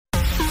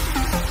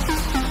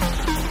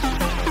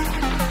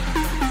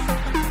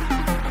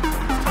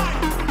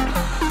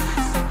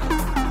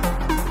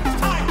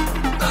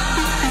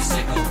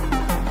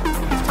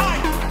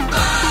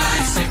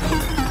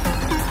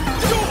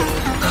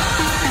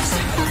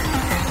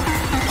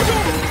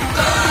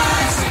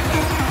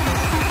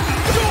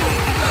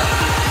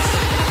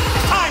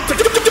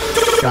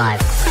5.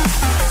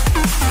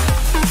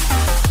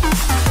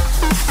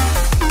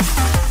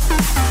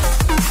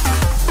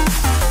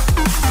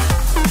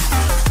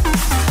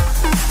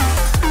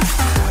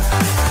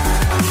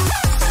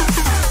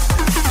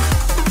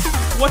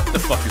 What the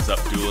fuck is up,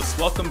 duelists?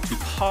 Welcome to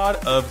Pod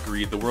of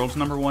Greed, the world's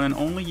 #1 and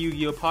only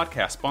Yu-Gi-Oh!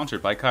 Podcast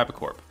sponsored by Kaiba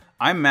Corp.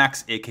 I'm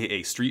Max,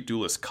 aka Street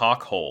Duelist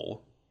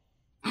Cockhole.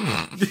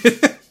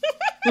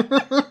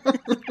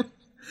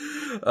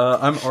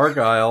 I'm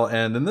Argyle,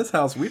 and in this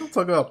house, we don't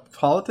talk about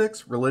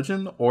politics,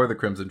 religion, or the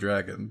Crimson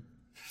Dragon.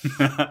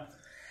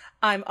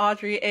 I'm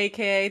Audrey,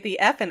 aka the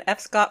F in F.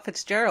 Scott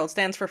Fitzgerald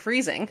stands for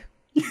freezing.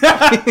 And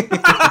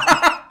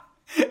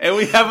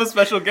we have a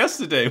special guest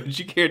today. Would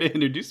you care to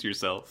introduce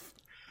yourself?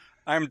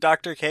 I'm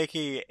Dr.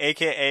 Keiki,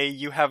 aka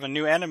you have a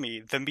new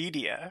enemy, the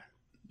media.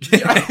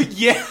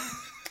 Yeah.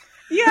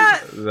 Yeah,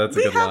 That's a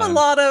we good have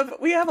line.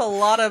 we have a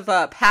lot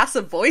of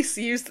passive voice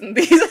used in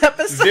these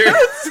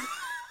episodes.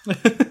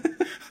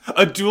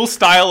 A dual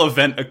style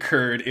event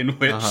occurred in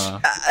which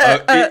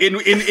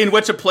in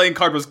which a playing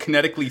card was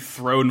kinetically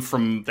thrown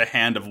from the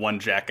hand of one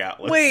Jack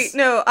Atlas. Wait,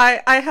 no,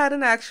 I had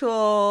an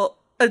actual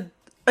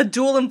a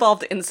duel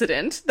involved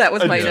incident. That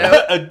was my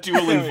note. A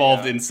dual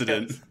involved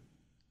incident.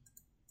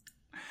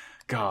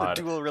 God.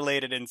 A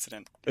duel-related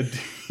incident.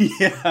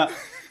 Yeah.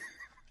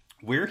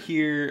 We're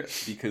here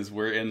because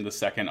we're in the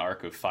second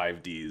arc of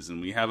 5Ds, and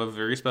we have a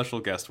very special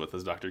guest with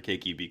us, Dr.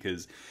 Keiki,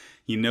 because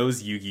he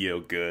knows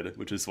Yu-Gi-Oh! Good,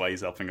 which is why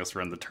he's helping us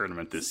run the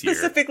tournament this year.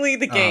 Specifically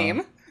the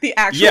game. The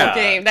actual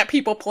game that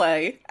people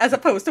play, as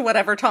opposed to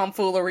whatever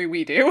tomfoolery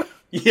we do.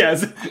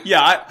 Yes.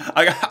 Yeah,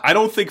 I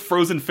don't think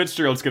Frozen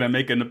Fitzgerald's going to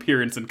make an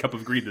appearance in Cup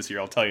of Greed this year,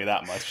 I'll tell you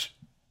that much.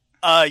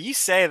 You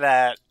say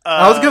that.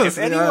 I was gonna if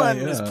say, anyone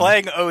yeah. is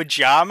playing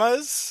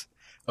Ojamas,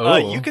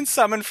 you can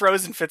summon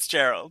Frozen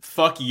Fitzgerald.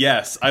 Fuck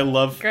yes. I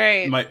love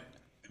Great. my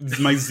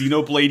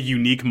Xenoblade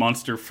unique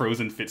monster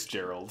Frozen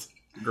Fitzgerald.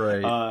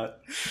 Great.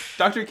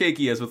 Dr.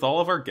 Keiki, as with all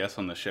of our guests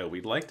on the show,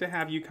 we'd like to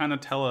have you kind of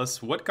tell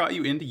us what got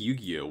you into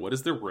Yu-Gi-Oh! What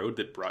is the road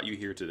that brought you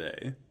here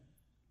today?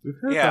 We've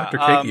had yeah, Dr.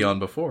 Keiki on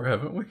before,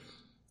 haven't we?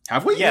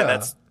 Have we?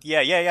 Yeah.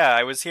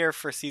 I was here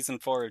for season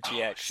 4 of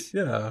GX.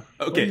 Yeah. Okay.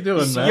 What are you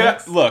doing, Yeah,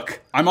 Max?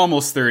 look, I'm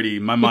almost 30.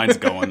 My mind's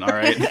going, all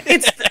right?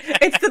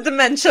 It's the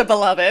dementia,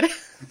 beloved.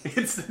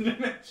 It's the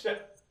dementia.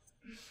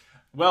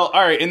 Well,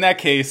 all right, in that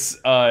case,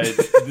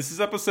 this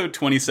is episode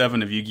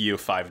 27 of Yu-Gi-Oh!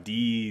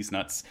 5D's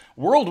Nuts.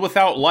 World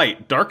Without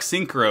Light, Dark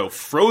Synchro,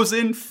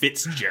 Frozen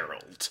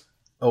Fitzgerald.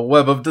 A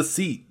Web of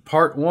Deceit,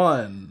 Part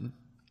 1.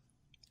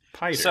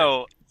 Piter.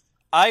 So,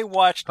 I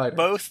watched Piter.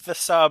 both the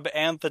sub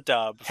and the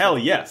dub. Hell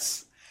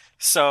yes.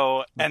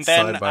 So, and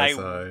then Side by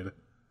side.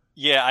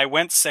 I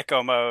went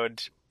sicko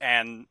mode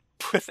and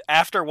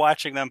after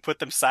watching them, put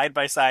them side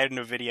by side in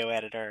a video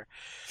editor.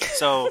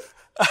 So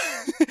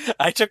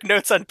I took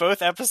notes on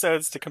both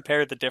episodes to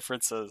compare the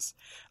differences.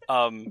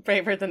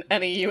 Braver than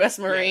any U.S.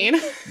 Marine.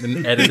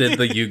 And edited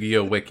the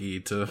Yu-Gi-Oh!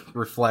 Wiki to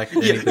reflect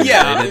anything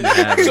Yeah. they didn't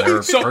have in their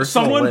personal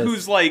Someone list.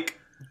 who's like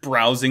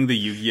browsing the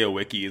Yu-Gi-Oh!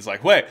 Wiki is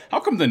like, wait, how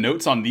come the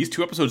notes on these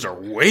two episodes are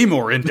way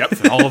more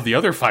in-depth than all of the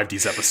other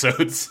 5Ds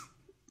episodes?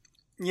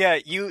 Yeah,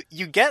 you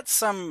get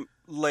some,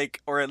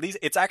 like, or at least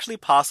it's actually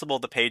possible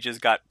the pages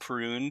got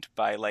pruned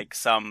by, like,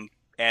 some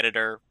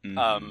editor,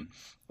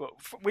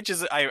 which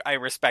is, I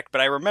respect, but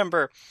I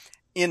remember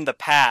in the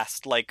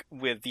past, like,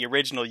 with the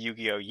original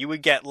Yu-Gi-Oh!, you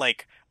would get,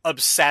 like,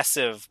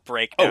 obsessive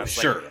breakdowns.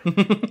 Oh, sure.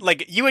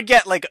 Like, you would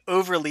get, like,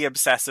 overly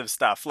obsessive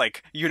stuff,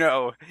 like, you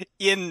know,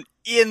 in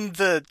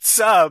the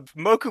sub,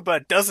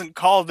 Mokuba doesn't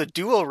call the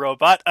dual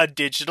robot a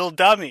digital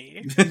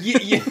dummy.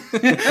 Yeah.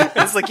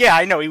 It's like, yeah,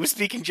 I know, he was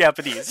speaking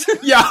Japanese.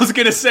 Yeah, I was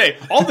gonna say,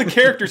 all the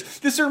characters,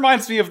 this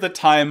reminds me of the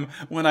time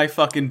when I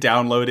fucking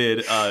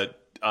downloaded,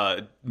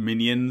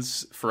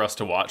 Minions for us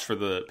to watch for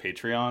the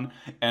Patreon,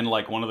 and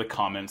like one of the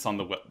comments on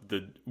the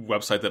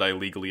website that I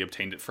legally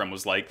obtained it from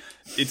was like,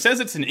 it says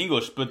it's in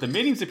English, but the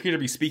Minions appear to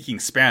be speaking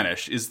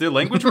Spanish. Is the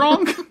language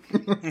wrong?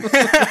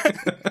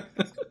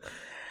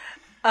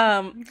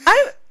 I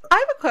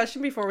have a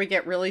question before we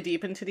get really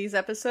deep into these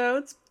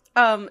episodes.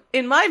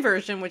 In my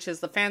version, which is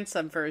the fan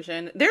sub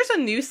version, there's a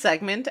new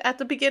segment at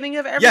the beginning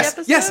of every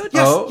episode. Yes.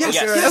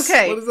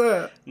 Okay. What is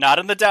that? Not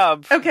in the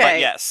dub, Okay. but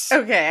yes.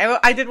 Okay.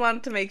 I did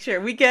want to make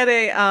sure we get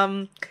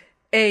a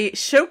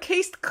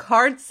showcased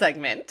card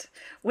segment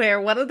where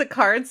one of the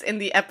cards in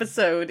the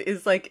episode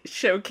is like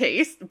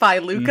showcased by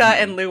Luca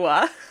and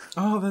Lua.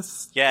 Oh, that's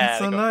so they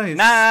go, nice.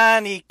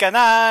 Nani ka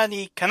na,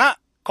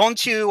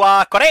 konchu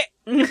wa kore.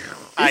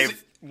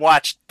 I've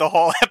watched the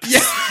whole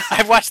episode.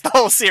 I've watched the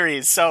whole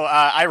series, so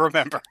I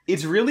remember.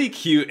 It's really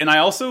cute, and I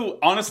also,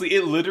 honestly,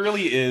 it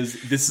literally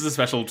is, this is a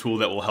special tool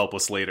that will help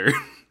us later.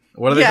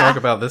 What do they Yeah. talk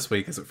about this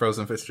week? Is it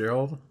Frozen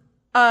Fitzgerald?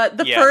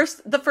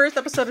 The first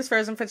episode is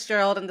Frozen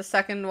Fitzgerald, and the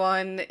second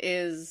one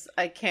is,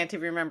 I can't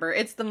even remember.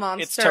 It's the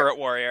monster. It's Turret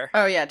Warrior.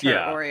 Oh yeah,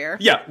 Turret Warrior.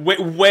 Yeah,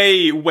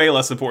 way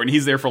less important.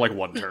 He's there for like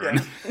one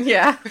turn.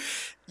 Yeah.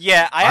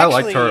 Yeah, I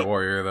like Turret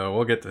Warrior, though.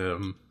 We'll get to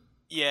him.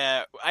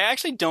 Yeah, I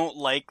actually don't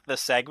like the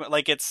segment.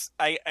 Like, it's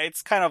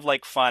kind of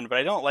like fun, but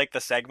I don't like the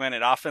segment.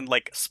 It often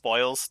like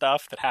spoils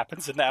stuff that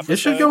happens in the episode. It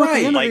should go at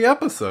the end Like, of the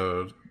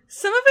episode.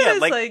 Some of it Yeah,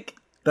 is like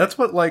That's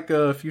what like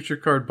a Future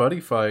Card Buddy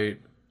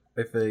Fight,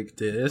 I think,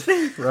 did,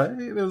 right?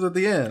 It was at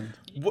the end.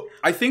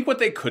 I think what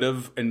they could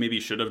have and maybe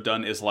should have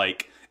done is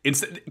like,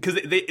 because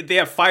they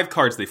have 5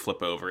 cards they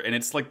flip over, and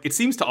it's like it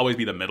seems to always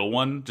be the middle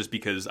one, just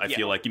because I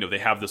feel like, you know, they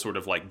have the sort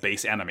of like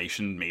base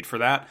animation made for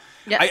that.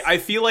 Yes. I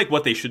feel like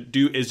what they should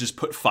do is just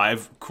put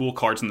 5 cool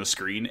cards on the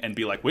screen and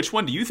be like, which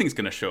one do you think is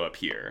going to show up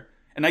here?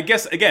 And I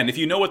guess, again, if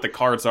you know what the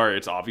cards are,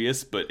 it's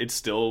obvious, but it'd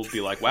still be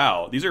like,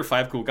 wow, these are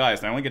 5 cool guys,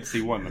 and I only get to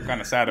see one. I'm kind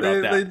of sad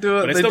about that.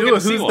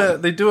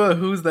 They do a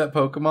who's that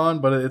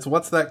Pokemon, but it's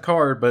what's that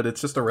card, but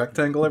it's just a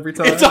rectangle every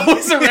time. It's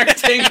always a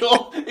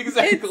rectangle.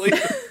 Exactly.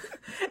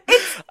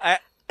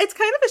 It's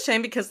kind of a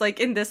shame because, like,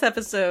 in this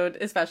episode,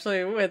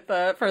 especially with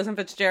Frozen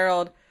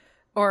Fitzgerald,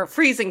 or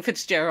Freezing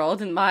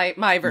Fitzgerald in my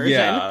version.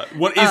 Yeah.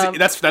 What is it?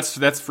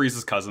 That's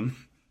Freeze's cousin.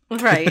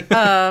 Right.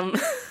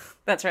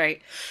 That's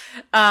right.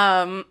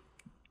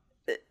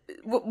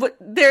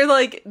 They're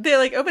like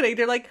opening.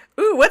 They're like,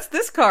 "Ooh, what's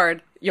this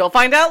card? You'll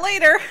find out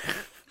later."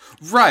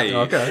 Right.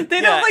 Okay.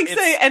 They don't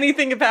say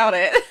anything about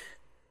it.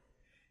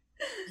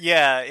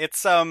 Yeah,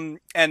 it's and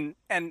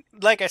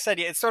like I said,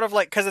 it's sort of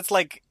like, because it's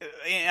like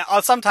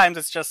sometimes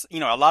it's just, you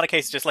know, a lot of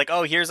cases just like,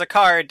 oh, here's a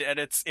card and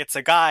it's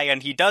a guy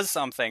and he does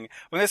something.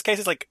 When in this case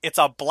it's like it's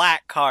a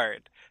black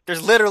card.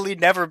 There's literally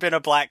never been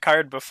a black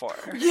card before.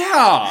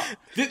 Yeah,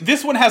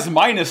 this one has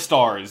minus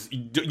stars.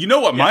 You know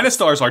what minus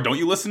stars are, don't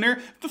you,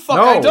 listener? The fuck,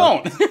 No. I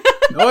don't.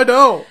 No, I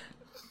don't.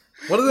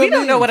 What does that We mean?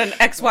 don't know what an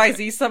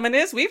XYZ summon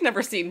is. We've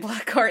never seen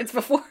black cards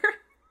before.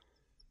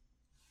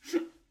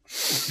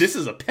 This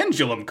is a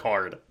pendulum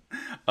card.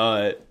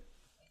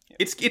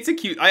 It's a cute.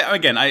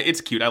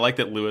 It's cute. I like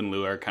that Lou and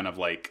Lou are kind of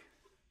like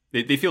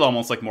they feel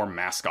almost like more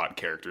mascot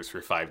characters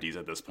for 5Ds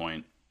at this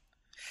point.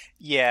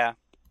 Yeah.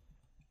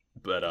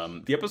 But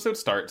the episode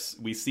starts.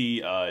 We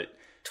see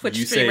Twitch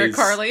Yusei's, streamer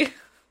Carly.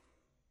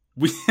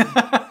 We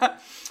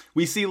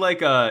see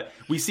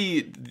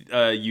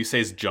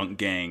Yusei's junk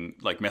gang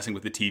like messing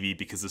with the TV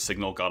because the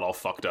signal got all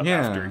fucked up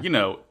after, you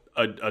know,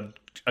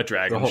 a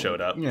dragon showed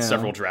up. Yeah.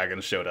 Several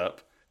dragons showed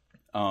up.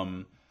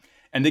 And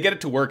they get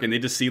it to work, and they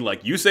just see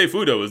like Yusei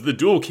Fudo is the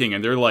Duel King,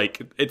 and they're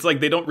like, it's like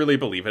they don't really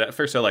believe it at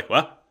first. They're like,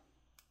 what?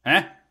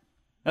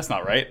 That's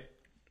not right.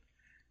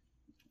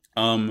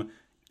 And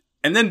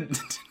then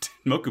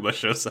Mokuba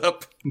shows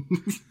up.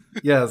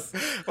 Yes.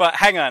 Well,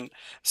 hang on.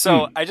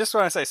 So I just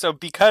want to say, so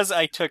because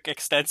I took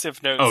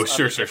extensive notes on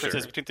the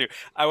differences between the two,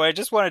 what I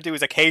just want to do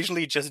is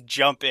occasionally just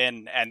jump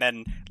in, and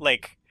then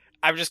like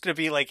I'm just going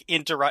to be like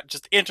interrupt.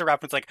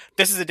 It's like,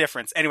 this is a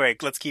difference. Anyway,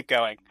 let's keep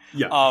going.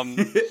 Yeah.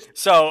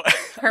 So,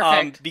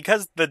 Perfect.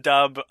 because the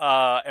dub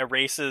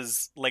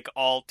erases like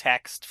all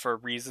text for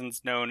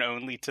reasons known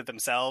only to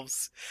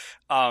themselves,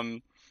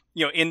 you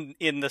know,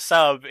 in the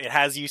sub, it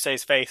has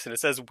Yusei's face and it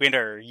says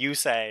winner,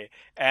 Yusei,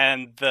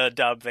 and the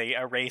dub, they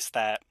erase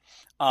that.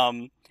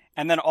 And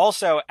then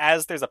also,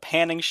 as there's a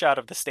panning shot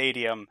of the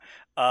stadium,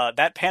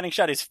 that panning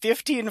shot is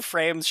 15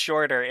 frames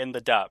shorter in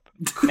the dub.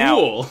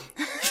 Cool.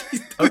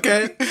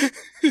 Okay.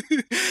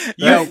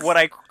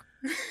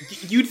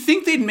 You'd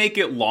think they'd make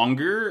it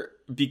longer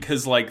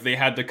because, like, they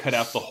had to cut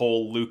out the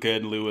whole Luca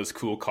and Lua's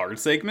cool card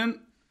segment.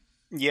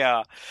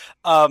 Yeah.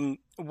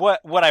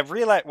 What I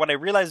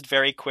realized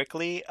very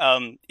quickly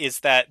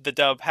is that the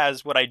dub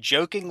has what I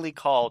jokingly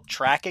call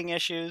tracking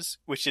issues,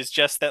 which is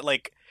just that,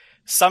 like,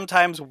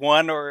 sometimes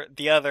one or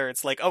the other,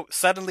 it's like, oh,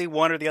 suddenly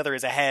one or the other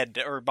is ahead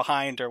or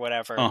behind or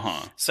whatever.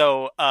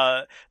 So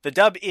the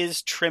dub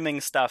is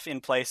trimming stuff in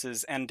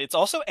places, and it's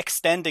also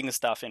extending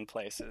stuff in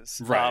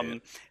places.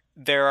 Right.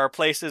 There are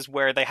places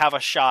where they have a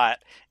shot,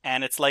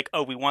 and it's like,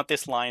 oh, we want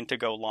this line to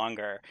go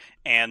longer.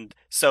 And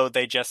so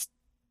they just,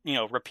 you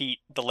know, repeat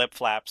the lip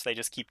flaps. They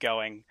just keep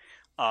going.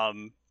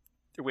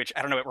 Which,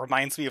 I don't know, it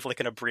reminds me of like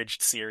an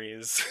abridged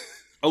series.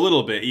 A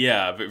little bit,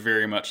 yeah, but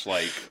very much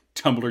like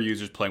Tumblr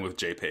users playing with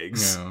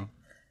JPEGs.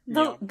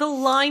 Yeah. The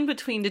line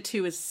between the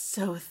two is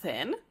so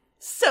thin.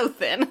 So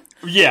thin.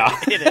 Yeah.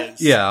 It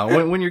is. Yeah,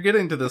 when you're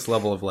getting to this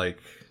level of like,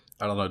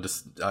 I don't know,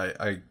 just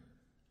I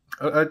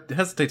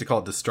hesitate to call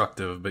it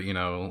destructive, but you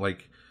know,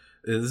 like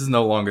this is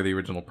no longer the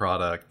original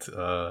product.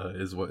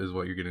 Is what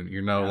you're getting.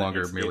 You're no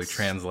longer merely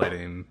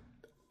translating.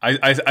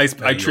 I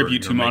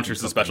tribute to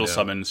Monsters of Special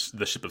Summons,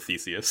 the Ship of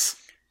Theseus.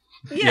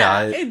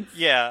 Yeah.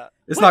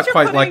 It's not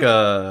quite like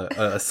a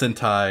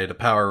Sentai to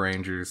Power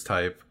Rangers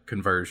type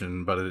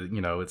conversion, but it,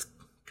 you know, it's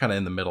kind of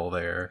in the middle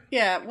there.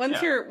 Yeah,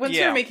 once you're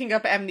making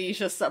up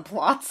amnesia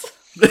subplots.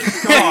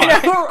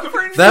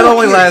 That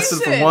only lasted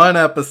for one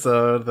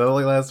episode.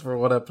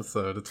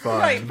 It's fine.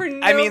 Right, for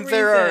no I mean,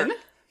 reason.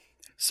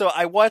 So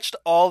I watched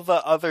all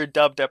the other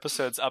dubbed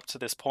episodes up to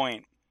this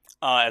point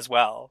as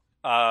well.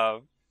 I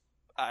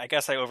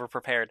guess I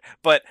overprepared,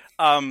 but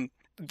and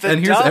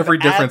here's every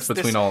difference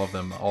between all of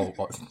them.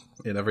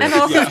 In every and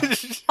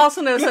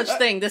also no such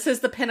thing. This is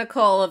the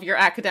pinnacle of your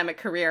academic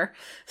career.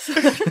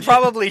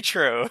 Probably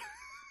true.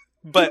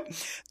 But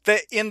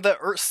in the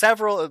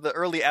several of the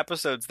early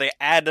episodes, they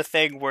add a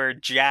thing where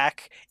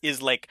Jack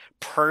is like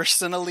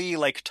personally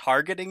like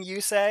targeting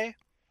Yusei.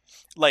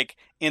 Like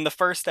in the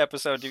first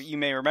episode, you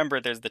may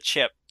remember there's the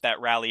chip that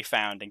Raleigh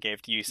found and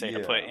gave to Yusei to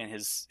put in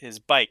his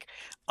bike.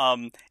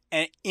 And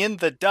in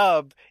the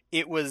dub,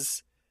 it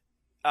was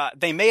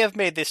they may have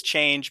made this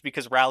change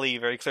because Raleigh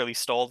very clearly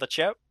stole the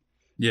chip.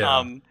 Yeah.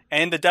 And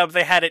in the dub,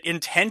 they had it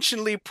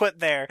intentionally put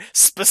there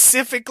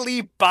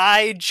specifically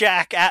by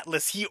Jack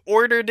Atlas. He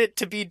ordered it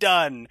to be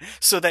done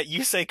so that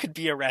Yusei could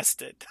be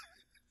arrested.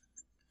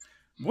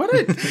 What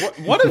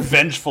a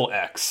vengeful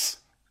ex.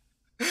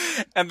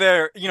 And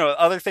there,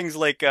 other things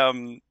like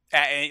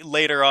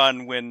later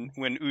on when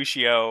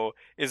Ushio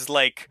is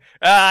like,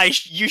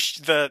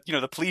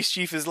 the police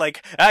chief is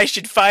like, I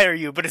should fire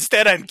you, but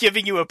instead I'm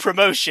giving you a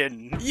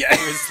promotion. Yeah.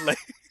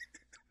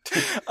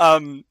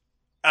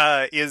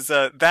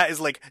 That is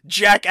like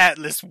Jack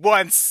Atlas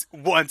wants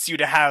you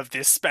to have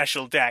this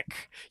special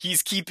deck.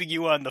 He's keeping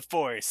you on the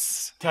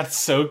force. That's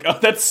so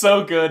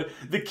good.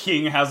 The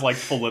king has like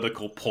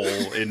political pull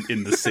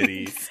in the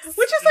city,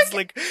 which is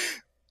like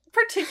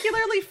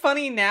particularly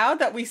funny now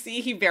that we see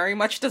he very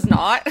much does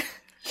not.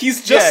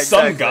 He's just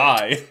some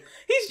guy.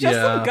 He's just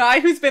some guy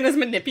who's been as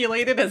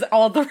manipulated as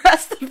all the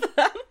rest of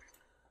them.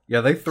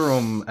 Yeah, they threw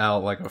him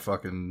out like a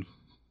fucking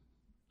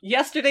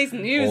yesterday's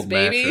news, old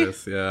baby.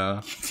 Mattress,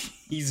 yeah.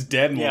 He's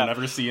dead and we'll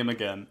never see him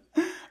again.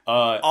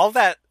 All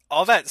that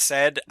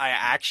said, I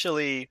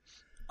actually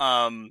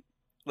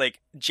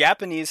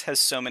Japanese has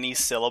so many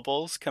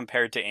syllables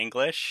compared to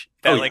English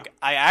that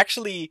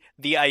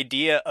the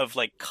idea of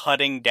like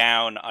cutting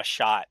down a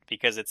shot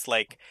because it's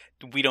like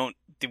the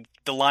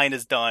line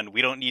is done.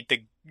 We don't need to.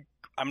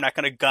 I'm not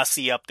going to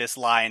gussy up this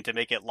line to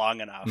make it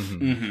long enough.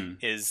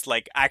 Is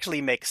like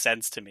actually makes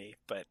sense to me,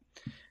 but.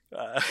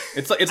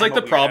 It's like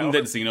the problem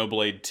that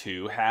Xenoblade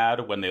 2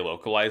 had when they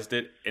localized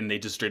it, and they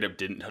just straight up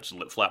didn't touch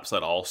lip flaps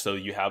at all. So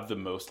you have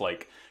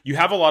you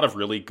have a lot of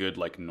really good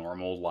like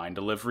normal line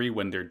delivery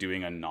when they're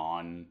doing a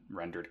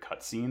non-rendered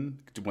cutscene,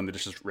 when they're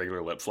just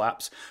regular lip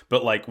flaps.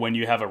 But like when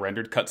you have a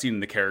rendered cutscene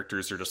and the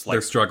characters are just like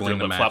they're struggling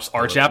their to lip flaps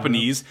are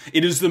Japanese,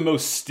 it is the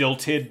most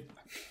stilted,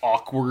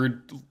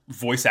 awkward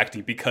voice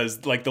acting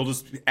because like they'll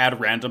just add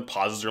random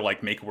pauses or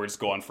like make words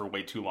go on for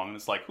way too long, and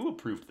it's like, who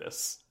approved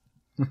this?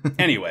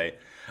 Anyway.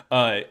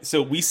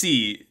 So we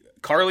see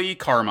Carly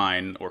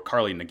Carmine, or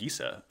Carly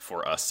Nagisa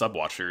for us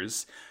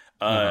subwatchers.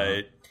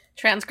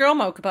 Trans girl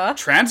Mokuba.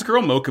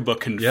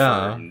 Confirmed.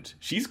 Yeah.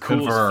 She's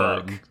cool as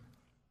fuck.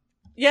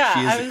 Yeah,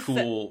 she is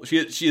cool.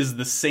 She is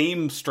the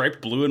same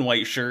striped blue and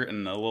white shirt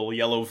and a little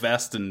yellow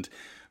vest and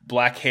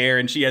black hair,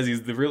 and she has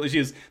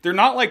they're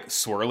not like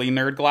swirly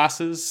nerd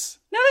glasses.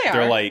 No, they are.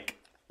 They're like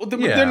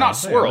they're not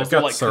swirls.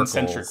 They're like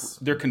circles.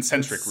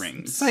 concentric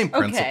rings. Same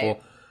principle.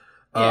 Okay.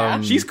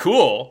 Yeah. She's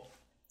cool.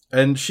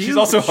 And she's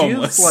also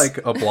homeless. She's like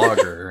a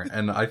blogger,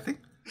 and I think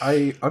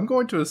I'm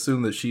going to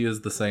assume that she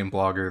is the same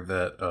blogger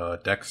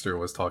that Dexter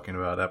was talking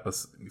about a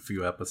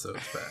few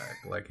episodes back.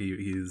 Like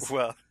he's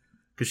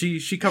because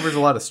she covers a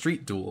lot of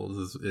street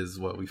duels, is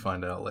what we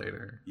find out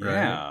later. Right?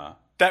 Yeah,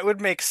 that would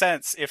make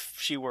sense if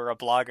she were a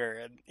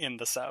blogger in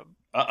the sub.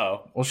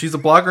 Well, she's a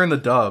blogger in the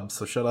dub,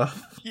 so shut up.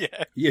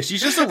 Yeah.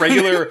 She's just a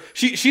regular.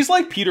 she's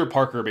like Peter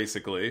Parker,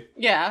 basically.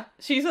 Yeah,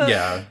 she's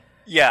a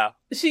Yeah,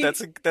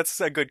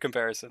 that's a good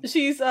comparison.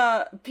 She's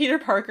Peter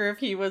Parker if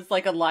he was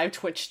like a live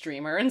Twitch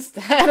streamer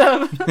instead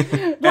of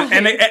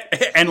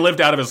and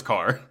lived out of his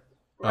car.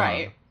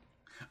 Right.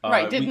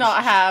 Did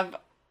not have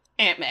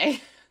Aunt May.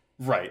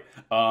 Right.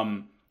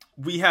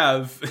 We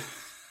have,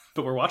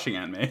 but we're watching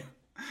Aunt May.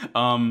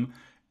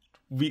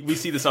 We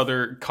see this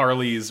other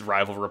Carly's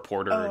rival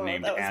reporter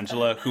named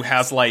Angela who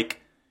has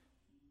like,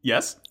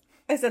 yes.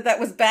 I said that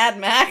was bad,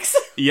 Max.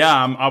 Yeah,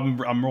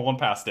 I'm rolling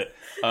past it.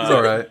 It's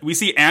all right. We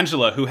see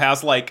Angela, who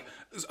has like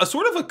a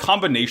sort of a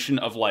combination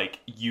of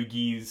like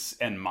Yugi's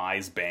and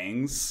Mai's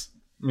bangs.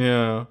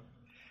 Yeah.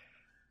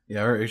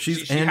 She's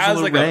she Angela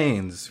has like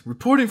Rains,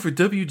 reporting for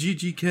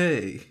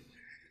WGGK.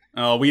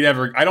 Oh,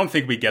 I don't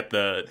think we get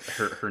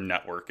her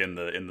network in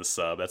the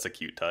sub. That's a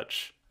cute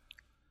touch.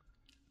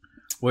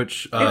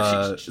 Which,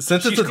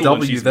 since it's a cool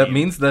W, that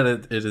means that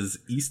it is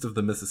east of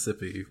the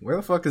Mississippi. Where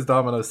the fuck is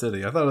Domino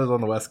City? I thought it was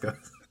on the West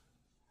Coast.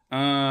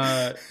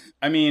 I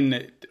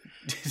mean,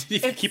 if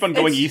you keep on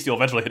going east, you'll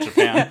eventually hit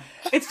Japan.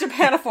 It's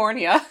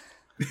Japanifornia.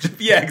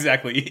 Yeah,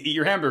 exactly. Eat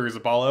your hamburgers,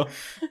 Apollo.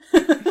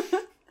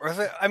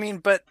 I mean,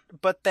 but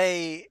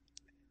they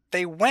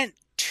went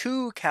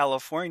to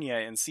California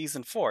in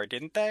season 4,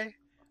 didn't they?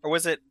 Or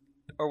was it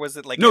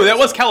like no? That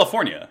was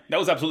California. That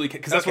was absolutely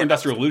because that's where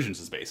Industrial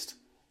Illusions is based.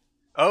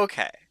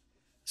 Okay,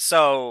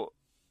 so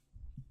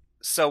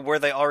were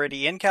they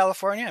already in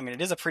California? I mean,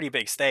 it is a pretty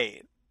big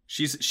state.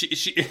 It's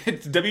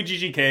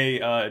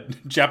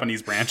WGGK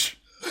Japanese branch.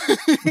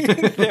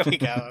 There we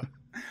go.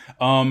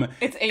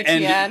 It's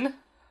HEN.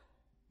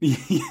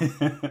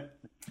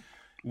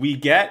 We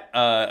get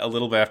a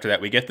little bit after that.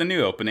 We get the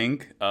new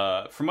opening.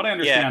 From what I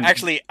understand, Yeah,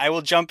 actually, I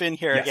will jump in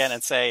here Yes. again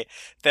and say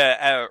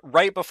that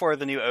right before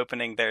the new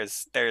opening,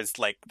 there's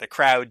like the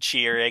crowd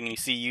cheering, and you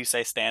see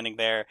Yusei standing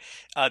there.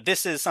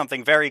 This is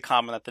something very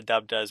common that the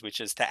dub does,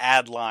 which is to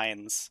add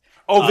lines.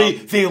 Oh,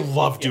 they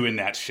love doing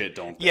that shit,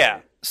 don't they? Yeah.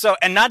 So,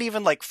 and not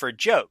even like for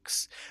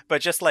jokes,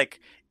 but just like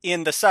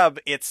in the sub,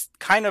 it's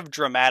kind of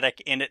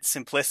dramatic in its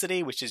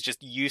simplicity, which is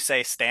just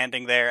Yusei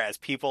standing there as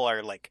people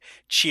are like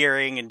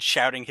cheering and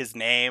shouting his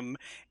name,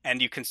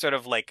 and you can sort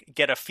of like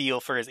get a feel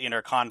for his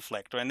inner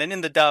conflict. And then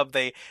in the dub,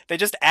 they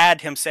just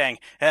add him saying,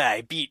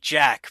 I beat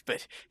Jack,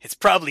 but it's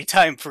probably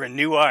time for a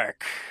new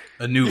arc.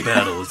 A new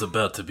battle is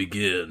about to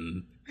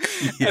begin.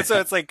 And so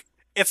it's like,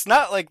 it's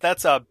not like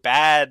that's a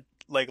bad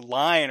like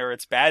line or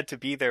it's bad to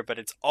be there, but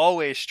it's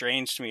always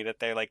strange to me that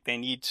they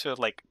need to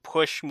like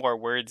push more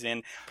words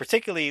in,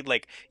 particularly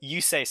like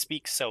Yusei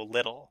speaks so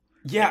little.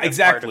 Yeah, Like,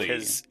 exactly. Part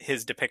of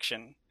his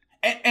depiction.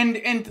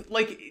 And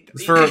like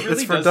It's for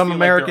really does dumb feel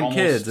American like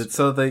they're kids. almost- It's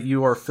so that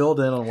you are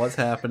filled in on what's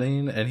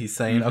happening, and he's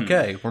saying,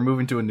 "Okay, we're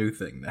moving to a new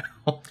thing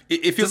now."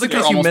 It feels Just in like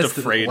they're case you almost missed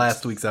afraid.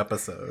 last week's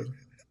episode.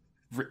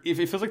 It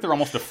feels like they're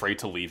almost afraid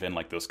to leave in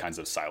like those kinds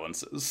of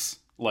silences.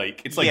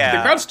 Like it's like Yeah.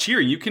 the crowd's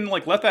cheering. You can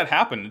like let that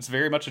happen. It's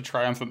very much a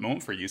triumphant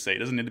moment for Yusei. It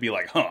doesn't need to be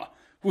like,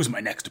 who's my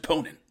next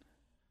opponent?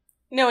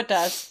 No, it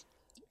does.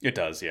 It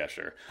does, yeah,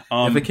 sure.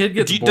 If a kid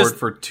gets do- bored does-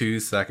 for 2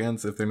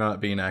 seconds, if they're not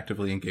being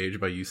actively engaged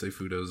by Yusei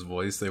Fudo's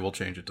voice, they will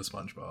change it to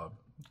SpongeBob.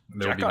 There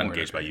will Jack be got more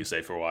engaged by entertainment.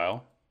 Yusei for a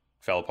while.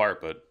 Fell apart,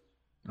 but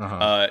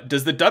Uh-huh.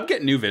 does the dub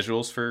get new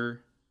visuals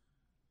for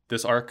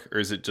this arc, or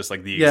is it just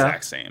like the Yeah.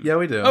 exact same? Yeah,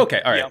 we do.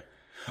 Okay, all right. Yeah.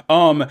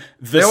 The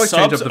They always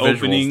change up subs the visuals.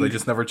 opening. They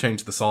just never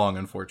change the song,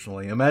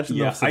 unfortunately. Imagine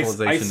Yeah, the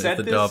civilization said if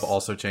the this- dub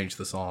also changed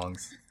the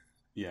songs.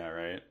 Yeah,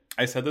 right.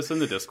 I said this in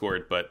the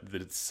Discord, but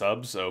the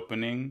subs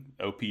opening,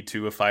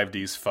 OP2 of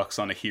 5Ds fucks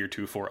on a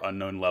heretofore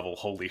unknown level.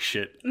 Holy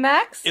shit.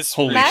 Max, It's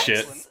Holy Max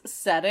shit.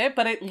 said it,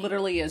 but it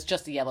literally is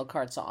just a yellow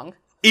card song.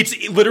 It's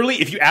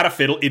literally, if you add a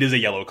fiddle, it is a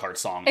yellow card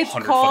song. It's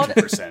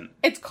 100%.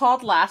 It's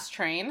called Last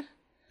Train.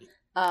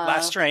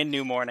 Last train,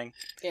 new morning.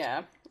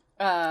 Yeah.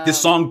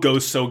 This song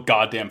goes so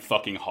goddamn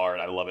fucking hard.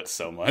 I love it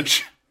so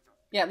much.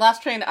 Yeah,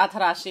 Last Train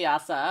Atarashi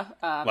Asa.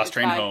 Last it's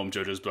Train by, Home,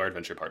 JoJo's Bizarre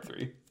Adventure Part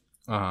 3.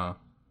 Uh-huh.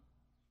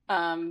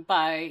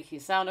 By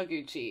Hisao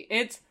Noguchi.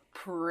 It's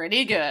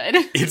pretty good.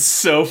 It's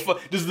so fun.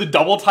 Does the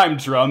double time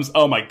drums?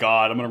 Oh my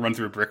god, I'm gonna run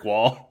through a brick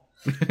wall.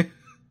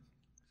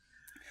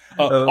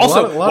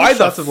 Also, a lot why of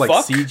the shots of like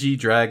fuck? CG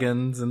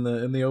dragons in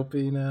the OP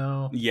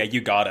now. Yeah, you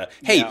gotta.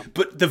 Hey, Yeah.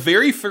 but the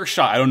very first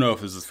shot, I don't know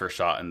if this is the first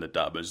shot in the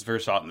dub, but it's the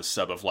first shot in the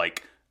sub of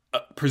like,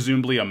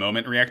 presumably a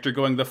moment reactor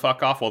going the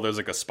fuck off while there's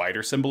like a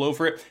spider symbol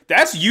over it.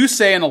 That's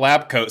Yusei in a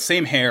lab coat,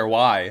 same hair,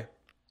 why?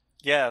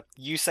 Yeah,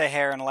 Yusei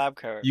hair and a lab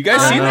coat. You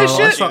guys I seen know,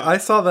 this shit? I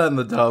saw that in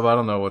the dub. I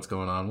don't know what's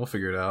going on. We'll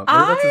figure it out. Maybe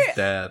that's his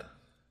dad.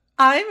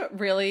 I'm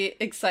really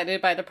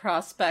excited by the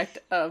prospect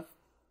of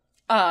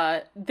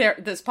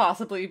this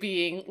possibly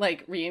being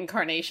like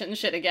reincarnation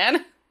shit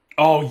again.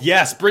 Oh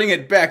yes, bring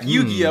it back,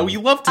 Yu-Gi-Oh! We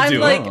love to I'm do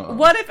like, it.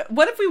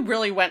 what if we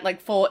really went like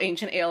full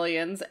ancient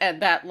aliens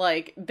and that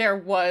like there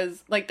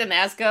was like the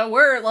Nazca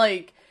were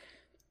like,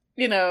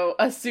 you know,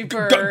 a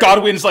super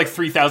Godwin's like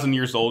 3,000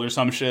 years old or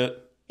some shit.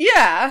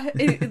 yeah,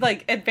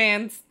 like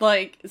advanced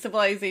like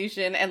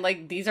civilization and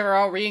like these are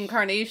all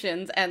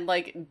reincarnations and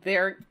like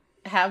they're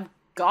have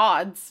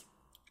gods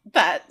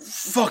that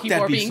Fuck, people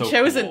that'd are be being so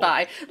chosen cool.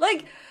 by.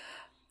 Like,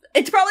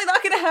 it's probably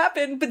not gonna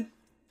happen, but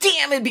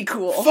damn, it'd be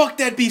cool. Fuck,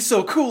 that'd be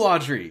so cool,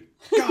 Audrey.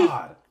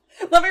 God.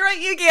 Let me write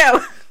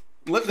Yu-Gi-Oh!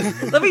 Let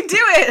Let me do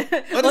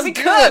it! Let us me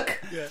do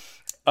cook!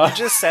 You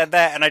just said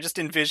that, and I just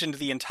envisioned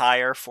the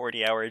entire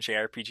 40-hour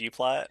JRPG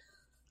plot.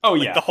 Oh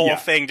Like, yeah, the whole yeah.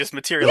 thing just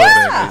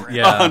materialized. Yeah!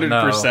 Yeah,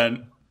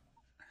 100%.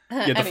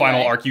 Yeah, the final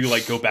Anyway. arc, you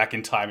like go back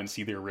in time and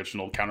see the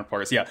original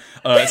counterparts. Yeah,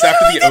 it's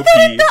after the They OP.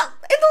 did it in the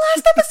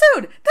last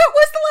episode! That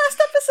was the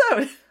last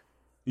episode!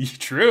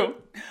 True.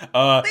 They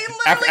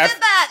literally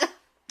did that!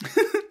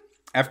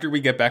 After we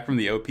get back from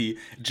the OP,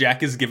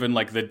 Jack is given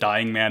like the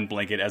dying man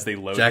blanket as they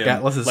load Jack him.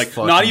 Atlas is like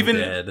fucking not even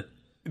dead.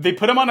 They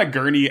put him on a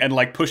gurney and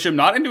like push him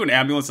not into an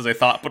ambulance as I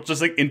thought, but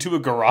just like into a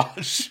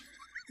garage.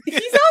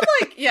 He's on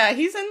like, yeah,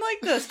 he's in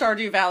like the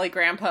Stardew Valley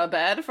grandpa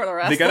bed for the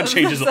rest They gotta of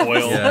change his this oil.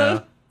 episode. Yeah.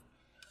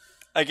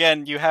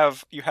 Again, you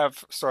have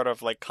sort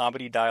of like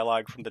comedy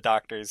dialogue from the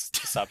doctors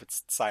to sub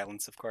its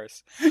silence, of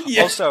course.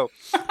 Yeah. Also,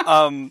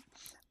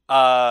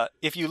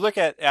 if you look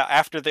at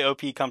after the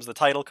OP comes the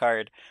title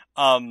card,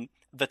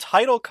 the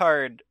title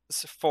card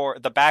for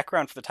the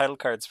background for the title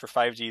cards for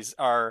 5Gs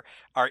are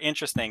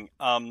interesting.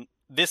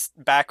 This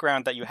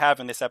background that you have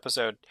in this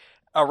episode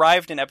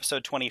arrived in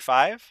episode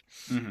 25,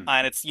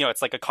 and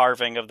it's like a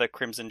carving of the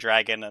Crimson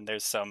Dragon, and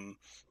there's some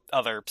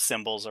other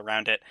symbols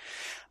around it.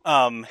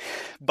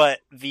 But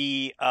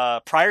the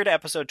prior to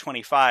episode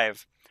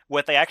 25,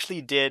 what they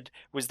actually did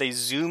was they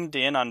zoomed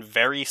in on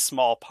very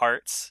small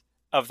parts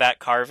of that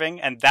carving,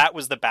 and that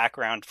was the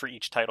background for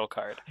each title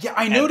card. Yeah,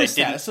 I And noticed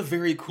they that. didn't- That's a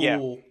very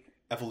cool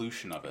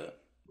evolution of it.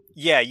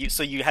 Yeah,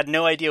 so you had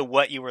no idea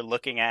what you were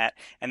looking at,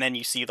 and then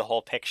you see the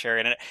whole picture,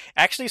 and it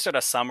actually sort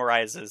of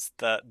summarizes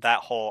that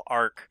whole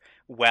arc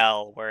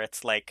well, where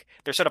it's like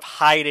they're sort of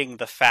hiding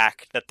the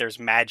fact that there's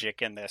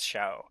magic in this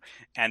show,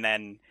 and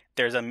then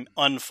there's an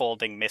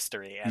unfolding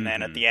mystery, and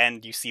then at the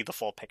end you see the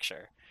full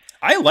picture.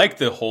 I like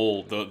the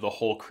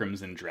whole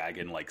Crimson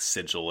Dragon like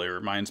sigil. It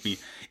reminds me.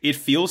 It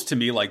feels to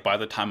me like by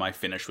the time I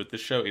finish with the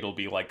show, it'll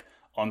be like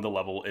on the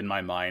level in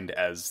my mind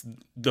as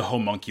the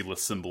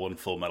homunculus symbol in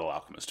Full Metal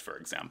Alchemist, for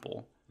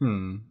example.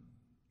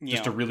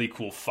 Just a really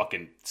cool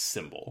fucking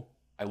symbol.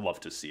 I love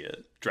to see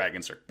it.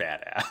 Dragons are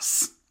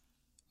badass.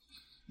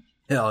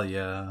 Hell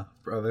yeah,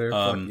 brother.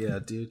 Fuck yeah,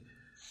 dude.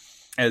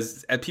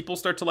 As people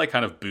start to like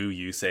kind of boo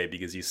Yusei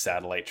because he's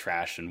satellite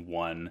trash and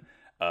won,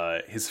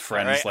 his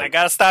friends like... I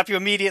gotta stop you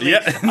immediately.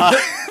 Yeah.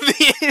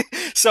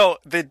 So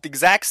the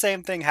exact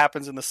same thing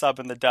happens in the sub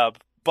and the dub,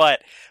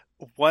 but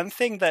one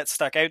thing that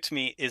stuck out to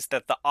me is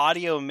that the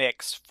audio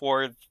mix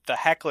for the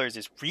hecklers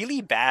is really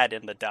bad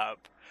in the dub.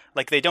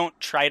 Like, they don't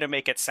try to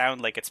make it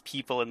sound like it's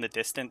people in the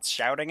distance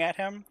shouting at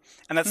him.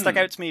 And that stuck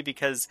out to me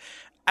because,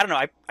 I don't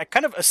know, I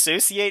kind of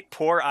associate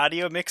poor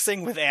audio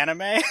mixing with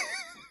anime.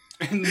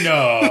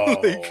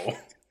 No.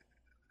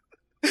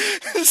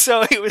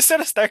 So it was sort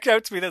of stuck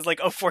out to me that's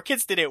like, oh,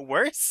 4Kids did it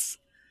worse?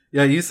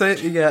 Yeah,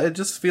 it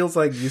just feels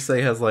like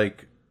Yusei has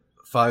like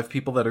 5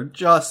 people that are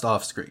just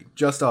off screen.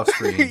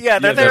 Yeah,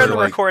 they're there in the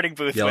recording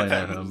booth yelling with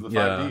at him. him.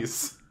 Yeah.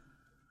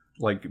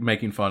 Like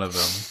making fun of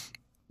him.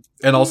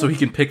 And also he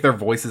can pick their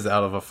voices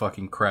out of a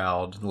fucking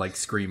crowd, like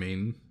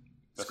screaming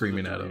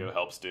at him.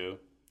 Helps do.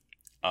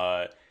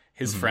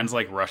 His friends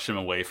like rush him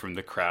away from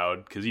the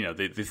crowd because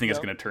they think it's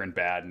going to turn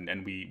bad,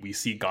 and we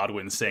see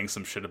Godwin saying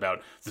some shit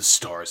about the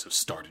stars have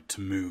started to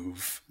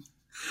move.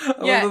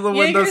 Yeah, the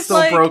window's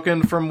still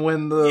broken from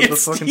when the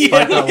fucking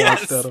spike got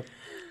launched at him.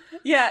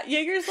 Yeah,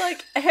 Jaeger's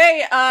like,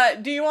 hey,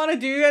 do you want to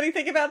do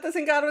anything about this?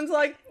 And Godwin's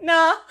like,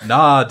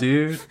 nah,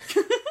 dude.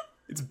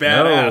 It's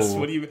badass.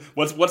 No.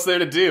 What's there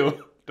to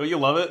do? Don't you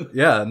love it?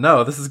 Yeah,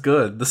 no, this is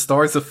good. The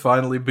stars have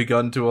finally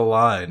begun to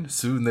align.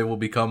 Soon they will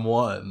become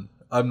one.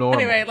 I'm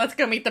normal. Anyway, let's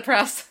go meet the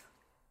press.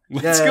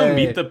 Let's go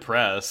meet the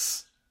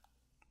press.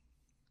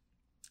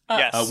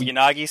 Yes,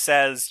 Yanagi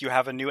says you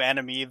have a new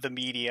enemy, the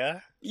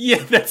media.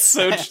 Yeah, that's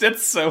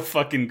so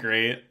fucking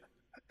great.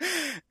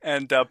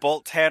 And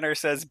Bolt Tanner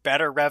says,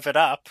 better rev it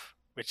up.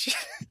 Which,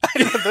 I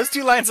don't know, those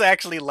 2 lines I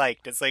actually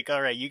liked. It's like,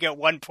 all right, you get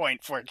 1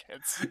 point for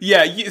kids.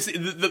 Yeah,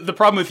 the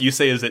problem with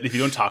Yusei is that if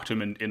you don't talk to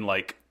him in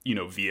like,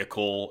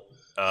 vehicle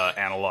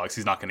analogs,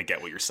 he's not going to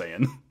get what you're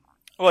saying.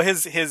 Well,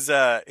 his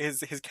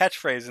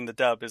catchphrase in the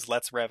dub is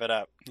 "Let's rev it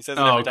up." He says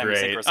it every time he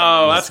synchros.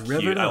 That's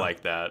cute. I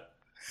like that.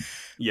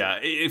 Yeah,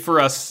 for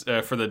us,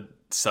 for the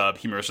sub,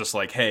 Himura's just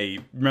like, hey,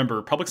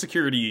 remember, public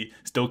security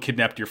still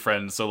kidnapped your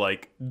friends, so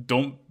like,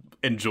 don't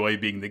enjoy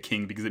being the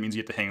king because it means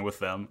you have to hang with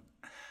them.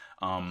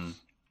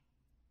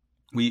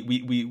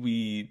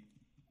 We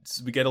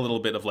get a little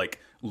bit of like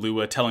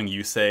Lua telling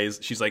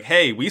Yusei, she's like,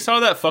 hey, we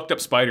saw that fucked up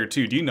spider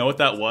too. Do you know what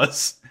that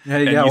was?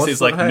 Hey, and Yusei's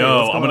like,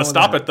 no, I'm gonna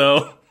stop it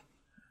though.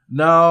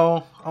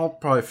 No, I'll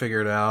probably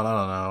figure it out.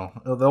 I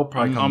don't know. They'll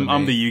probably come to me.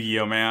 I'm the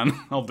Yu-Gi-Oh man.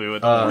 I'll do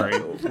it.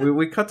 Don't worry.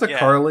 We cut to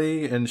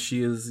Carly, and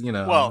she is,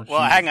 Well,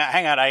 hang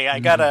on. I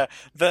got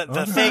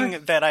the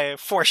thing that I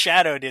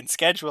foreshadowed in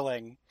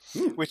scheduling,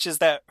 which is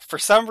that for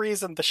some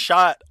reason the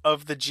shot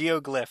of the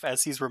geoglyph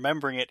as he's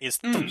remembering it is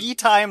 3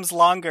 times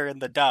longer in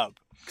the dub.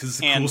 Because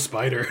it's a cool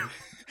spider.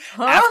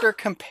 Huh?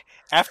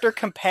 After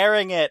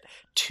comparing it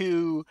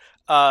to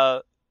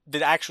the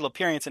actual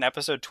appearance in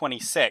episode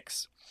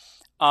 26,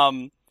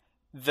 in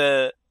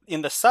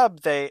the sub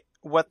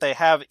what they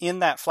have in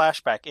that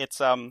flashback, it's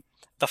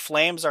the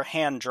flames are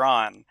hand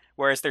drawn,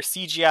 whereas they're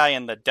CGI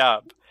in the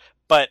dub.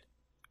 But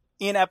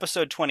in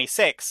episode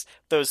 26,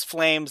 those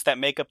flames that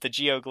make up the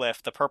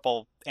geoglyph, the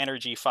purple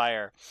energy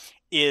fire,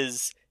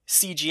 is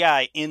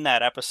CGI in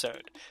that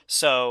episode.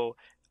 So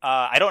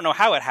I don't know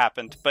how it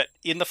happened, but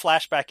in the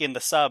flashback in the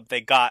sub,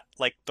 they got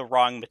like the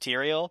wrong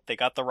material, they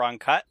got the wrong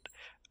cut,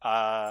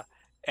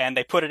 and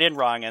they put it in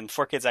wrong, and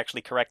 4Kids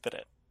actually corrected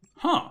it.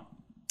 Huh.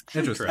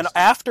 Interesting. And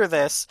after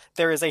this,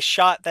 there is a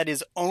shot that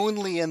is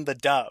only in the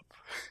dub.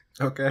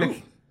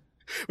 Okay.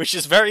 Which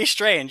is very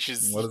strange.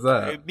 What is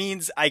that? It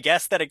means, I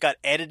guess, that it got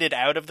edited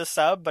out of the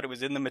sub, but it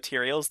was in the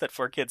materials that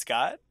 4Kids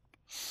got.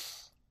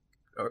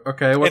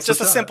 Okay, it's just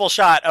a simple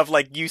shot of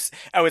like it's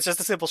just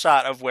a simple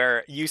shot of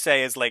where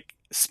Yusei is like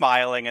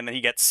smiling, and then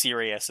he gets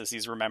serious as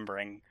he's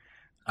remembering.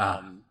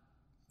 Okay.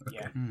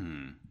 Yeah.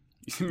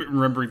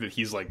 Remembering that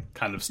he's like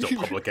kind of still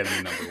public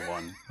enemy number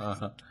 1.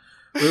 Uh-huh.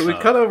 We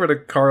cut over to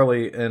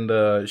Carly,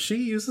 and she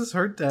uses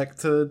her deck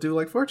to do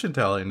like fortune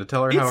telling to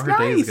tell her how her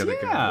day is going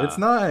to go. It's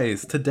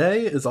nice.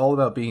 Today is all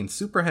about being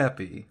super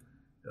happy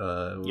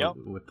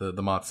with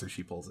the monster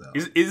she pulls out.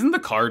 Isn't the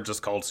card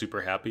just called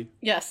Super Happy?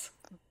 Yes.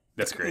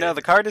 That's great. No,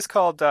 the card is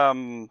called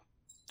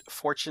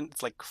Fortune.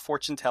 It's like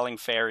fortune telling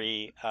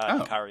fairy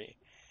Hikari.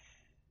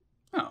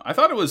 Oh, I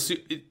thought it was.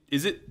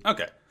 Is it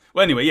okay?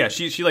 Well, anyway, yeah.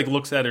 She like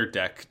looks at her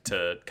deck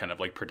to kind of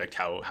like predict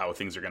how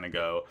things are going to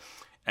go.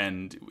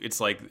 and it's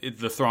like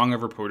the throng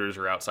of reporters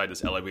are outside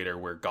this elevator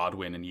where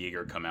Godwin and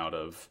Yeager come out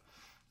of,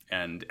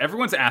 and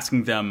everyone's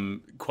asking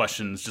them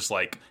questions just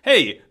like,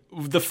 "Hey,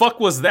 the fuck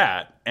was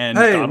that?" And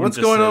hey, Godwin what's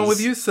just going on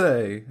says, with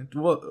Yusei?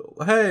 Well,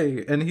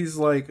 hey, and he's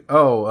like,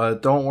 "Oh,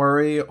 don't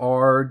worry,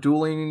 our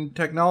dueling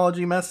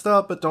technology messed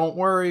up, but don't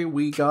worry,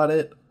 we got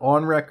it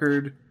on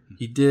record.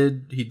 He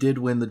did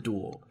win the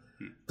duel.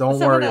 Don't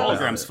worry about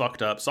Hologram's it."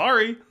 fucked up.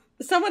 Sorry.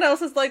 Someone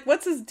else is like,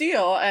 "What's his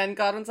deal?" And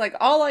Godwin's like,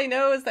 "All I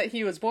know is that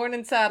he was born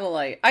in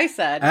Satellite." I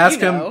said, Ask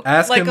you him. know,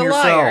 Ask like him a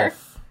yourself. liar.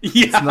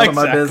 Yeah, It's none of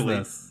my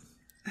business.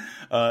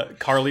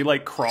 Carly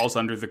like crawls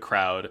under the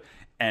crowd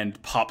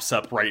and pops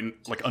up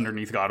like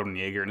underneath Godwin and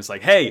Yeager and is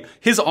like, "Hey,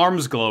 his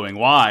arm's glowing.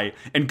 Why?"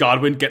 And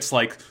Godwin gets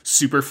like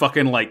super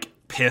fucking like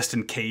pissed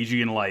and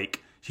cagey and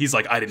like he's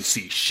like, "I didn't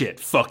see shit.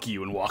 Fuck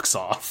you," and walks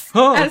off.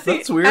 Huh, As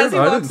that's he, weird. As he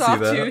I walks didn't see off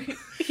that. too,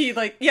 he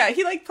like, yeah,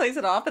 he like plays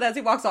it off, but as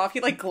he walks off, he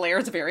like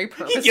glares very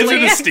purposefully. He gives her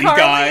the at stink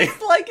Carly. eye.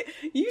 He's like,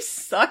 "You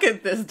suck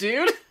at this,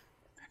 dude."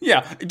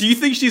 Yeah. Do you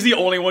think she's the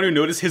only one who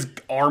noticed his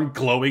arm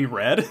glowing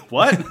red?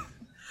 What?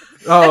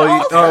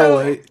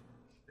 also-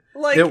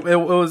 Like, it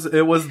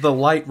was the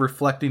light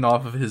reflecting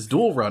off of his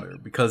dual runner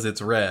because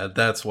it's red.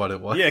 That's what it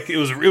was. Yeah, it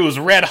was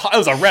red. It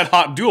was a red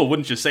hot duel,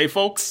 wouldn't you say,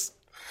 folks?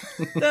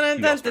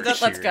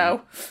 let's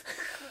go.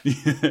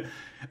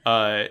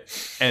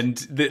 And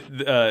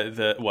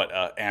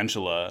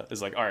Angela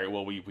is like, all right,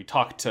 well, we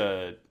talked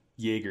to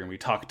Yeager and we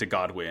talked to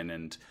Godwin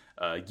and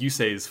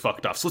Yusei's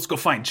fucked off, so let's go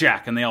find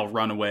Jack. And they all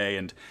run away,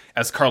 and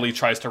as Carly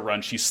tries to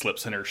run, she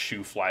slips and her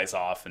shoe flies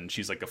off, and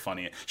she's like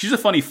she's a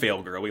funny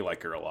fail girl. We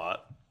like her a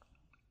lot.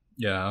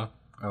 Yeah,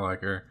 I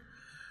like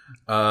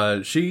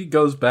her. She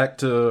goes back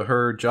to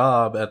her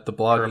job at the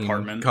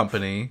blogging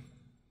company.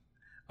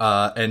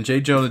 And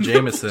J. Jonah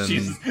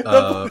Jameson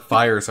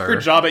fires her. Her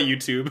job at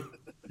YouTube.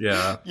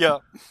 Yeah. Yeah.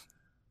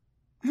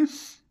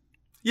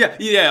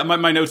 Yeah.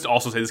 My notes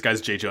also say this guy's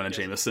J. Jonah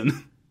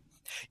Jameson.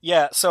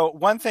 Yeah, so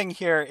one thing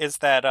here is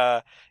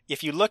that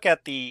if you look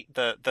at the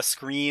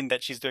screen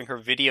that she's doing her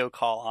video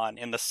call on,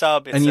 in the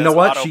sub, it and says you know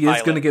what? autopilot. She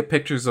is going to get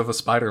pictures of a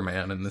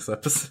Spider-Man in this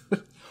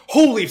episode.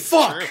 Holy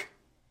fuck!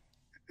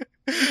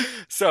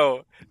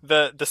 So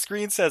the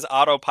screen says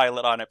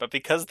autopilot on it, but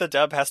because the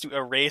dub has to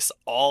erase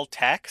all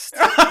text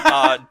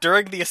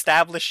during the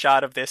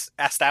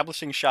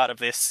establishing shot of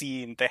this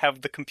scene, they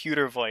have the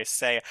computer voice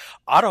say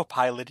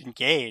autopilot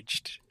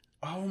engaged.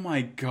 Oh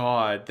my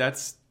god,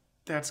 that's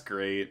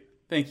great.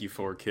 Thank you,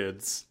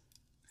 4Kids.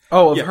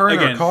 Oh, of her in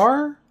her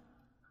car?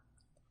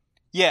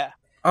 Yeah.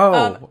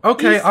 Oh,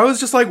 okay. I was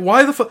just like,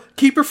 why the fuck?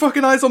 Keep your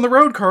fucking eyes on the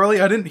road, Carly.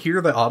 I didn't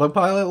hear the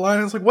autopilot line.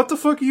 I was like, what the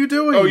fuck are you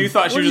doing? Oh, you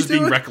thought she What was are just you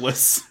being doing?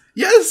 reckless.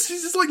 Yes,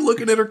 she's just like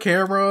looking at her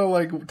camera,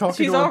 like talking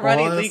She's to her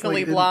already boss,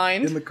 legally like,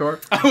 blind. in the car.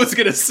 I was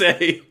gonna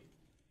say.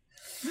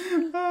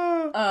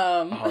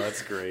 Oh,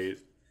 that's great.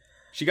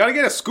 She gotta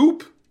get a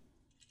scoop.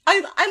 I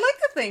like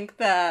to think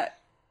that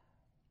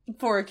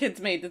 4Kids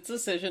made this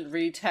decision to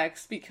read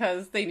text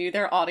because they knew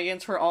their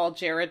audience were all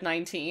Jared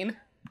 19.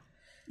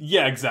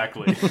 Yeah,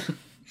 exactly.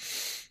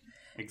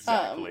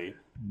 Exactly.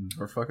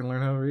 Or fucking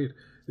learn how to read.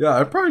 Yeah,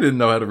 I probably didn't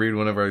know how to read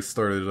whenever I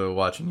started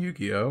watching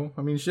Yu-Gi-Oh!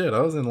 I mean, shit, I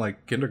was in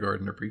like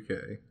kindergarten or pre-K.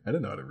 I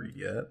didn't know how to read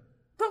yet.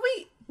 But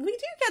we do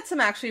get some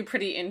actually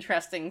pretty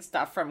interesting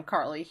stuff from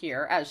Carly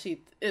here as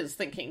she is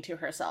thinking to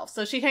herself.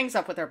 So she hangs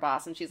up with her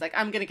boss and she's like,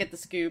 "I'm gonna get the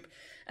scoop."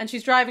 And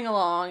she's driving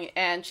along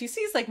and she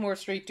sees like more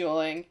street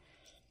dueling.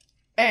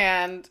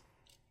 And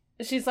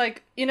she's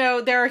like,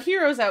 there are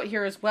heroes out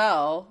here as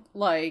well,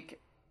 like,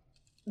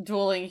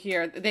 dueling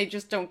here. They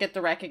just don't get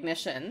the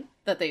recognition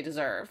that they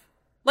deserve.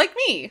 Like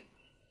me.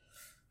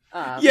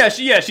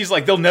 She's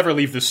like, they'll never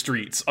leave the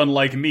streets,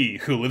 unlike me,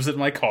 who lives in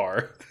my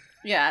car.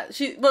 Yeah,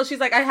 she's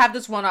like, I have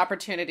this one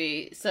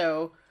opportunity,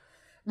 so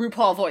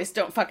RuPaul voice,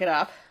 don't fuck it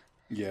up.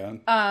 Yeah.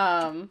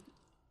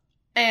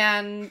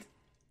 And,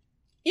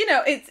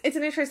 it's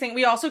an interesting,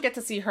 we also get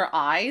to see her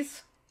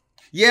eyes.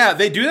 Yeah,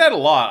 they do that a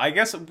lot. I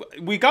guess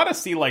we gotta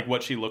see, like,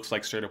 what she looks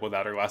like straight up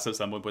without her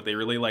glasses on, but they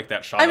really like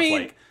that shot of,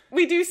 like...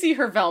 we do see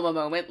her Velma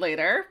moment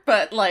later,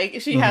 but, like,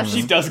 she has...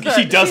 She does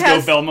go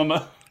Velma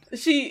mode.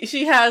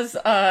 She has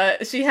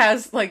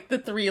like the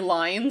 3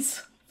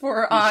 lines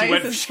for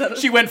eyes.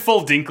 She went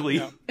full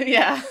Dinkley.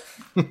 Yeah.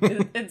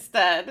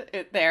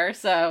 Instead, there.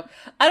 So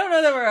I don't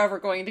know that we're ever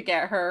going to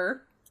get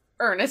her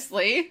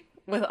earnestly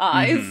with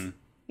eyes,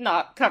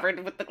 not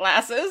covered with the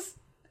glasses.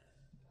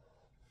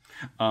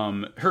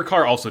 Her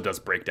car also does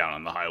break down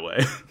on the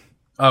highway.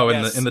 Oh,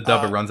 Yes, in the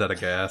dub, it runs out of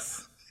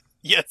gas.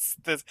 Yes,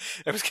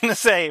 I was gonna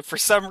say, for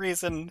some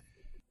reason,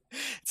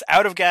 it's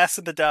out of gas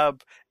in the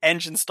dub,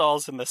 engine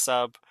stalls in the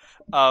sub.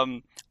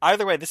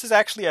 Either way, this is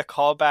actually a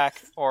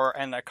callback,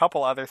 and a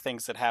couple other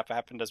things that have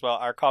happened as well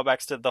are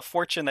callbacks to the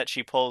fortune that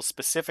she pulls.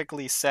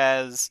 Specifically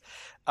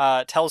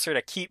tells her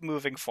to keep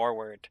moving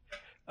forward.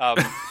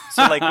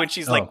 So like when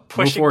she's like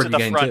pushing to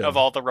the front of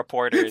all the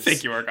reporters,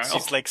 thank you, Argyle.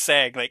 She's like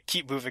saying like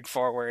keep moving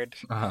forward,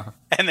 Uh-huh.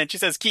 and then she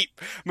says keep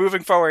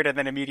moving forward, and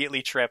then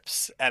immediately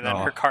trips, and then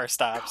her car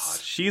stops.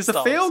 God, she's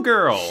a fail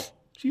girl.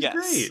 She's Yes.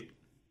 great.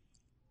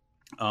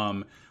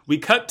 We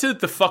cut to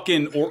the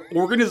fucking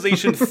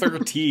Organization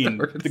 13.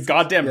 The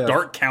goddamn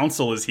Dark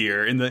Council is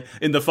here in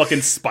the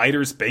fucking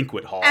Spiders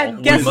banquet hall.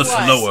 And guess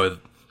what? lower.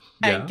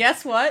 And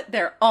guess what?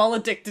 They're all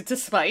addicted to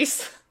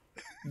spice.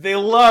 They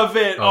love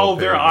it. Oh,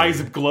 their baby.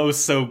 eyes glow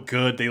so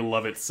good. They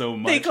love it so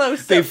much. They glow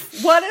so...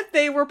 What if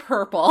they were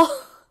purple?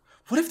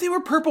 What if they were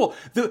purple?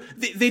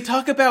 They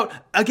talk about,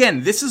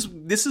 again, this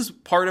is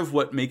part of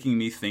what making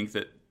me think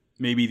that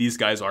maybe these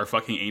guys are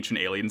fucking ancient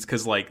aliens,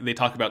 because like they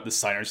talk about the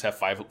signers have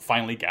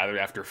finally gathered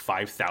after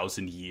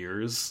 5,000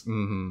 years.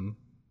 Mm-hmm.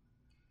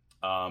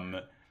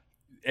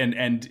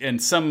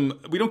 And some,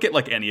 we don't get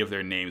like any of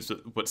their names,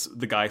 but what's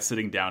the guy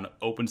sitting down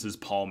opens his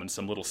palm and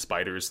some little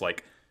spiders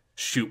like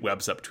shoot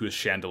webs up to his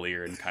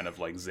chandelier and kind of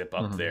like zip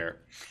up there.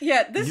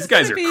 Yeah, these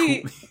guys are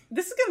cool.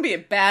 This is gonna be a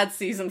bad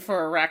season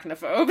for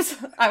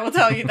arachnophobes. I will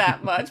tell you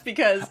that much,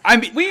 because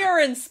we are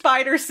in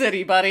Spider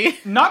City, buddy.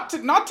 Not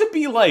to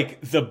be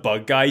like the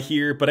bug guy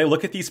here, but I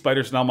look at these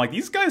spiders and I'm like,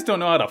 these guys don't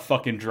know how to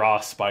fucking draw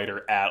a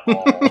spider at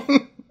all.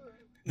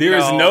 There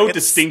is no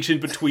distinction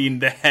between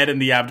the head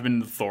and the abdomen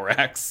and the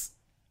thorax.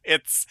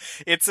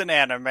 It's an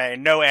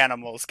anime. No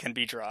animals can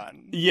be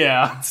drawn.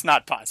 Yeah, it's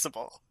not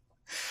possible.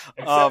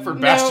 Except for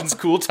Bastion's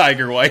cool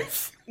tiger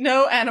wife.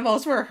 No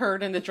animals were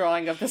heard in the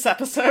drawing of this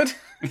episode.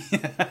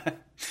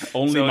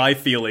 Only my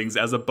feelings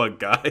as a bug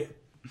guy.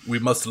 We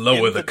must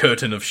lower the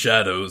curtain of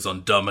shadows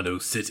on Domino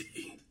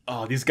City.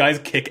 Oh, these guys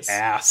kick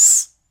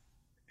ass.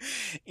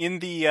 In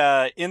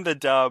the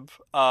dub,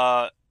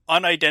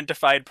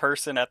 unidentified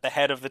person at the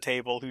head of the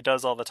table who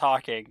does all the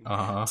talking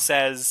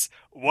says,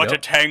 "What a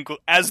tangle!"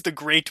 As the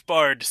great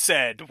bard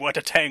said, "What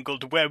a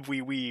tangled web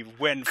we weave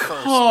when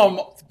first." Come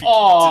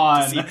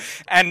on.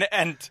 And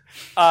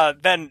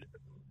then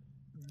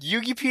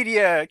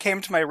Yugipedia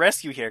came to my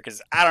rescue here,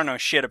 because I don't know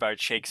shit about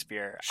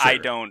Shakespeare. Sure. I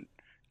don't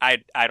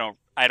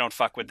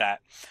fuck with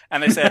that.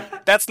 And they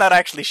said, that's not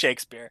actually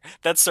Shakespeare.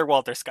 That's Sir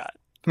Walter Scott.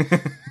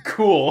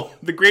 Cool.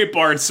 The great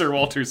bard, Sir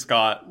Walter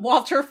Scott.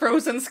 Walter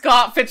Frozen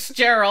Scott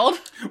Fitzgerald.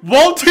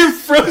 Walter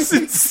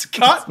Frozen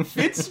Scott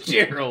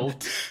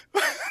Fitzgerald.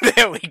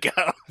 There we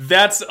go.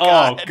 That's,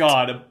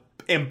 God,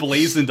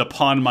 emblazoned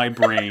upon my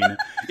brain.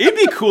 It'd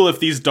be cool if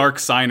these dark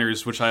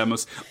signers, which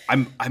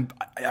I'm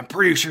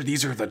pretty sure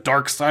these are the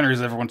dark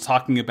signers everyone's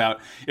talking about.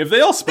 If they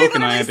all spoke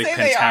in iambic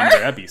pentameter,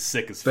 that'd be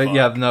sick as fuck.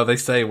 Yeah, no, they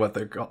say what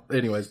they're called.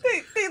 Anyways.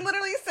 They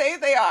literally say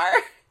they are.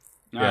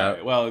 Yeah,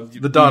 right, well,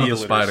 the dawn of the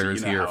spider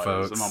is here,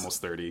 folks. I'm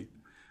almost 30.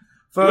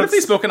 Folks, what if they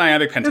spoke in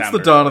iambic pentameter? It's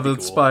the dawn of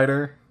the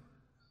spider.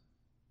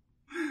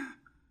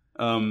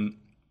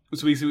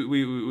 So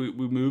we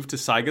move to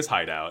Saiga's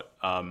hideout.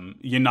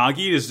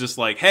 Yanagi is just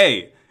like,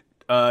 hey,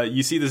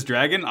 you see this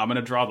dragon? I'm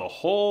gonna draw the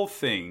whole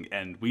thing,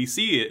 and we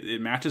see it. It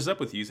matches up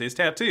with Yusei's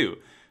tattoo.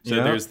 So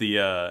there's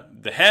the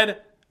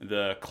head,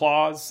 the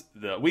claws,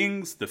 the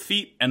wings, the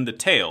feet, and the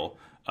tail.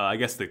 I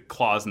guess the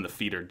claws and the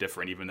feet are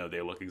different, even though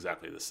they look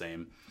exactly the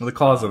same. Well, the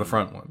claws are the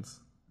front ones.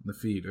 The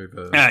feet are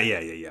the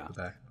yeah. The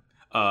back.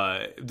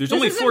 There's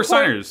only 4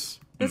 signers.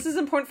 This is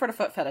important for the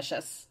foot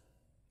fetishists.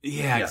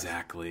 Yeah,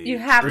 exactly. You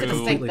have to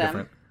distinguish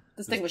them.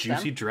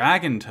 Juicy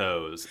dragon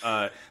toes.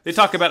 They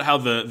talk about how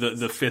the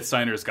 5th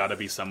signer's got to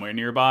be somewhere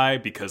nearby,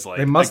 because like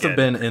they must have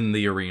been in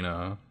the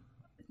arena.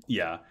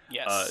 Yeah.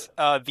 Yes.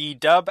 The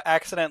dub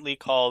accidentally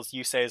calls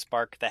Yusei's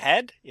bark the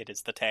head. It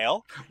is the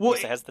tail. Well,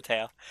 Yusei has the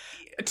tail.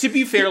 To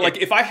be fair, like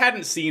if I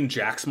hadn't seen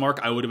Jack's mark,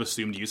 I would have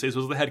assumed Yusei's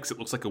was the head, because it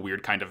looks like a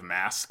weird kind of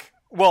mask.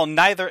 Well,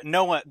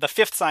 no one. The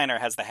 5th signer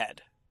has the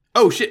head.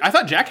 Oh shit! I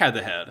thought Jack had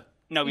the head.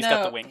 No, he's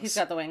got the wings. He's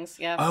got the wings.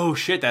 Yeah. Oh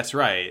shit! That's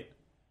right.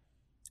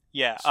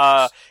 Yeah.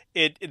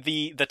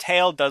 The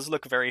tail does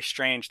look very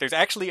strange. There's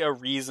actually a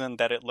reason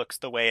that it looks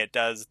the way it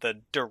does.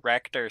 The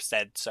director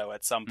said so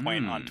at some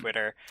point on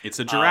Twitter. It's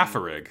a giraffe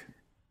rig.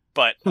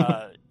 But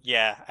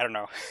yeah, I don't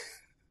know.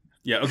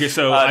 Yeah. Okay.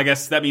 So I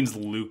guess that means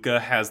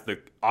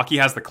Aki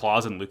has the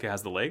claws and Luca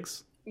has the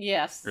legs.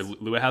 Yes. Or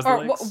Lua has the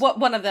legs. What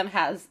one of them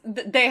has?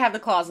 They have the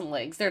claws and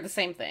legs. They're the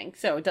same thing,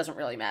 so it doesn't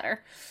really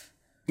matter.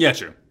 Yeah.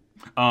 True.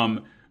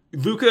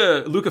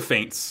 Luca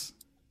faints,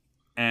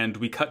 and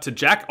we cut to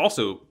Jack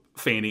also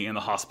fainting in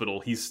the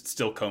hospital. He's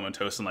still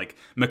comatose, and like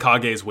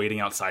Mikage is waiting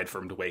outside for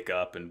him to wake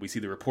up, and we see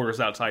the reporters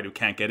outside who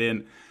can't get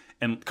in,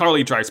 and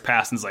Carly drives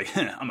past and is like,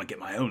 I'm gonna get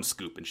my own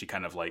scoop, and she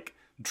kind of like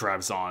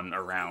drives on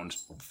around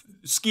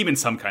scheming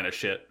some kind of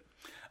shit,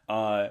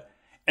 and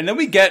then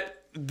we get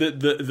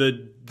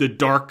the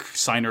dark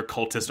signer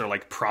cultists are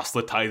like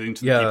proselytizing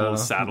to the people in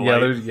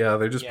satellite.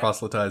 They're just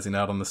proselytizing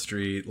out on the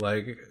street,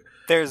 like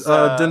there's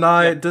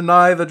deny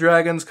the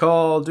dragon's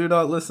call. Do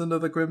not listen to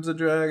the Crimson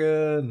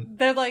Dragon.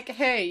 They're like,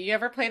 hey, you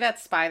ever play that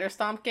Spider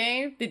Stomp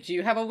game? Did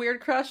you have a weird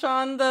crush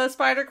on the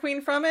Spider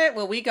Queen from it?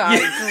 Well, we got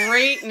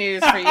great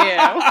news for you.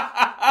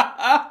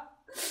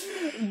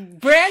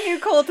 Brand new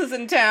cult is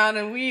in town,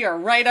 and we are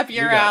right up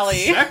your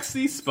alley.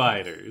 Sexy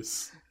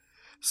spiders.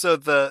 So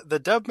the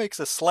dub makes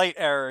a slight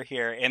error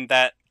here in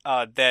that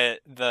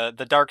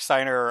the dark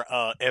signer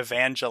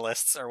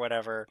evangelists or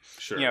whatever,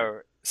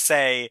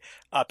 say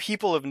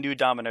people of New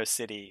Domino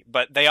City,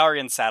 but they are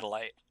in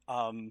satellite.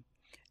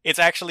 it's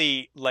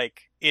actually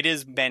like it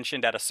is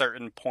mentioned at a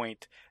certain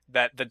point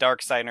that the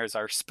Darksiders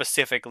are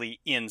specifically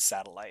in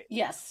Satellite.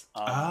 Yes.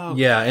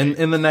 Yeah,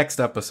 in the next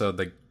episode,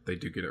 they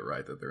do get it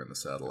right that they're in the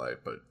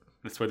Satellite, but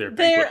that's why their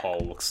banquet hall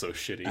looks so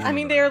shitty. I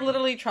mean, they're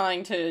literally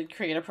trying to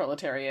create a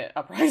proletariat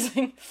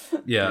uprising.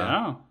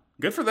 yeah.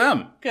 Good for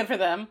them. Good for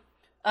them.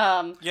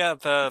 Yeah,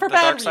 the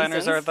bad Darksiders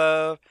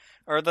reasons.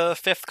 are the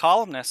fifth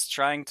columnists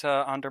trying to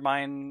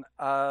undermine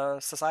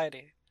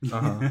society.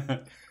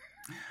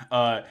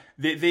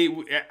 They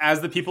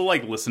as the people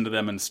like listen to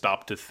them and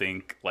stop to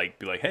think, like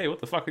be like, hey, what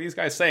the fuck are these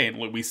guys saying?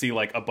 Like, we see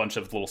like a bunch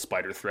of little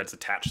spider threads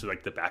attached to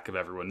like the back of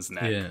everyone's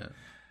neck. Yeah.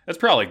 That's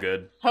probably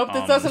good. Hope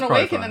this doesn't probably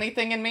awaken fine.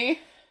 anything in me.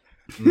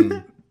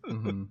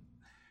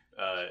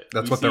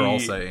 That's what they're all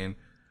saying.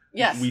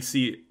 Yes. We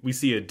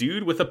see a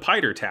dude with a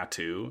piter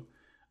tattoo,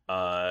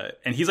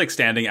 and he's like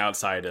standing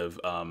outside of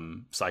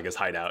Saiga's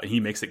hideout, and he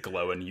makes it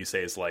glow, and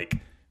Yusei's like,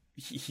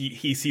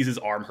 he sees his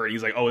arm hurt.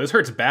 He's like, oh, this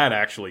hurts bad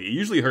actually. It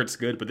usually hurts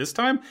good, but this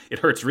time it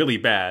hurts really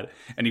bad.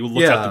 And he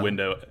looks out the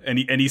window, and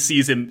he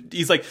sees him.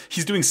 He's like,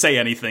 he's doing say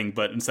anything,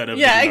 but instead of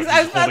I was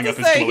about holding to up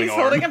his say glowing he's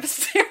arm, holding up a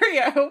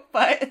stereo,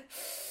 but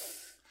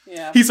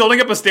yeah, he's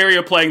holding up a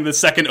stereo playing the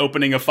second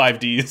opening of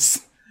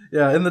 5Ds.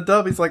 Yeah, in the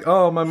dub, he's like,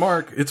 "Oh, my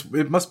mark!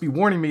 It must be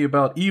warning me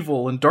about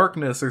evil and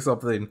darkness or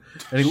something."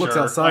 And he looks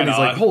Sure, outside. And he's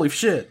why like, not? "Holy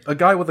shit! A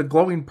guy with a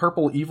glowing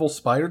purple evil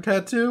spider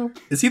tattoo?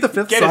 Is he the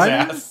fifth Get his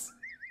Simon?" ass.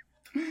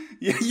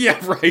 Yeah,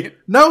 right.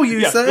 No, you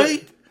Yeah,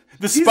 say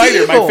the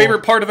spider, my evil.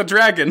 favorite part of the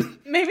dragon.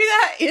 maybe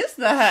that is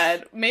the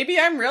head. Maybe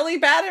I'm really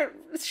bad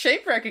at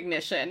shape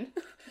recognition.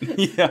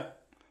 Yeah,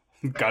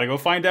 gotta go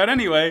find out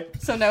anyway.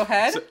 So no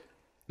head.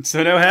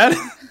 So no head.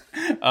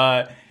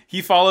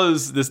 He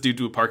follows this dude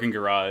to a parking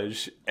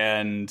garage,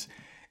 and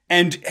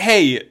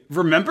hey,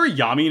 remember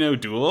Yamino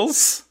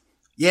Duels?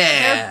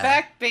 Yeah, They're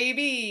back,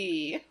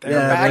 baby. They're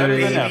Yeah, back,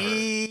 baby.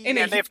 baby. In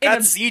a- And they've in got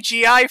a-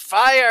 CGI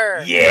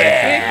fire. Big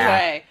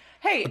way.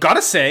 Hey,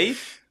 Gotta say,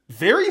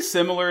 very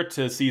similar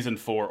to season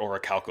 4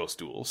 Orichalcos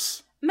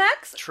Duels.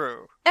 Max,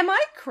 True. am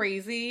I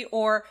crazy,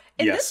 or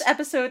in Yes. this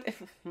episode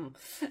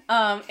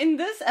in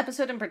this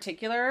episode in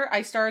particular,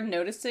 I started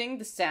noticing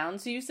the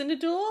sounds used in a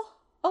duel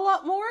a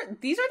lot more.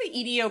 These are the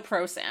EDO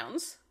Pro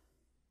sounds.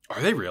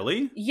 Are they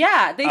really?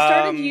 Yeah, they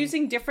started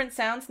using different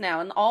sounds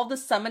now, and all the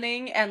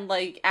summoning and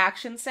like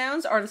action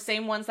sounds are the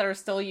same ones that are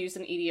still used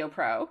in EDO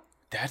Pro.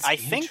 That's I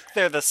think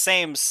they're the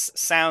same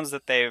sounds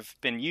that they've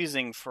been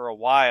using for a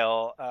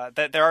while.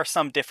 That there are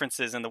some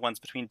differences in the ones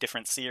between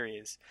different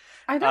series.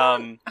 I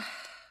don't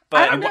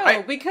But I don't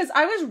know, because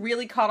I was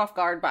really caught off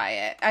guard by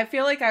it. I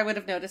feel like I would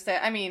have noticed it.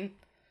 I mean,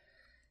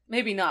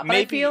 maybe not, but I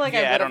Maybe, feel like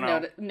yeah, I I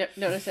would don't have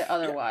noticed it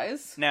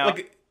otherwise. now,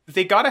 like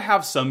they gotta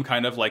have some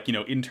kind of like,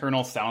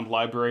 internal sound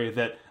library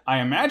that I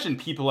imagine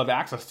people have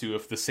access to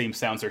if the same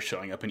sounds are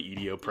showing up in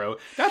EDO Pro.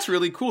 That's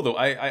really cool though.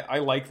 I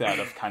like that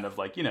of kind of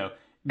like, And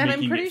I'm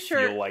making pretty it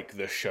sure- feel like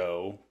the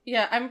show.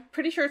 Yeah, I'm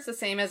pretty sure it's the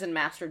same as in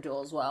Master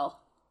Duel as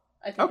well.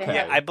 I think Okay. they,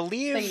 yeah, have, I they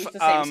believe use the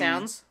same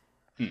sounds.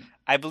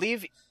 I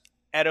believe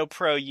Edo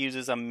Pro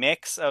uses a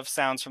mix of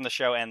sounds from the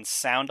show and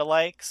sound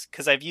alikes,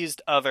 because I've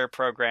used other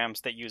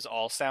programs that use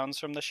all sounds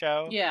from the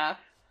show. Yeah.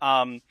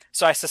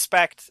 So I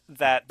suspect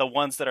that the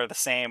ones that are the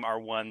same are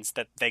ones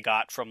that they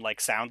got from like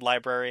sound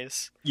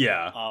libraries.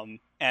 Yeah.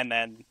 And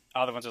then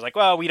other ones are like,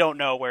 well, we don't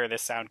know where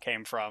this sound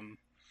came from.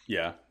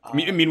 Yeah.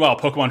 Meanwhile,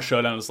 Pokemon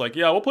Showdown is like,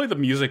 yeah, we'll play the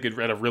music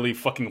at a really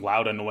fucking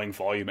loud, annoying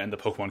volume, and the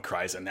Pokemon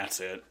cries, and that's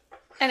it.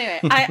 Anyway,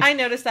 I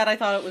noticed that. I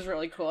thought it was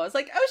really cool. I was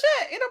like, oh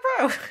shit, Edo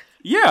Pro.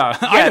 Yeah,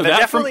 I know they're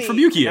that from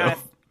definitely- Yu-Gi-Oh!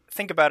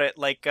 Think about it,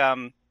 like,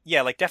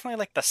 like definitely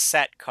like the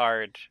set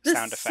card The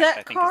sound effect. set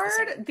I think card,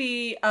 is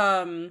the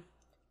same.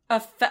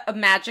 a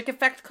magic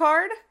effect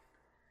card.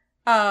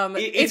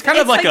 It's kind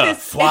of like a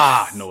this-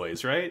 fwa it's-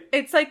 noise, right?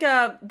 It's like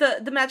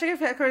the magic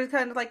effect card is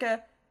kind of like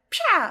a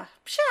psha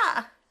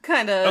psha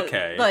kind of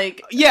Okay.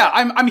 like Yeah,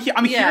 I'm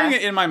Yeah. hearing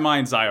it in my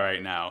mind's eye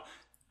right now.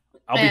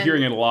 I'll be And-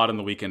 hearing it a lot on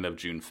the weekend of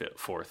June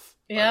 4th,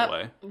 by Yep. the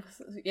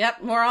way.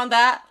 Yep, more on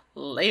that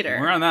later.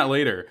 More on that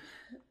later.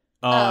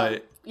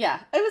 Yeah,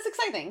 it was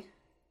exciting.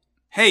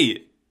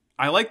 Hey,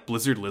 I like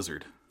Blizzard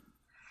Lizard.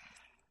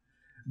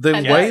 The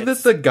And way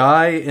it's- that the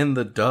guy in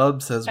the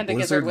dub says And the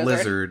Blizzard Gizzard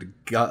Lizard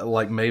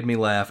got made me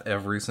laugh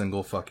every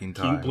single fucking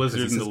time. King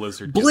Blizzard 'Cause he and the says,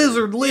 Lizard.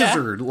 Blizzard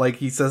Lizard! Like,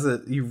 he says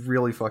it, he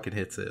really fucking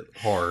hits it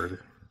hard.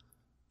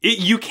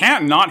 You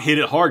can't not hit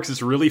it hard because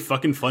it's really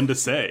fucking fun to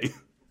say.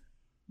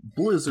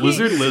 Blizzard.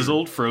 Blizzard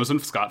Lizard, Frozen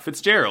Scott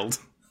Fitzgerald.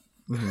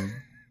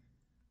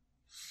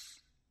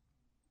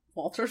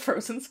 Walter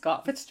Frozen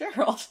Scott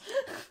Fitzgerald.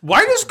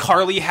 Why does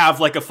Carly have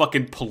like a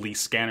fucking police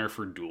scanner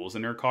for duels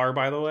in her car,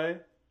 by the way?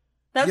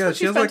 That's Yeah, what she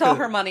she has, spent like, all a-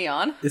 her money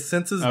on. It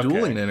senses Okay.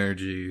 dueling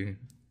energy.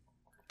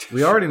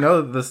 We already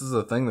know that this is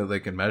a thing that they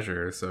can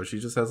measure, so she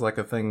just has like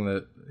a thing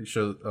that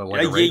shows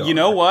like a radar. You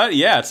know what?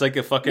 Yeah, it's like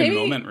a fucking Maybe-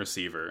 moment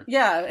receiver.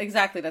 Yeah,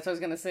 exactly. That's what I was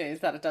gonna say.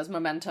 Is that it does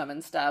momentum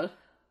instead.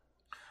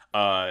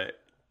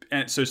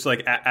 And so it's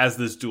like as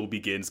this duel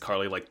begins,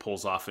 Carly like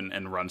pulls off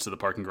and runs to the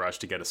parking garage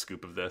to get a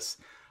scoop of this.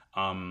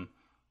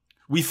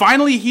 We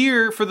finally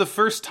hear for the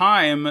first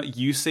time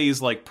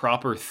Yusei's like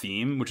proper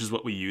theme, which is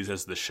what we use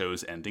as the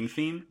show's ending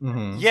theme.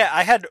 Mm-hmm. Yeah,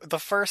 I had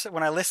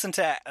when I listened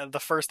to the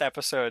first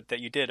episode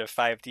that you did of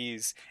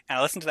 5Ds, and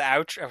I listened to the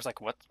outro, I was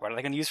like, what are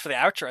they going to use for the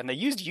outro? And they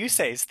used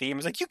Yusei's theme. I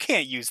was like, you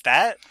can't use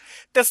that.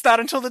 That's not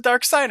until the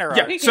Dark Signer arc.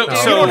 Yeah, So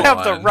you don't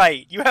have the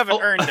right. You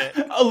haven't earned it.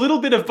 A little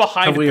bit of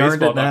behind we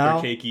earned baseball, it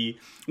now? Dr. Keiki.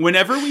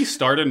 Whenever we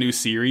start a new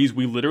series,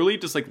 we literally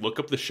just like look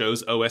up the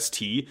show's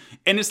OST,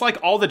 and it's like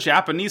all the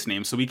Japanese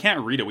names, so we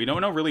can't read it. We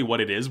don't know really what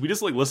it is. We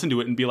just like listen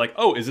to it and be like,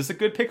 "Oh, is this a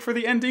good pick for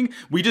the ending?"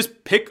 We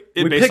just pick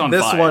it based on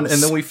this vibes. one,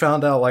 and then we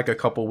found out like a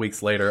couple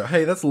weeks later,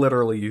 hey, that's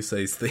literally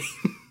Yusei's theme.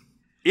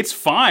 It's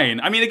fine.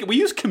 I mean, we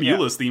use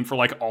Camula's theme for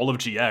like all of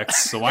GX,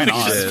 so why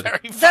not? Which is very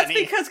That's funny.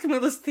 because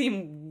Camilla's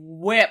theme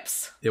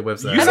whips. It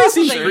whips that. Yusei also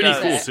seems they pretty use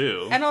cool it.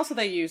 too. And also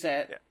they use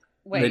it.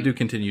 Wait, They do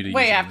continue to use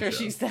way it in after the show.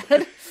 she's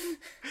dead.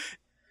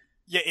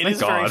 Yeah, it Thank is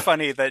very God.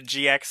 funny that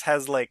GX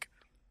has like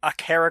a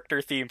character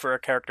theme for a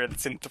character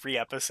that's in 3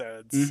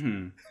 episodes.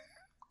 Mm-hmm.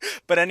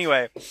 But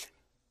anyway,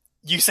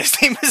 Yusei's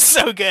theme is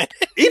so good.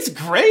 It's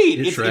great.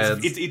 It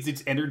shreds.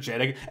 It's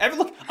energetic.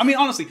 Look, I mean,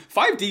 honestly,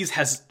 5Ds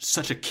has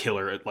such a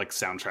killer like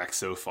soundtrack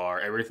so far.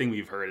 Everything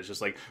we've heard is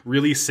just like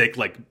really sick.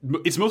 Like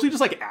it's mostly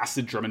just like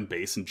acid drum and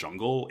bass and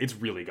jungle. It's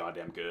really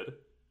goddamn good.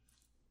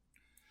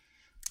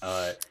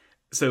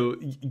 So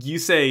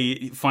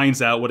Yusei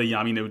finds out what a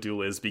Yami no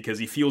duel is because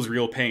he feels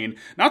real pain.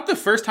 Not the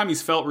first time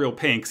he's felt real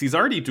pain, because he's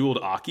already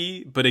dueled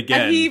Aki, but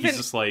again, And he even- he's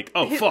just like,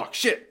 oh, fuck,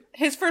 shit.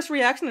 His first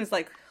reaction is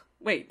like,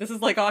 wait, this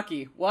is like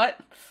Aki. What?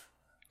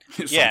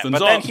 Yeah, but Something's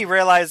then up. he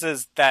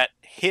realizes that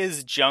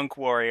his junk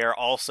warrior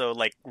also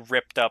like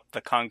ripped up the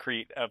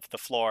concrete of the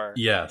floor.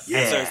 Yes.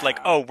 Yeah. So it's like,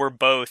 oh, we've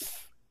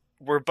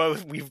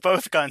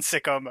both gone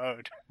sicko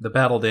mode. The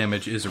battle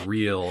damage is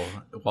real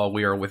while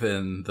we are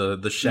within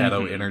the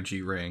shadow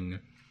energy ring.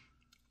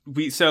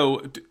 This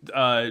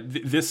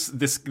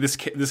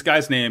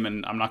guy's name,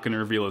 and I'm not going to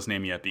reveal his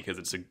name yet because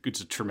it's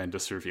a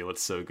tremendous reveal.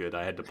 It's so good.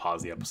 I had to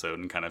pause the episode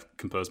and kind of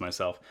compose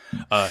myself.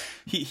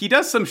 He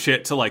does some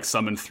shit to like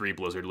summon 3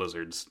 blizzard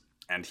lizards,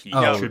 and he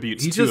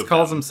attributes. He 2 just of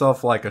calls them.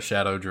 himself like a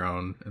shadow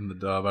drone in the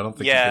dub. I don't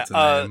think he Yeah, gets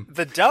a name.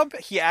 the dub,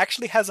 he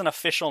actually has an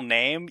official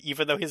name,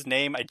 even though his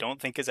name I don't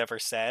think is ever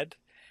said.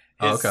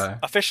 His Okay.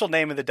 official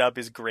name in the dub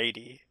is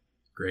Grady.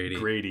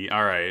 Grady.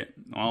 All right.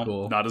 Well,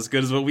 Cool. not as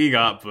good as what we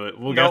got, but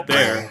we'll Nope. get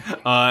there. He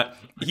can't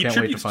wait to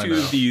tributes find 2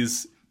 of out.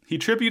 these. He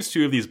tributes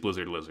 2 of these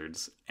blizzard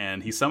lizards,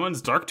 and he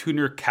summons Dark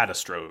Tuner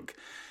Catastrogue,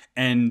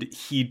 and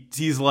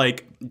he's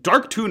like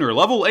Dark Tuner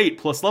level 8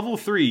 plus level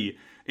 3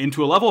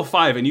 into a level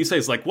 5, and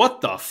Yusei's like, what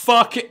the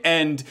fuck?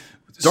 And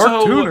Dark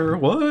so Tuner,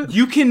 what?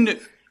 you can.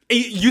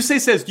 Yusei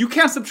says, you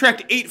can't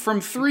subtract 8 from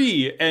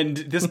 3. And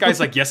this guy's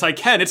like, yes, I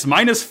can. It's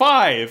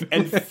 -5.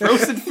 And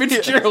Frozen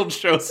Fitzgerald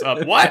shows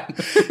up. What?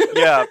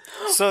 Yeah.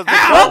 So the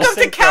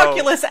Welcome to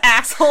calculus,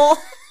 asshole.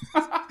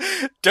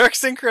 Dark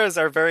Synchros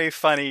are very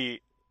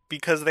funny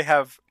because they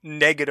have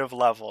negative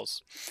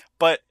levels.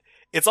 But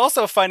it's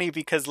also funny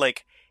because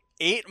like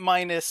 3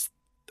 minus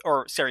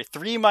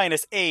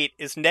 8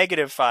 is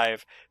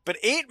 -5, but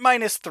 8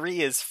 minus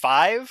 3 is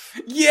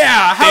 5.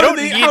 Yeah. They How don't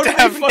do they need how to do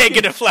they have fucking-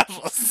 negative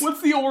levels.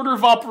 What's the order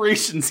of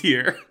operations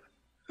here?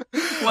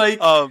 Like, You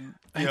know.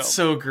 it's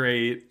so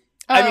great.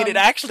 I mean, it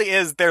actually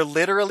is. They're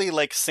literally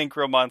like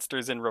synchro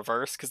monsters in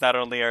reverse, because not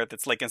only are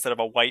it's like instead of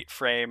a white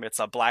frame, it's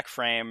a black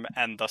frame,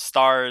 and the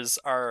stars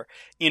are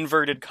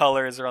inverted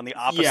colors or on the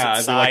opposite Yeah,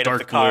 they're side like of dark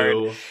the card.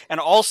 blue.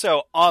 And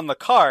also on the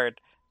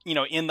card, you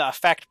know, in the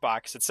effect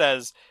box, it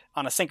says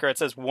on a synchro, it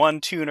says 1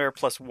 tuner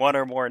plus 1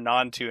 or more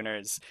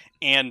non-tuners,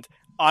 and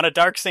on a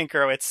dark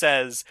synchro, it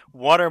says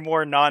 1 or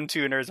more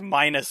non-tuners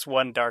minus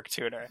 1 dark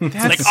tuner. It's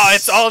like, oh,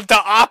 it's all the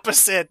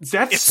opposite.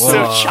 That's It's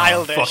so Whoa.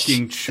 childish.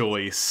 Fucking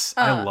choice.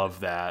 I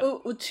love that.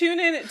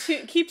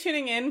 Keep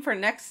tuning in for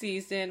next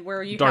season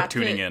where you Dark have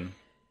tuning to, in.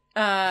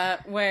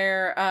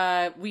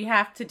 where we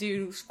have to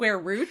do square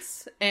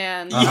roots,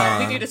 and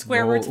Uh-huh. we do the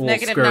square We'll- roots of we'll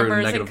negative square root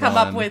numbers negative and come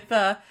up 1. with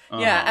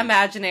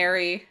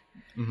imaginary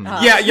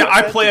Yeah,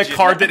 I play a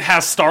card that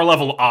has star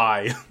level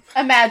I.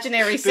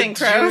 imaginary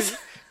synchros.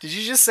 Did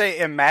you just say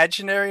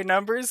imaginary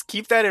numbers?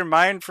 Keep that in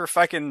mind for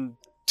fucking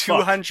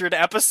 200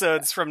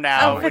 episodes from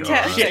now. Oh, when you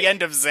fantastic. reach the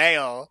end of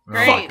Zale. Oh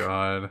Great.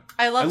 god.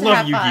 I I love to love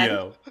have fun.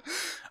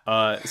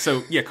 Yu-Gi-Oh!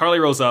 So yeah, Carly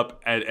rolls up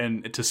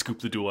and to scoop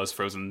the duel as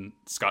Frozen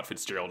Scott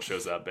Fitzgerald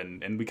shows up,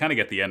 and we kind of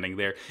get the ending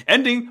there.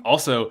 Ending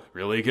also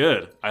really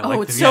good. I like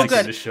the it's so music in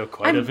good. this show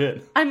quite a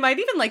bit. I might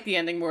even like the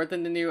ending more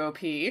than the new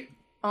OP.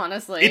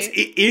 Honestly,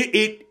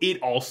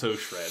 It also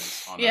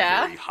shreds on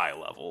Yeah. a very high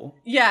level.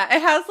 yeah,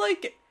 it has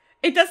like,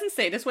 it doesn't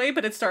say this way,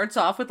 but it starts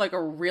off with like a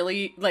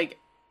really like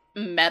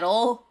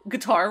metal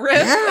guitar riff,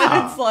 Yeah.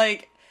 and it's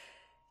like,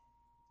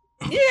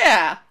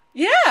 yeah.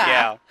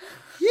 Yeah.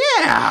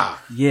 Yeah,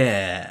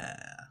 Yeah.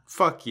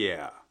 fuck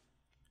yeah.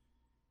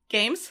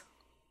 Games.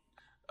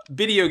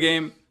 Video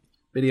game.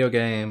 Video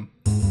game.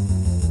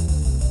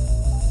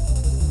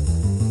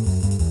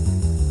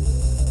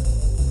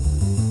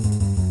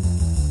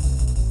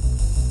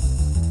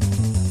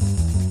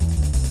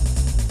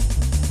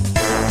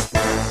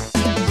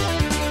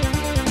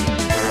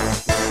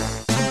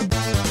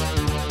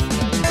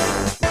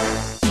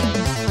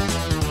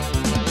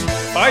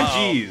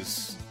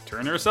 geez.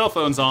 Turn our cell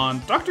phones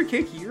on. Dr.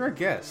 Cake, you're a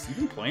guest. You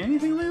been playing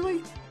anything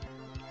lately?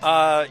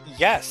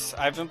 Yes,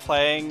 I've been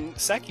playing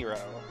Sekiro.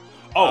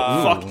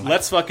 Oh, fuck.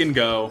 Let's fucking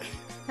go.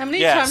 How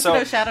many times do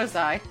those shadows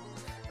die?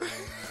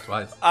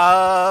 Twice.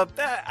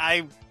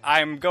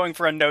 I'm going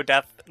for a no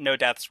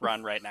deaths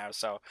run right now,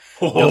 so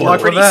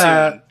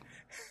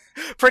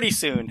pretty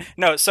soon.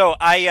 No, so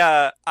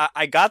I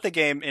got the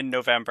game in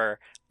November,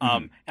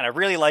 and I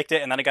really liked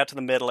it, and then I got to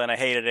the middle and I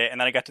hated it, and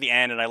then I got to the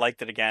end and I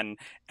liked it again.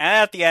 And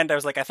at the end I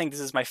was like, I think this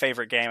is my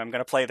favorite game. I'm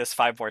going to play this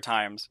 5 more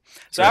times.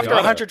 So after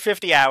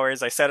 150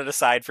 hours, I set it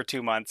aside for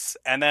 2 months,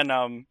 and then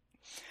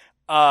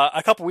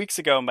a couple weeks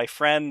ago, my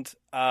friend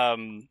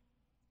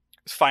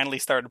finally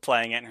started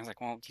playing it, and I was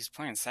like, well, he's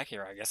playing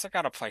Sekiro. I guess I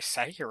gotta play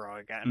Sekiro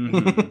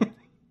again.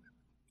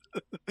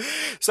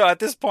 So at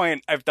this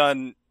point, I've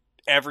done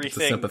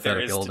everything there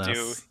is to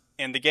do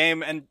in the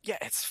game, and yeah,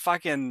 it's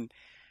fucking...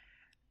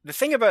 The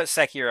thing about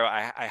Sekiro,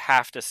 I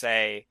have to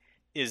say,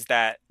 is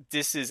that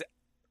this is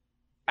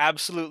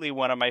absolutely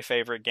one of my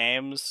favorite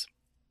games,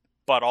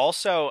 but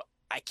also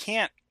I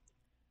can't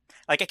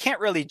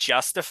really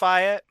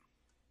justify it.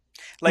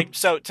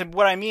 So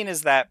what I mean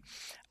is that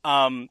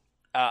a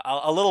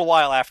little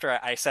while after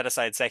I set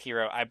aside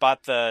Sekiro, I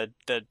bought the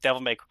Devil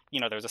May...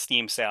 there was a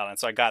Steam sale, and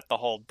so I got the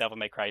whole Devil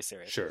May Cry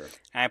series. Sure.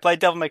 And I played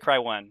Devil May Cry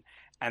 1,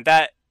 and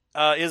that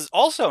is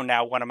also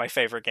now one of my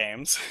favorite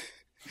games.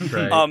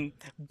 Right.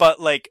 But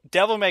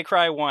Devil May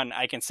Cry 1,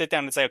 I can sit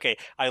down and say, okay,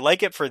 I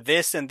like it for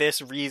this and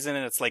this reason,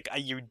 and it's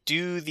you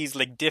do these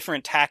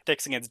different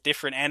tactics against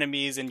different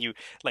enemies, and you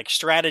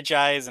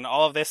strategize and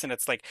all of this, and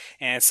it's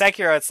and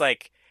Sekiro, it's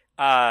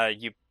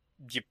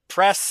you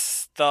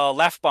press the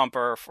left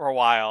bumper for a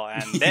while,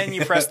 and then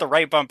you press the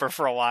right bumper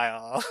for a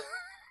while.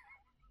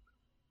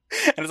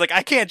 And it's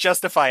I can't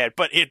justify it,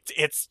 but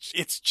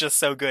it's just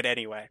so good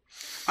anyway.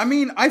 I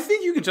mean, I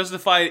think you can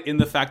justify it in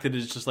the fact that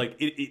it's just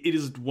it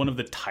is one of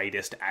the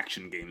tightest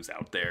action games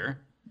out there.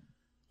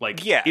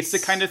 Yes. It's the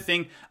kind of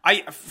thing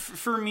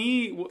for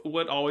me,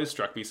 what always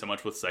struck me so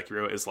much with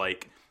Sekiro is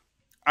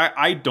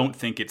I don't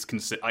think it's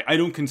I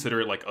don't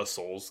consider it a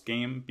Souls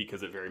game,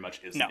 because it very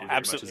much is. No, it very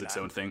absolutely much is its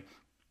not. own thing.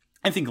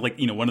 I think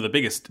one of the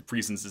biggest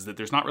reasons is that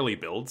there's not really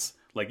builds.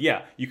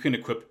 You can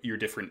equip your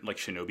different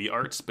shinobi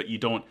arts, but you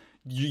don't.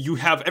 You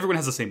have, everyone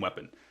has the same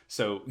weapon,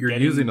 so you're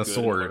using a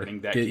sword.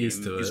 That Get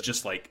used to it. Is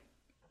just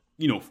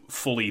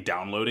fully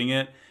downloading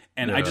it,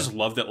 and I just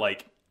love that.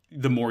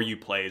 The more you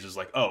play, is just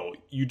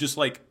you just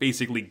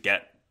basically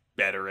get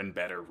better and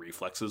better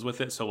reflexes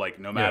with it. So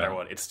no matter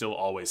what, it's still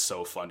always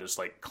so fun to just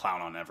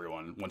clown on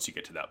everyone once you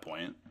get to that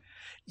point.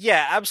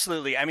 Yeah,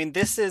 absolutely. I mean,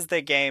 this is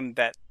the game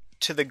that,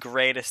 to the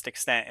greatest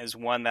extent, is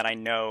one that I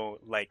know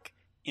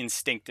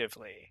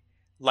instinctively.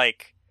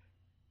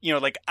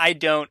 I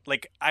don't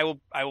I will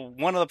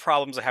one of the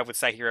problems I have with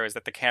Sekiro is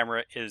that the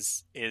camera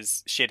is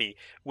shitty,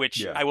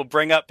 which I will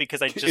bring up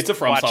because I just it's a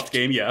FromSoft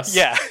game, yes.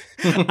 Yeah.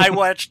 I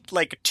watched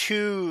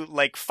 2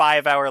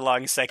 5-hour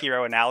long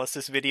Sekiro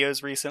analysis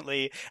videos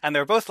recently, and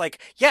they're both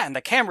and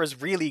the camera's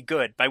really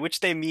good, by which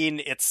they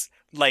mean it's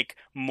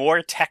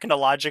more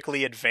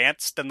technologically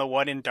advanced than the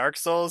one in Dark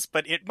Souls,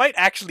 but it might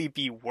actually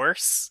be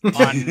worse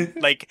on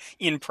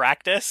in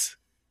practice.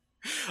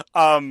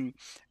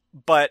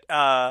 But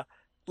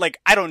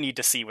I don't need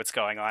to see what's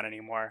going on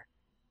anymore.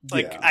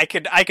 I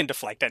can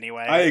deflect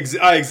anyway. I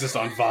exist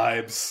on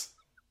vibes.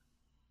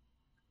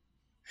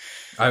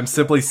 I'm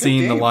simply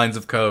seeing the lines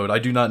of code. I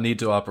do not need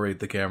to operate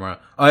the camera.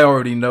 I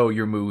already know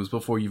your moves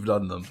before you've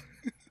done them.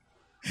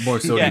 More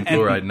sodium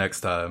chloride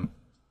next time.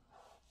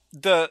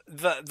 The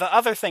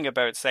other thing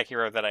about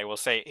Sekiro that I will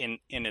say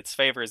in its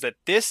favor is that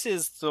this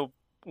is the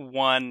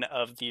one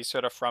of these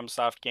sort of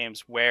FromSoft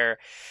games where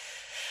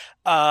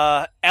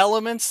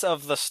elements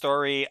of the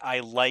story I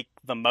like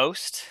the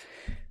most.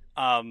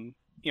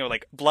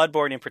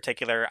 Bloodborne in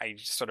particular, I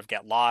just sort of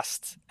get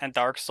lost. And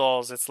Dark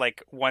Souls, it's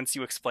once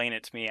you explain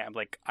it to me,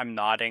 I'm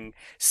nodding.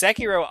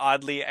 Sekiro,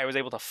 oddly, I was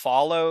able to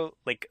follow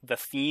the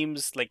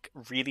themes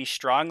really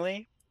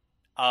strongly.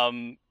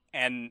 And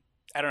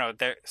I don't know,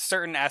 there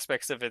certain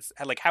aspects of it,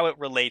 how it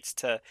relates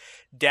to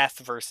death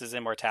versus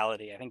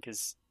immortality, I think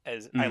is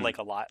I like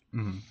a lot.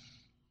 Mm-hmm.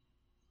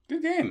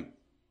 Good game.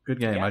 Good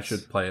game. Yes. I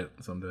should play it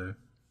someday.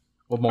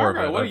 Well, more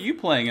Margo, of it. What are you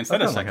playing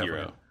instead of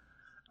Sekiro?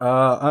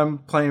 I'm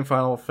playing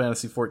Final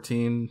Fantasy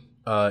XIV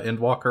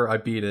Endwalker. I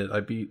beat it. I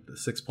beat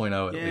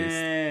 6.0 at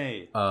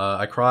least.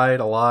 I cried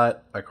a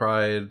lot. I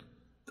cried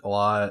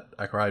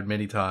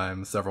many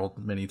times,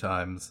 many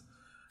times.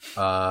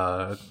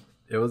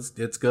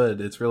 It's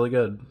good. It's really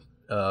good.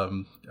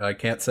 I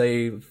can't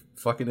say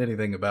fucking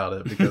anything about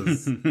it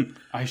because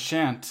I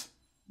shan't.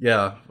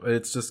 Yeah,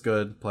 it's just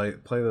good. Play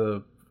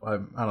the. I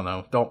don't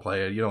know. Don't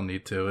play it. You don't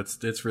need to.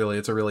 It's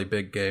a really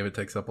big game. It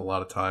takes up a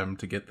lot of time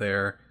to get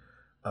there.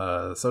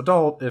 So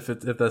don't if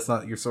that's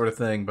not your sort of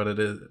thing. But it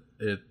is.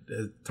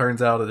 It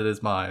turns out that it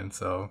is mine.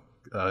 So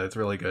it's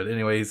really good.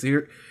 Anyways,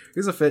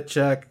 here's a fit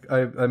check.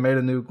 I made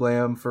a new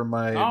glam for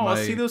my. Oh,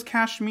 let's see those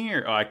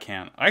cashmere. Oh, I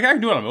can't. I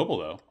can do it on mobile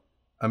though.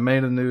 I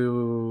made a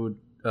new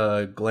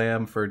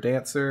glam for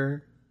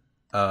Dancer.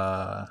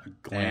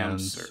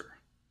 Glamser.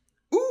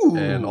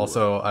 And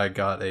also I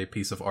got a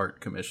piece of art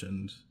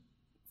commissioned.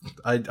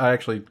 I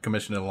actually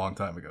commissioned it a long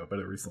time ago, but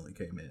it recently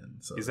came in.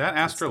 So is that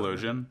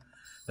Astrologian?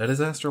 That is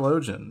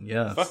Astrologian,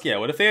 yes. Fuck yeah,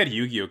 what if they had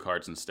Yu-Gi-Oh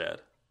cards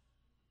instead?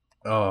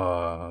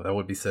 Oh, that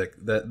would be sick.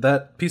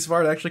 That piece of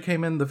art actually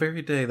came in the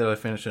very day that I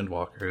finished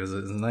Endwalker. It was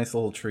a nice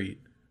little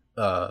treat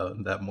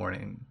that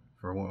morning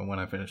for when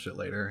I finished it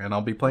later. And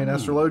I'll be playing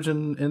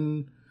Astrologian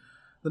in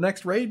the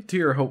next raid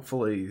tier,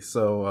 hopefully.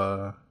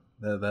 So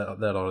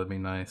that ought to be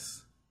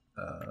nice.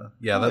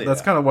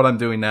 That's kind of what I'm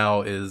doing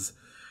now is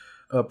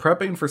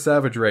prepping for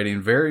Savage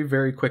raiding very,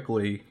 very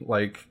quickly,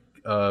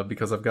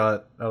 because I've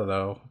got, I don't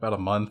know, about a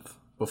month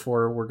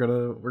before we're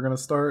gonna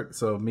start.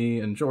 So me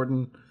and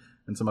Jordan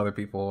and some other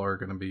people are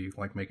gonna be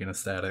making a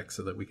static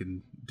so that we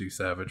can do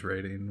Savage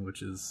raiding,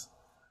 which is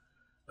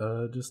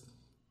just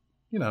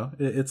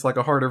it's like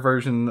a harder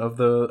version of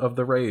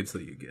the raids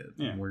that you get.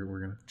 Yeah.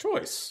 We're gonna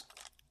choice.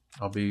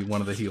 I'll be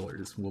one of the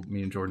healers.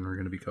 Me and Jordan are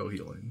gonna be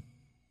co-healing.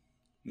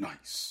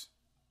 Nice.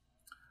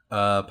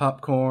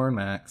 Popcorn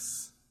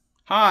Max.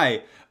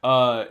 Hi.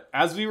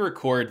 As we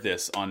record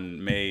this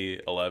on May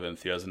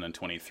 11th,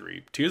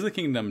 2023, Tears of the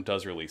Kingdom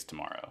does release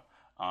tomorrow.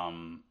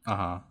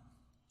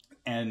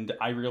 And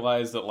I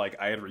realized that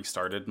I had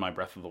restarted my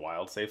Breath of the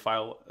Wild save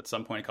file at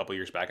some point a couple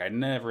years back. I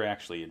never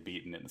actually had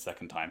beaten it the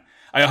second time.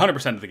 I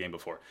 100%ed the game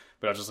before,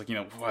 but I was just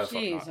why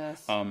the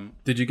fuck not?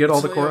 Did you get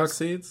all the Korok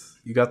seeds?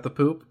 You got the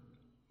poop?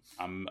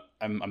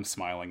 I'm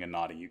smiling and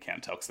nodding. You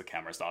can't tell because the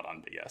camera's not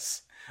on, but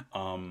yes.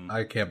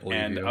 I can't believe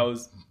and you.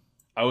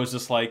 I was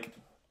just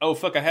oh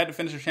fuck, I had to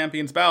finish a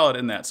Champion's Ballad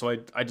in that, so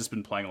I just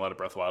been playing a lot of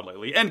Breath of the Wild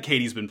lately, and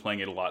Katie's been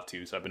playing it a lot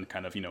too, so I've been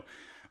kind of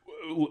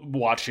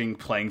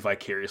playing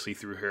vicariously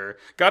through her.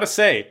 Gotta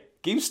say,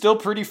 game's still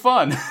pretty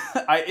fun.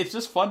 It's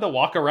just fun to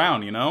walk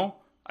around,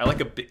 I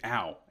like a big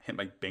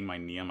bang my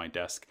knee on my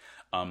desk.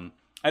 I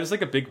just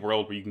like a big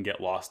world where you can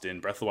get lost in.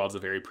 Breath of the Wild's a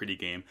very pretty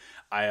game.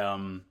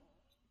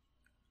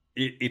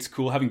 It's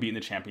cool having beaten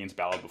the Champion's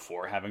Ballad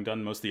before having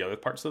done most of the other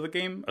parts of the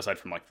game, aside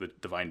from the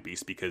Divine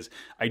Beast, because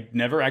I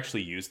never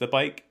actually used the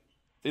bike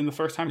in the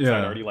first time because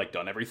I'd already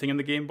done everything in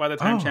the game by the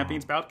time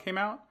Champion's Ballad came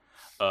out.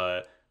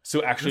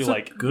 So actually,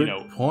 that's a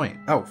good point.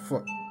 Oh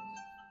fuck!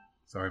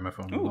 Sorry, my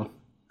phone went off.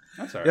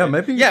 That's all right. Yeah,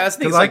 maybe. Yeah, that's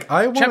the thing.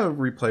 I want to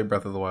replay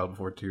Breath of the Wild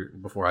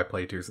before I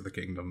play Tears of the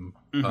Kingdom.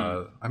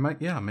 I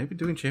might. Yeah, maybe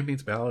doing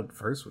Champion's Ballad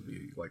first would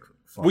be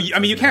fun. Well,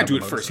 you can't do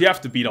it first. You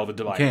have to beat all the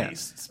Divine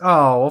Beasts.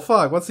 Oh well,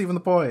 fuck. What's even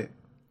the point?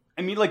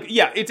 I mean,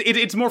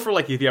 it's more for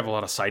if you have a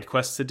lot of side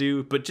quests to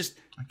do. But just,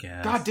 I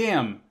guess.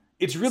 Goddamn,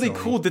 it's really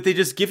cool that they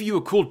just give you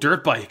a cool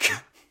dirt bike.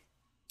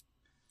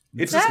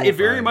 It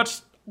very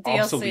much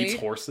obsoletes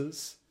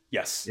horses.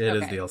 Yes, it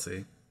is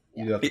DLC.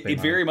 Yeah. It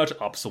very much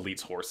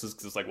obsoletes horses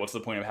because it's what's the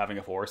point of having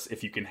a horse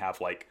if you can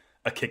have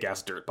a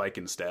kick-ass dirt bike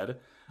instead?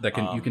 That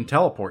you can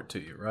teleport to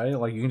you, right?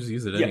 You can just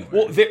use it anywhere.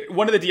 Well,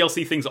 one of the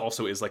DLC things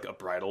also is a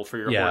bridle for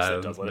your horse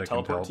that does let it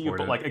teleport to you.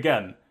 But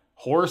again,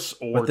 horse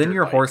or but then dirt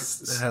your bike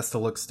horse has to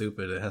look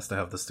stupid. It has to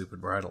have the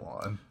stupid bridle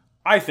on.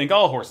 I think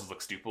all horses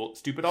look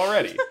stupid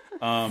already.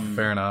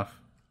 Fair enough.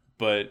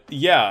 But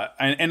yeah,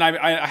 and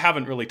I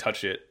haven't really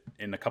touched it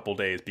in a couple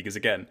days because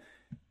again,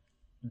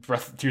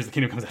 Tears of the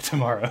Kingdom comes out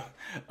tomorrow.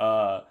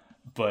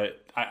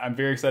 But I'm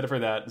very excited for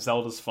that.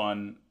 Zelda's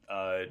fun.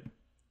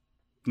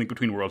 Link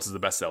Between Worlds is the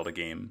best Zelda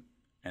game,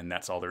 and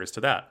that's all there is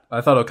to that.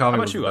 I thought Okami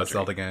was the best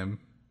Zelda game.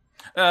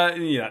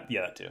 Yeah,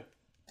 that too.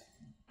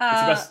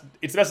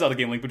 It's the best Zelda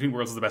game. Link Between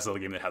Worlds is the best Zelda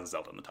game that has a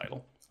Zelda in the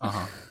title.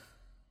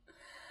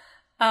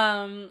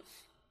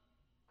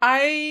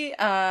 I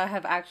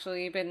have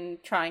actually been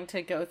trying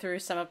to go through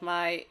some of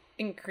my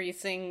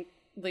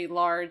increasingly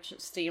large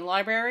Steam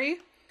library.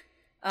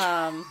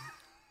 So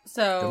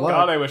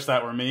God, I wish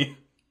that were me.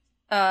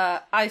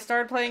 I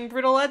started playing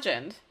Brutal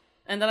Legend,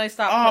 and then I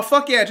stopped. Oh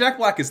fuck yeah, Jack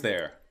Black is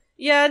there.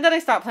 Yeah, and then I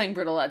stopped playing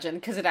Brutal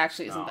Legend because it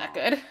actually isn't that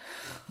good.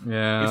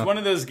 Yeah, it's one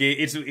of those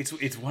games.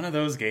 It's one of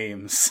those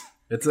games.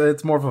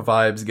 It's more of a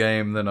vibes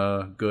game than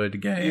a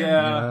good game.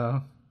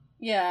 Yeah,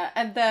 yeah,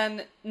 and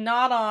then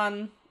not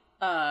on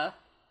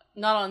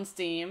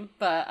Steam,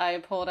 but I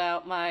pulled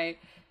out my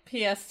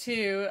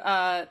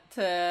PS2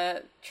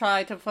 to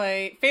try to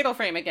play Fatal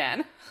Frame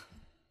again.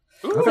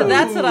 Ooh. So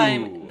that's what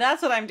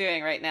I'm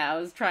doing right now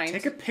is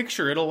take a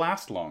picture. It'll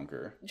last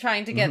longer.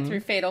 Trying to get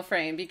through Fatal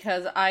Frame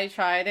because I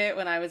tried it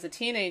when I was a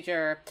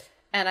teenager,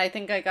 and I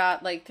think I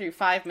got through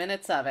 5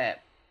 minutes of it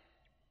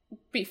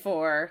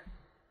before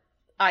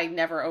I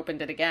never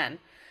opened it again.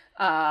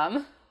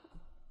 But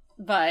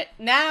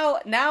now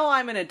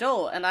I'm an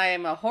adult and I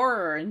am a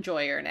horror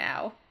enjoyer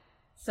now.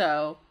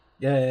 So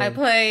yay. I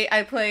play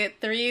at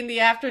 3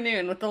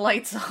 p.m. with the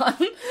lights on,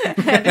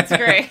 and it's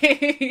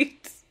great.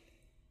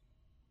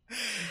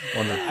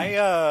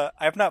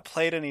 I've not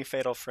played any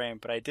Fatal Frame,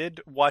 but I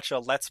did watch a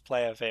Let's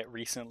Play of it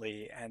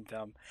recently, and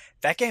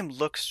that game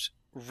looks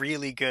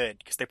really good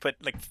because they put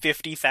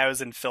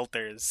 50,000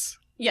 filters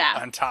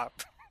on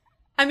top.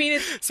 I mean,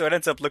 So it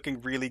ends up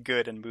looking really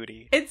good and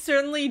moody. it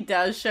certainly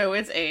does show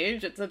its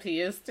age. It's a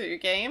PS2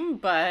 game,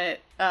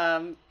 but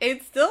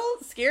it still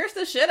scares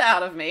the shit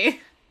out of me.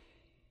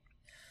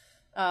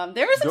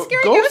 There were some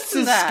scary ghosts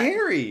in that.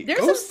 Scary.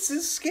 Ghosts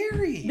is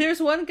scary.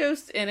 There's one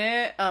ghost in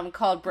it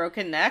called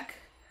Broken Neck.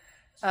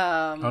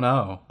 Oh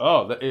no!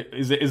 Oh,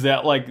 is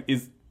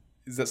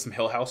that some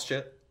Hill House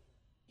shit?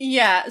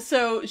 Yeah,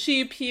 so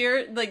she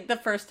appeared, like, the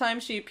first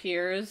time she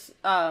appears,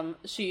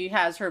 she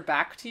has her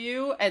back to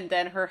you, and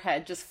then her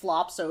head just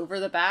flops over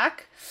the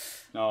back.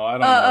 No, I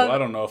don't know. I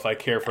don't know if I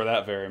care for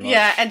that very much.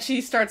 Yeah, and she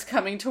starts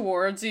coming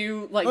towards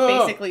you, like,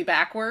 basically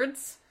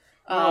backwards.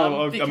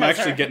 I'm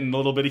actually getting a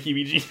little bit of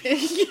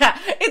heebie-jeebies. Yeah,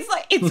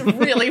 it's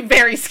really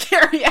very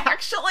scary,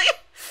 actually.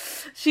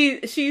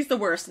 She's the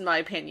worst, in my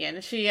opinion.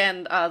 She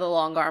and the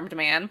long-armed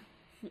man.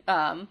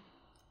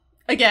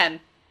 Again,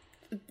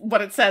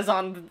 what it says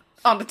on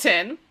the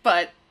tin,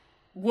 but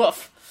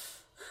woof.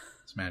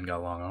 This man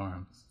got long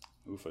arms.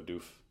 Oofa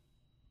doof.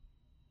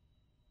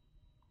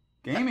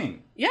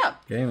 Gaming. Yeah.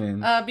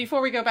 Gaming.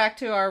 Before we go back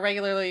to our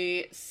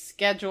regularly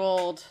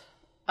scheduled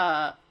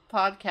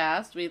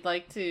podcast, we'd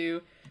like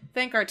to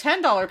thank our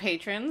 $10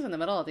 patrons in the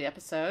middle of the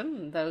episode.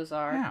 And those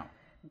are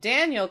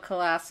Danielle,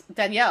 Kalaskis,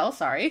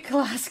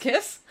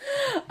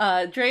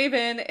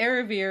 Draven,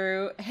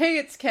 Eriviru, Hey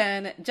It's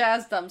Ken,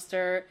 Jazz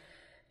Dumpster,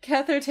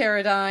 Kether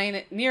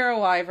Pterodine, Nero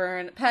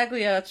Wyvern,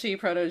 Pagliacci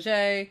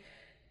Protege,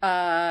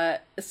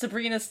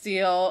 Sabrina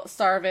Steele,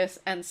 Starvis,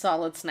 and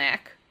Solid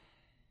Snack.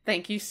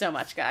 Thank you so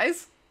much,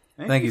 guys.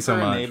 Thank you so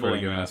much for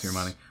giving us your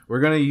money.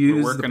 We're going to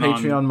use the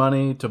Patreon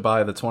money to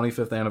buy the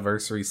 25th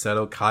anniversary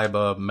Seto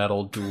Kaiba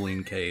metal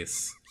dueling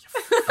case.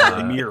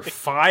 A mere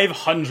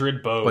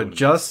 500 bones. But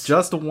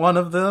just one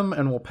of them,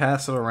 and we'll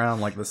pass it around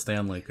like the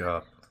Stanley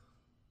Cup.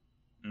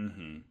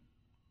 Mm-hmm.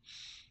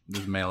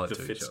 Just mail it The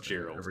to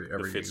Fitzgerald. each other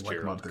every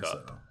Fitzgerald month or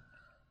Cup. so.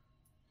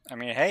 I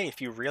mean, hey, if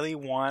you really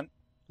want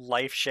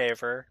Life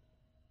Shaver,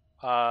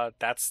 you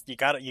gotta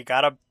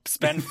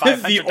spend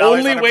 $500. The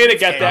only on a way to briefcase.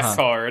 get that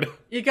card.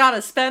 You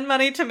gotta spend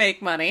money to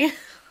make money.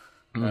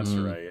 That's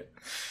right.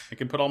 I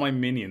can put all my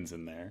minions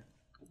in there.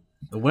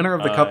 The winner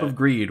of the Cup of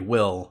Greed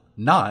will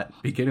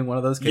not be getting one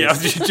of those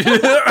cases.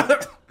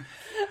 Yeah.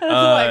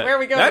 Where are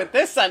we going with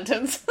this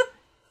sentence?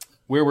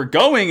 Where we're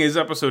going is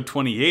episode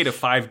 28 of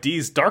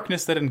 5D's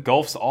Darkness That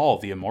Engulfs All,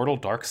 the Immortal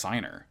Dark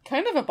Signer.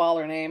 Kind of a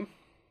baller name.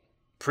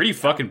 Pretty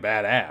fucking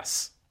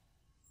badass.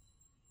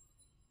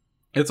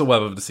 It's a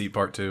Web of Deceit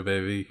Part 2,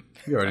 baby.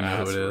 You already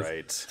know who it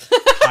is.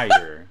 Right.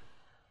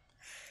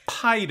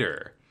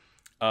 Piter.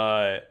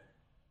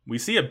 We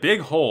see a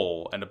big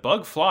hole, and a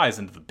bug flies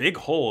into the big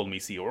hole, and we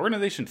see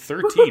Organization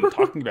 13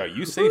 talking about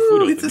Yusei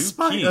Fudo, It's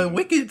the new king. a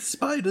wicked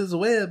spider's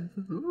web.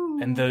 Ooh.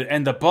 And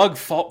the bug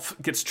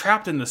gets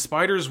trapped in the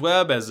spider's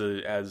web as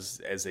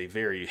a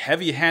very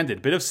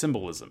heavy-handed bit of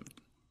symbolism.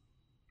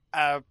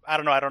 I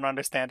don't know. I don't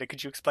understand it.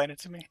 Could you explain it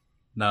to me?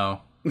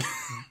 No.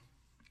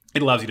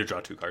 It allows you to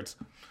draw 2 cards.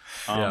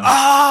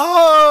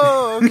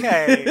 Oh,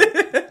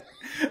 okay.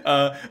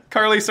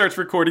 Carly starts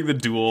recording the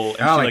duel. And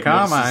Golly,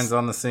 Carmine's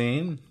on the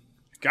scene.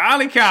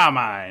 Golly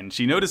Carmine!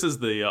 She notices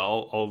the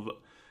all the...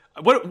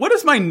 What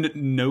does my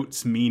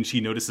notes mean? She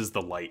notices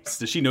the lights.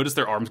 Does she notice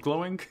their arms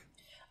glowing?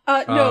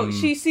 No,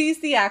 she sees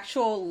the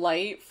actual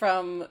light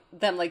from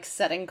them, like,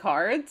 setting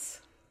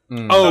cards.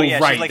 Oh, yeah,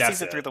 right. She That's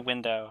sees it through the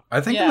window. I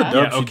think in the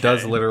dub she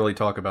does literally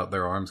talk about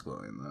their arms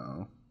glowing,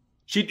 though.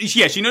 She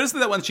noticed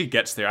that when she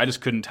gets there. I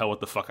just couldn't tell what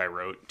the fuck I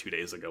wrote 2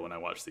 days ago when I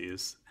watched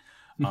these.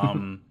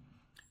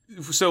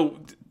 So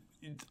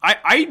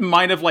I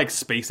might have like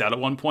spaced out at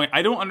one point.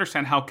 I don't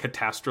understand how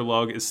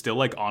Catastrolog is still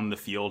like on the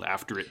field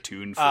after it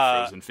tuned for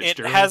Frozen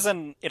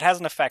Fitzgerald. It has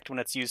an effect when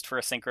it's used for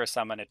a synchro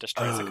summon. It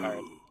destroys a card.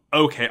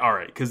 Okay, all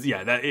right, because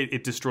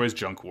it destroys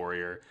Junk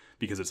Warrior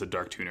because it's a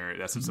Dark Tuner.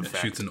 That's its effect.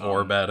 It shoots an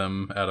orb at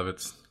him out of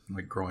its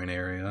like groin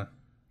area.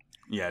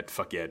 Yeah,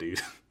 fuck yeah,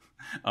 dude.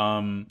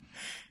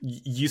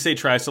 Yusei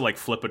tries to like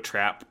flip a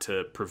trap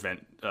to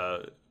prevent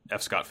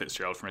F. Scott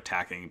Fitzgerald from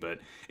attacking, but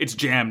it's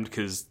jammed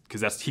because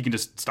he can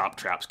just stop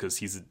traps because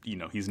he's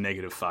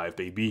 -5,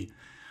 baby.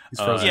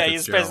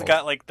 He's basically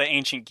got like the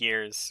ancient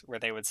gears where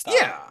they would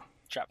stop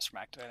traps from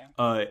activating.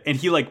 And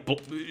he like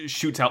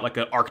shoots out like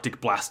an Arctic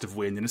blast of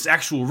wind, and it's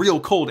actual real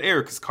cold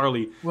air because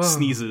Carly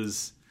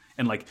sneezes.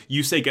 And, like,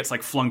 Yusei gets,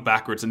 like, flung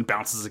backwards and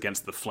bounces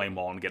against the flame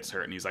wall and gets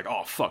hurt. And he's like,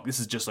 oh, fuck, this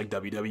is just like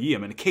WWE.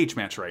 I'm in a cage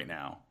match right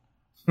now.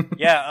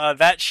 Yeah,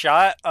 that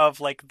shot of,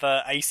 like,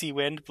 the icy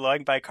wind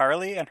blowing by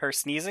Carly and her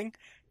sneezing,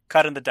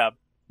 cut in the dub.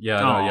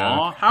 Yeah.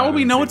 How will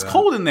we know it's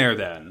cold in there,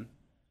 then?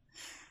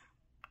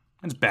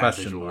 That's bad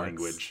visual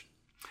language.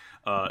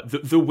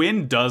 The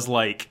wind does,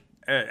 like...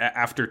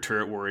 after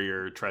Turret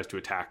Warrior tries to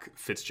attack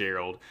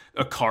Fitzgerald,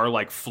 a car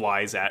like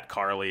flies at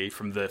Carly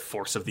from the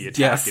force of the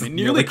attack, and it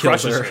nearly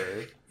crushes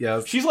her.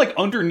 Yeah, she's like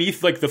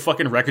underneath like the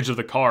fucking wreckage of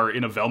the car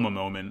in a Velma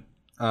moment.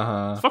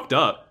 It's fucked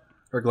up.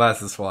 Her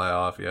glasses fly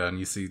off, and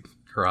you see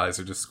her eyes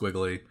are just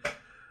squiggly.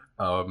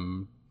 I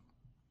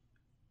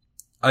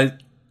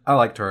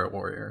like Turret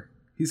Warrior.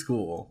 He's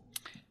cool.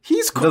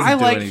 He's cool. I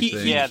like he's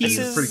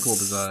a pretty cool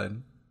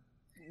design.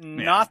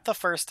 not the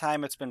first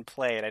time it's been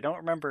played. I don't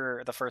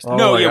remember the first time.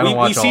 No, like,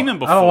 yeah, we've seen him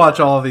before. I don't watch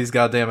all of these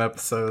goddamn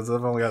episodes.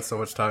 I've only got so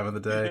much time in the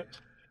day.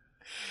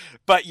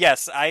 But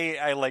yes,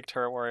 I liked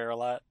Turret Warrior a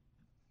lot.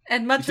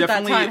 And much of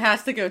that time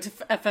has to go to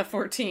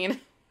FF14.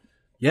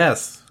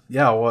 Yes.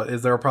 Yeah, well,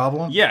 is there a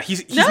problem? Yeah,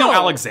 he's no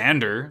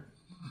Alexander.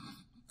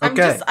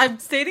 Okay. I'm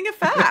stating a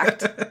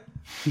fact.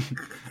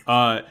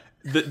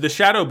 The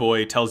Shadow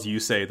Boy tells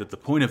Yusei that the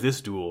point of this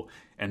duel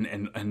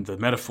and the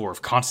metaphor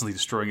of constantly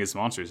destroying his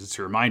monsters is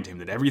to remind him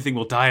that everything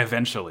will die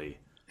eventually.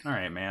 All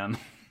right, man.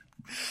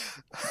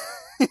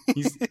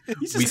 He's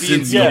just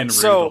being mean and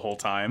rude the whole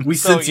time. We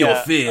sense your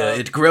fear.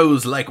 It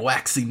grows like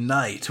waxing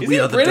night. We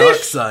are the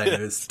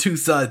Darksiders. Two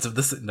sides of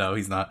the... No,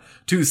 he's not.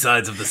 Two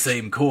sides of the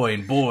same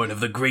coin, born of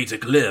the great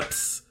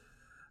eclipse.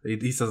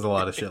 He says a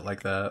lot of shit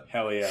like that.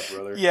 Hell yeah,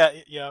 brother. Yeah.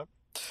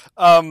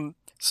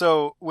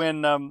 So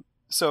when...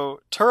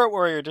 So Turret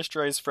Warrior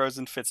destroys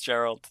Frozen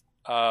Fitzgerald,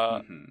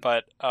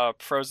 but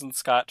Frozen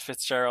Scott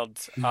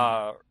Fitzgerald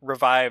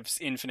revives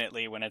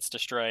infinitely when it's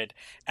destroyed.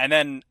 And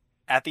then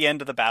at the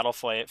end of the battle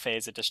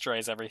phase, it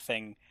destroys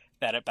everything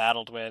that it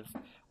battled with.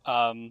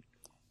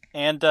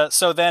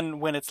 So then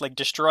when it's like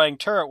destroying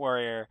Turret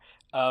Warrior,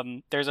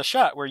 there's a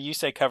shot where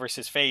Yusei covers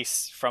his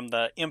face from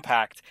the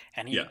impact,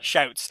 and he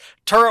shouts,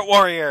 "Turret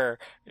Warrior!"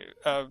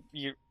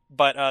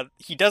 But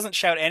he doesn't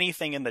shout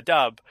anything in the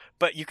dub,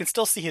 but you can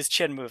still see his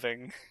chin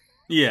moving.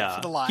 Yeah,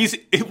 for the line.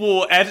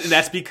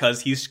 That's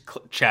because he's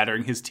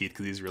chattering his teeth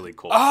because he's really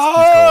cold.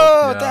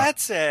 Oh,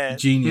 that's it.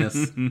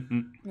 Genius.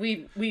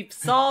 We've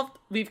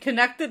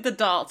connected the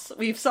dots.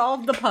 We've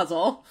solved the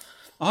puzzle.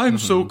 I'm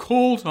so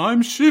cold.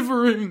 I'm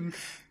shivering.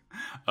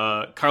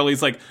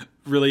 Carly's like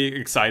really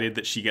excited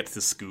that she gets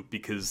the scoop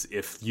because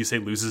if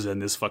Yusei loses, then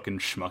this fucking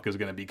schmuck is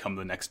going to become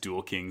the next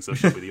Duel King, so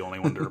she'll be the only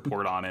one to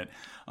report on it.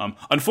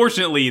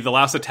 Unfortunately, the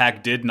last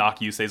attack did knock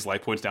Yusei's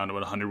life points down to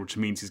 100, which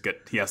means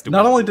he has to.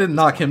 Not only did it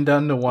knock him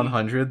down to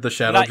 100, the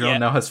Shadow Drone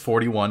now has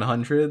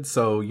 4,100,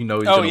 so you know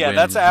he's going to win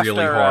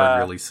really hard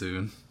really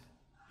soon.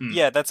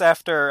 Yeah, that's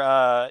after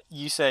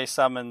Yusei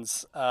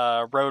summons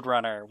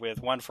Roadrunner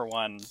with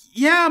 1-for-1.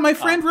 Yeah, my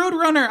friend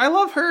Roadrunner. I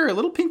love her.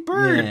 Little pink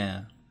bird.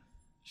 Yeah.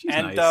 She's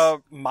and nice.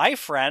 My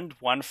friend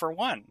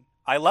 1-for-1.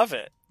 I love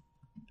it.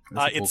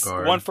 It's cool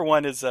card.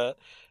 1-for-1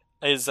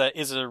 is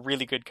a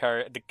really good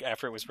card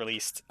after it was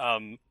released.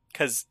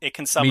 Because it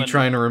can summon. Me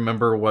trying to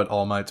remember what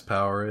All Might's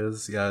power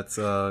is. Yeah, it's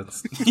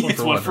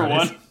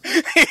 1-for-1.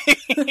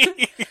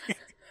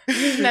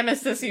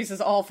 Nemesis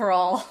uses all for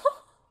all.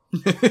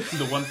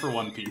 The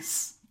 1-for-1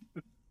 piece.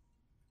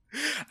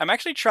 I'm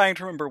actually trying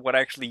to remember what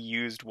actually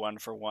used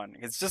 1-for-1.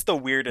 It's just the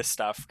weirdest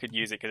stuff could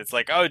use it, because it's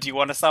like, oh, do you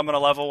want to summon a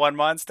level 1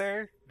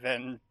 monster?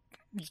 Then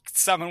you can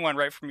summon one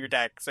right from your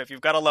deck. So if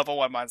you've got a level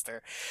 1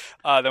 monster,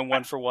 then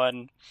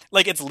 1-for-1.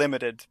 Like, it's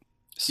limited.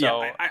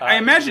 So yeah, I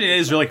imagine it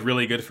is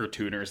really good for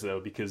tuners,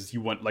 though, because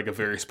you want like a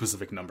very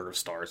specific number of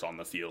stars on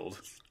the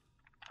field.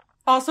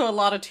 Also, a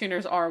lot of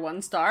tuners are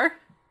 1-star.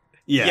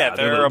 Yeah,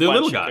 they're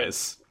little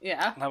guys.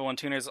 Yeah. Level 1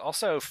 tuners.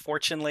 Also,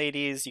 Fortune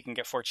Ladies. You can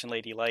get Fortune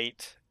Lady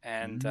Light.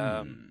 And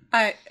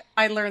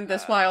I learned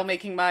this while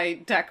making my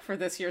deck for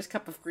this year's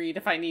Cup of Greed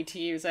if I need to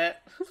use it.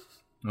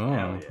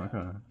 Oh,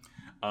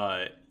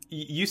 okay.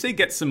 Yusei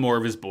gets some more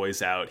of his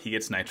boys out. He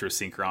gets Nitro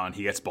Synchron.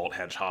 He gets Bolt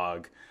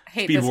Hedgehog.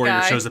 Speed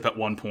Warrior shows up at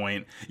one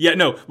point. Yeah,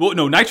 no,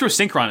 Nitro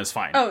Synchron is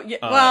fine. Oh, yeah.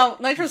 Well,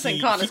 Nitro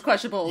Synchron is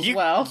questionable as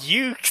well.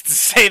 You can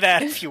say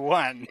that if you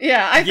want.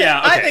 Yeah,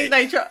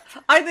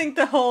 I think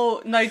the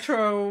whole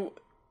Nitro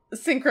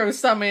Synchro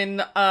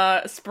Summon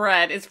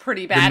spread is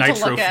pretty bad to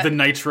look at. The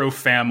Nitro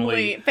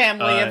family of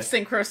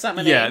Synchro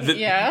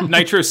Summoning.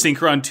 Nitro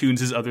Synchron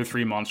tunes his other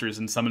 3 monsters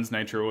and summons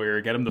Nitro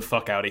Warrior. Get him the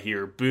fuck out of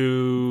here.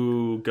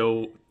 Boo.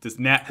 Go. This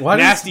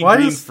nasty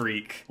green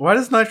freak. Why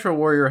does Nitro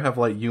Warrior have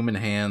like human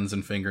hands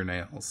and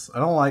fingernails? I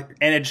don't like.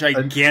 And a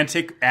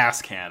gigantic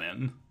ass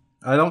cannon.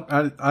 I'm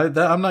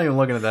not even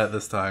looking at that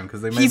this time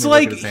because they made he's me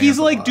like look at his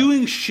hands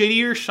doing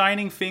shittier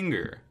Shining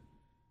Finger.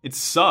 It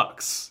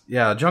sucks.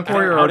 Yeah, Junk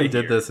Warrior already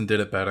did this and did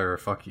it better.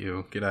 Fuck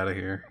you. Get out of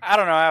here. I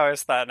don't know. I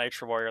always thought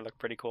Nitro Warrior looked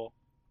pretty cool.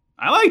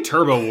 I like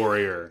Turbo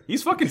Warrior.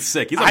 He's fucking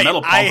sick. He's a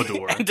metal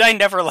pompadour. And I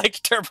never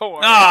liked Turbo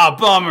Warrior. Ah,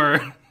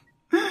 bummer.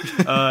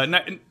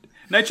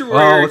 Nitro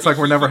Warrior. Oh, looks like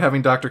we're never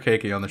having Dr.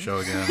 Keiki on the show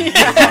again.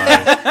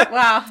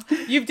 Wow.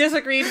 You've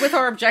disagreed with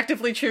our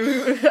objectively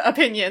true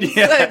opinions.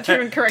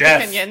 True and correct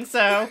opinions,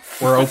 so...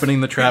 We're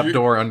opening the trap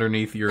door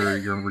underneath your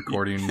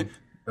recording...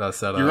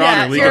 setup. Your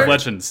Honor, League of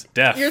Legends,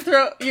 death. You're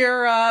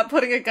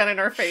putting a gun in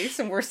our face,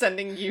 and we're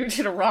sending you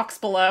to the rocks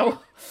below.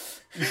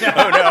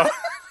 No.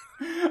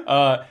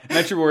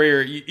 Nitro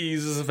Warrior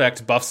uses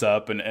effect, buffs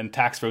up, and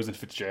attacks Frozen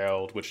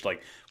Fitzgerald, which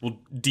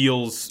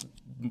deals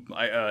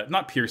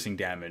not piercing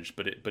damage,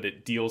 but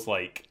it deals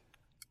like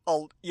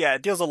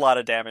it deals a lot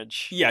of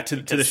damage. Yeah, to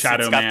the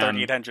Shadow Man. It's got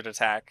 3,800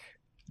 attack.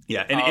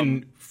 Yeah,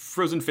 and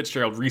Frozen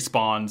Fitzgerald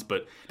respawns,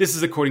 but this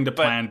is according to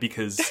plan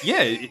because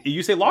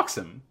Yusei locks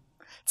him.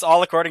 It's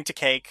all according to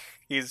Cake.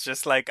 He's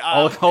just like...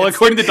 all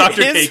according to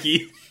Dr.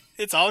 Keiki.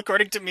 It's all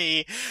according to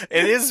me.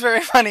 It is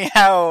very funny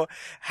how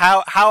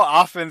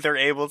often they're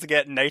able to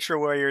get Nitro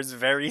Warrior's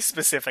very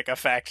specific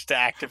effect to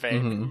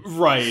activate. Mm-hmm.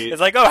 Right. It's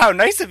like, oh, how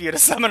nice of you to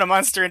summon a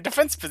monster in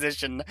defense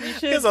position.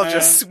 Because I'll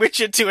just switch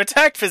it to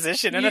attack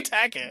position and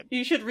attack it.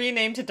 You should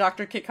rename to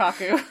Dr.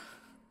 Kikaku.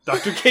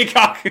 Dr.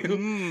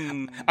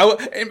 Keikaku.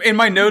 In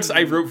my notes,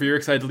 I wrote very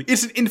excitedly,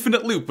 it's an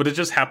infinite loop, but it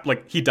just happened,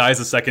 like, he dies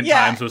a second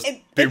time, so it's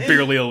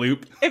barely a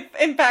loop. It,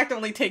 in fact,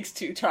 only takes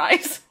 2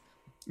 tries.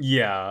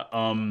 Yeah,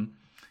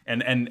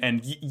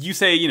 and you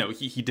say, you know,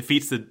 he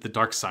defeats the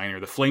Dark Signer,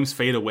 the flames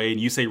fade away,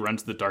 and you say run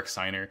to the Dark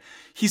Signer.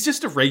 He's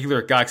just a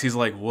regular guy, 'cause he's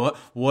like,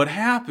 what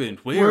happened?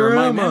 Where are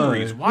my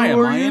memories? Why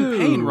am I in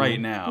pain right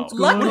now?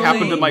 What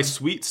happened to my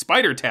sweet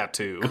spider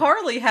tattoo?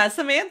 Carly has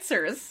some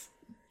answers.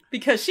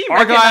 Because she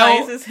Argyle,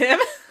 recognizes him.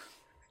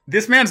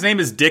 This man's name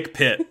is Dick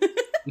Pitt.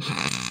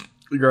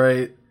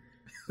 Great.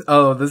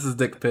 Oh, this is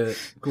Dick Pitt.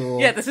 Cool.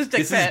 Yeah, this is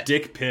Dick Pitt. This is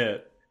Dick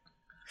Pitt.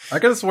 I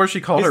could have swore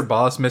she called her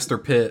boss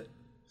Mr. Pitt.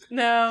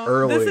 No,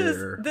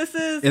 earlier. This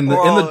is in the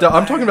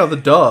I'm talking about the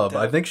dub.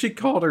 I think she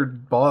called her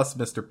boss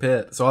Mr.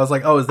 Pitt. So I was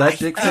like, oh, is that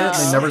Dick Pitt?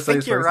 They never say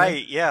his you're first right.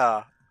 name.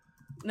 Yeah.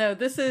 No,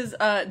 this is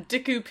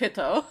Diku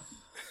Pitto.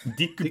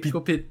 Dick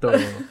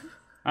Pitto.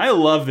 I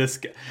love this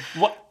guy.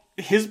 What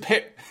his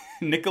Pitt?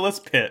 Nicholas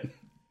Pitt,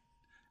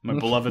 my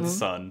beloved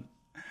son.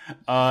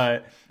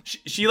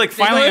 She like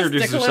finally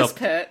introduces herself.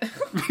 Pitt.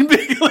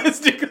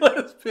 Nicholas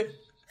Pitt.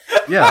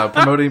 Yeah,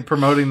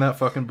 promoting that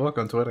fucking book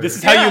on Twitter. This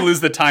is how you lose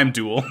the time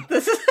duel.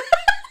 This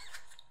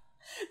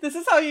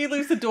is how you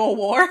lose the duel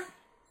war.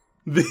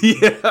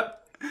 Yeah.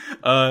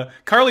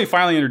 Carly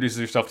finally introduces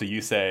herself to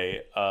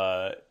Yusei,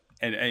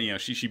 and you know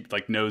she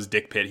like knows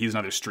Dick Pitt. He's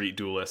another street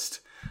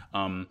duelist.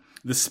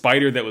 The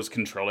spider that was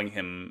controlling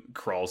him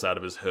crawls out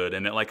of his hood,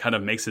 and it like kind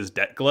of makes his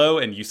deck glow,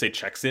 and Yusei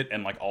checks it,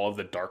 and like all of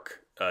the dark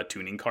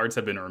tuning cards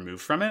have been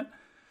removed from it.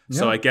 Yeah.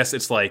 So I guess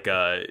it's like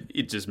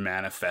it just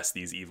manifests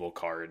these evil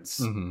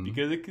cards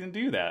because it can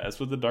do that. That's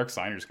what the Dark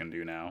Signers can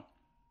do now.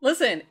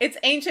 Listen, it's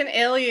ancient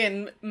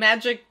alien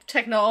magic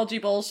technology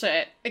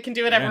bullshit. It can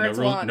do whatever it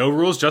wants. No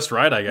rules, just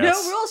right, I guess.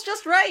 No rules,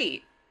 just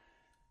right.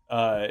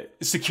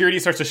 Security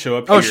starts to show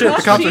up. Oh here. shit!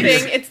 The cops are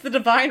cheating. It's the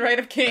divine right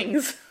of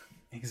kings.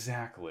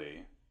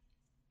 Exactly.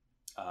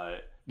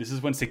 This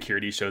is when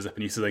security shows up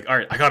and he's like, all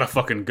right, I gotta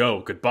fucking go.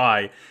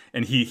 Goodbye.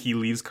 And he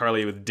leaves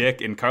Carly with Dick,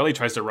 and Carly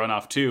tries to run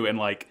off too, and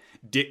like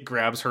Dick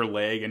grabs her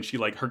leg, and she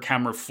like her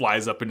camera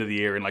flies up into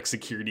the air, and like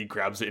security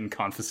grabs it and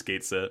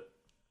confiscates it.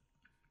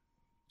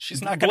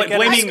 She's not gonna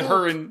blaming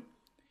her and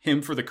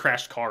him for the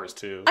crashed cars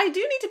too. I do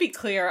need to be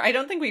clear. I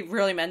don't think we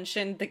really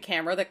mentioned the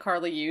camera that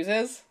Carly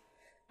uses.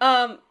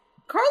 Carly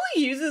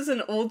uses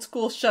an old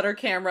school shutter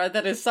camera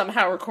that is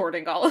somehow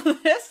recording all of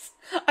this.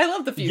 I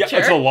love the future. Yeah,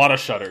 it's a lot of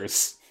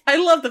shutters. I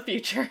love the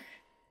future.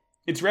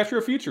 It's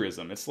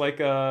retrofuturism. It's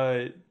like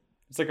a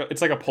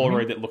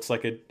Polaroid that looks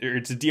like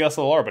it's a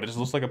DSLR, but it just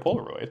looks like a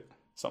Polaroid,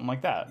 something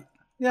like that.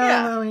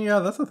 Yeah, I mean,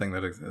 that's a thing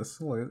that exists.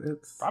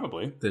 It's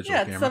probably digital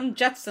camera. It's some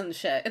Jetson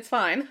shit. It's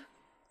fine.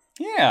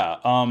 Yeah.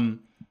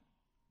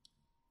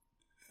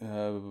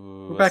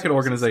 We're back at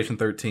Organization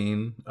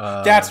 13.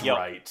 That's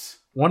right.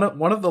 One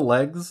of the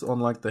legs on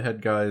like the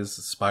head guy's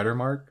spider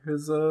mark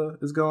is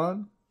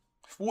gone.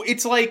 Well,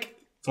 it's like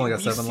it's only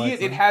got 7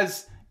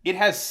 legs. It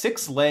has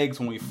 6 legs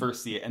when we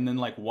first see it, and then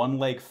like one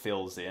leg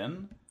fills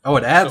in. Oh,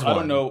 it adds one. I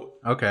don't know.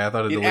 Okay, I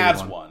thought it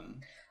adds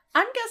one.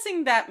 I'm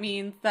guessing that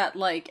means that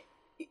like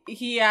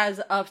he has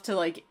up to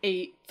like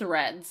 8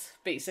 threads,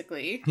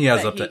 basically. He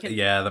has up to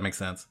that makes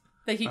sense.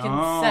 That he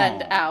can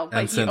send out, but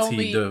and since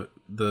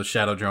the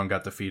Shadow Drone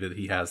got defeated,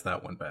 he has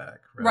that one back.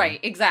 Right,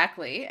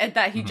 exactly. And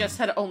that he just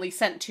had only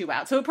sent 2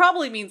 out. So it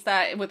probably means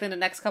that within the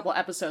next couple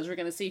episodes, we're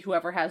going to see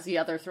whoever has the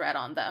other thread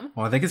on them.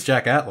 Well, I think it's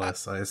Jack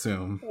Atlas, I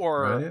assume.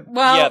 Or, right?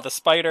 Well, yeah, the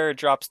spider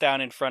drops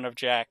down in front of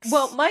Jack's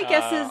my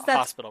guess is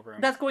hospital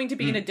room. That's going to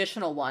be an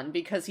additional one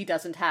because he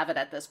doesn't have it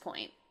at this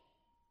point.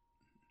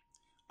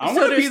 I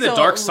want to be the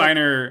Dark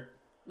Signer.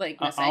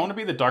 I want to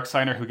be the Dark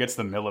Signer who gets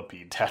the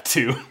millipede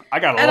tattoo. I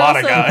got a lot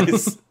of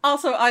guys.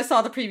 Also, I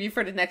saw the preview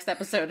for the next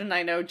episode, and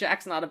I know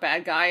Jack's not a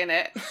bad guy in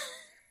it.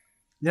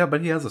 Yeah, but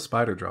he has a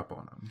spider drop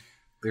on him.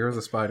 There is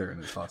a spider in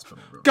his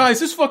hospital room. Guys,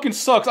 this fucking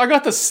sucks. I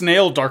got the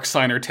snail Dark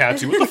Signer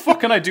tattoo. What the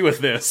fuck can I do with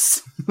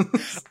this?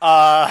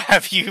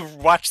 Have you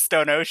watched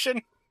Stone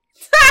Ocean?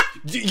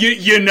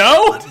 You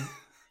know?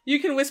 You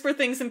can whisper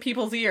things in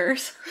people's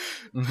ears.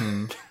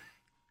 Mm-hmm.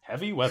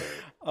 Heavy weather.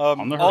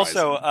 On the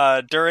horizon.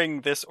 Also,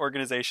 during this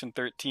Organization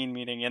 13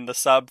 meeting in the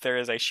sub, there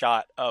is a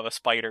shot of a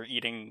spider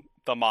eating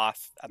the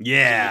moth.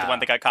 Yeah, the one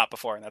that got caught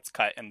before, and that's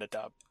cut in the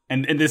dub.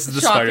 And this is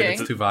the Shocking. spider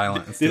that's too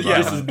violent.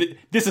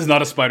 This is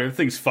not a spider. The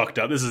thing's fucked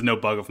up. This is no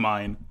bug of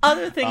mine.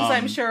 Other things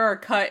I'm sure are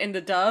cut in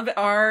the dub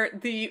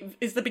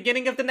is the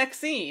beginning of the next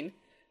scene,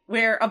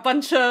 where a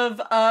bunch of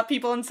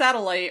people in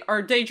Satellite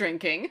are day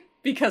drinking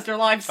because their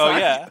lives suck. Oh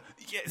yeah,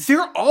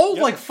 they're all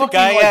like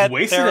fucking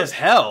wasted as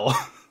hell.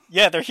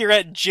 Yeah, they're here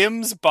at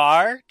Jim's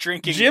bar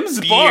drinking Jim's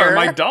beer. bar,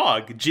 my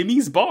dog,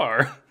 Jimmy's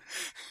bar.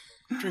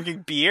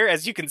 drinking beer,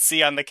 as you can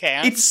see on the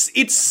can. It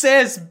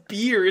says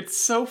beer. It's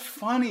so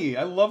funny.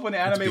 I love when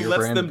anime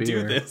lets them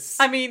do this.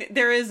 I mean,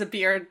 there is a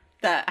beer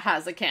that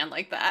has a can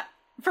like that.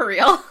 For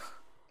real.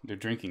 They're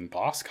drinking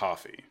Boss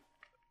coffee.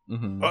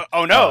 Mm-hmm.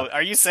 Oh no,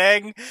 are you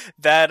saying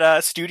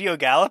that Studio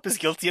Gallop is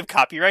guilty of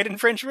copyright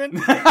infringement?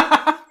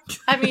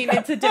 I mean,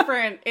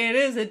 it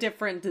is a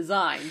different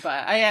design,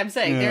 but I am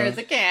saying there is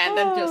a can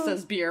that just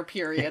says beer,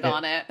 period,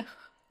 on it.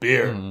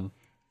 Beer.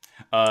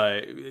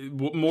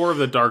 Mm-hmm. More of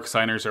the Dark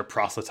Signers are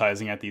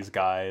proselytizing at these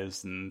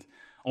guys, and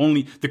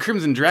only the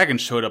Crimson Dragon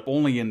showed up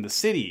only in the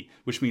city,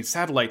 which means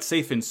Satellite's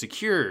safe and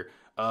secure.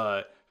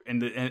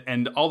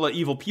 And all the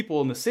evil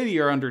people in the city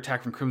are under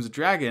attack from Crimson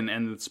Dragon,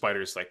 and the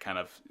spiders like kind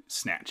of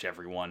snatch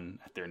everyone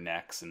at their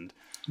necks, and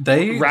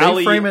they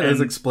rally frame it and...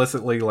 as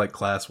explicitly like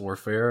class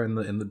warfare in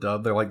the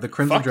dub. They're like, the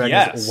Crimson Fuck Dragon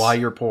yes. is why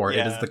you're poor.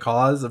 Yeah. It is the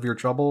cause of your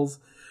troubles.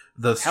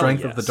 The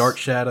strength of the yes. Dark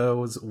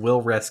Shadows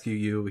will rescue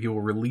you. He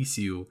will release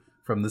you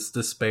from this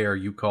despair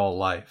you call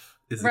life.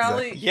 Is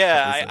Rally- exactly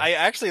Yeah, what they say. I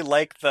actually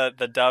like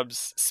the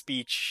dub's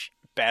speech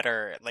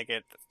better.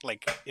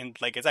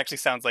 It actually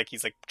sounds like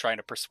he's like trying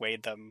to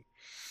persuade them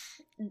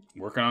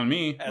working on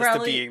me. as Rally-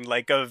 to being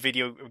like a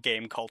video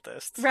game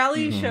cultist.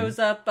 Rally shows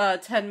up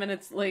 10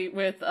 minutes late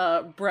with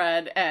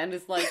bread and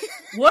is like,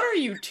 what are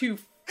you two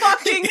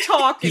fucking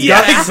talking He's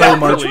Yeah, got so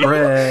exactly. much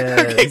bread.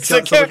 Okay, He's so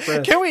got so much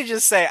bread. can we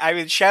just say, I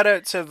mean, shout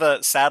out to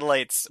the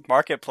Satellite's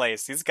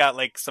marketplace. He's got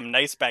like some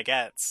nice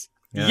baguettes.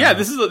 Yeah,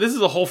 this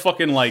is a whole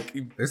fucking like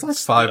There's like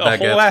 5 a whole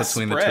baguettes ass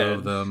between the two spread.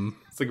 of them.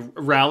 It's like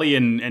Rally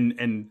and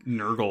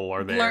Nurgle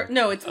are there.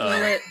 No, it's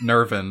Blit.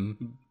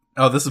 Nervin.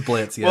 Oh, this is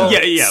Blitz. Yeah.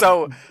 Well, Yeah.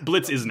 So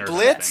Blitz is Nurgle.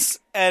 Blitz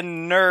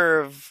and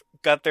Nerve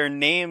got their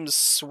names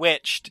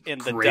switched in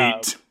the Great,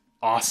 dub.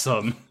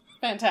 awesome.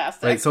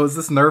 Fantastic. Wait, so is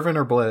this Nervin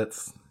or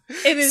Blitz?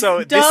 it is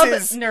So Dub,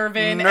 this is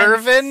Nervin,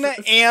 Nervin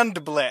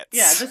and Blitz.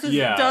 Yeah, this is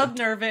Yeah. Dub,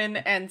 Nervin,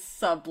 and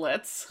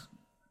Subblitz.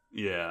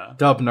 Yeah.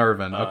 Dub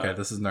Nervin. Okay,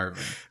 this is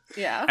Nervin.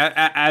 Yeah.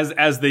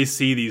 As they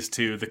see these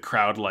two, the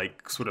crowd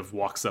like sort of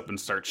walks up and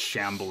starts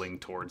shambling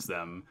towards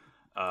them,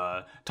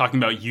 talking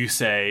about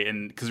Yusei,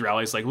 and because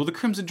Rally's like, well, the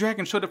Crimson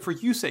Dragon showed up for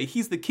Yusei.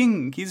 He's the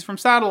king. He's from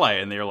Satellite,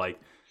 and they're like,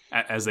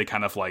 as they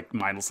kind of like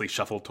mindlessly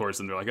shuffle towards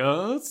them, they're like,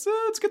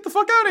 let's get the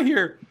fuck out of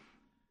here.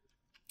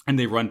 And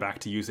they run back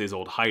to Yusei's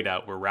old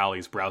hideout, where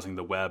Rally's browsing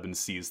the web and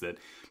sees that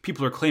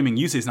people are claiming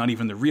Yusei's not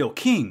even the real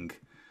king.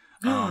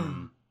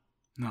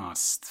 No,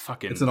 it's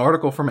fucking. It's an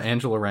article from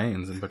Angela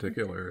Rains in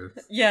particular.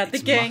 Yeah, the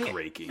It's gang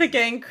muckraking. the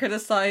gang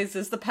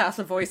criticizes the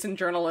passive voice in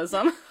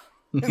journalism.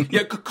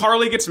 Yeah,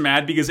 Carly gets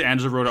mad because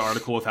Angela wrote an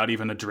article without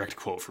even a direct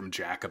quote from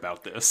Jack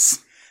about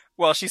this.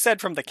 Well, she said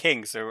from the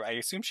king, so I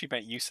assume she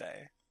meant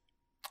Yusei.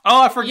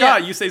 Oh, I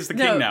forgot. Yeah. Yusei's the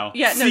No, king now.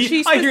 yeah, no, See,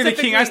 she I hear the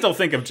king. I specifically- still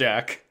think of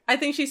Jack. I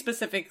think she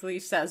specifically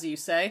says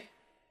Yusei.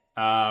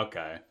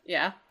 Okay.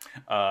 Yeah.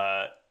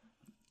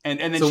 And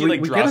then So she we,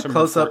 like we draws get a from her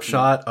close-up fortune.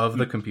 shot of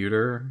the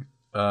computer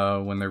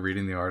when they're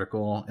reading the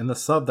article. In the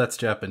sub, that's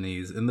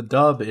Japanese. In the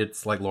dub,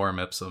 it's like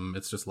lorem ipsum.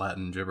 It's just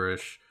Latin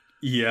gibberish.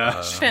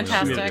 Yeah,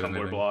 Fantastic. She made a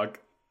Tumblr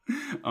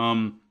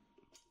blog.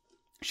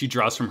 She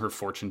draws from her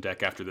fortune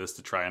deck after this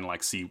to try and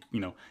like see,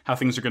 how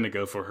things are going to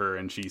go for her,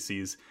 and she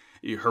sees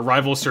her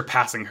rivals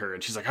surpassing her,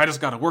 and she's like, I just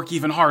got to work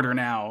even harder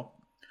now.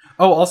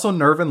 Oh, also,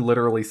 Nervin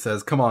literally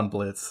says, come on,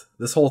 Blitz.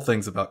 This whole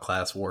thing's about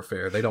class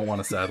warfare. They don't want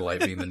a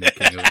satellite being the new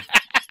king of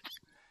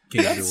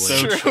dueling.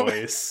 So True.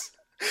 choice.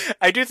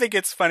 I do think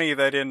it's funny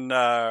that in,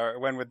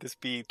 when would this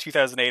be,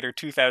 2008 or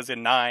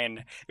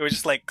 2009, it was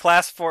just like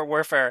class 4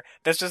 warfare.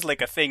 That's just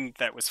like a thing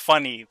that was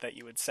funny that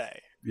you would say.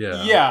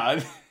 Yeah.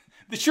 Yeah,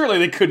 surely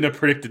they couldn't have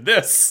predicted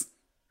this.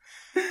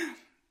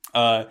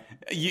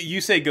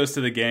 Yusei goes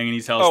to the gang and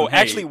he tells them, hey,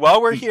 actually,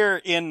 while we're here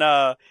in,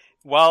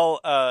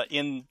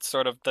 in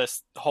sort of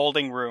this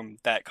holding room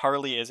that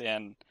Carly is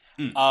in,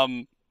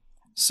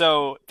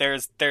 so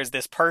there's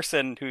this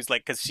person who's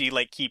like, because she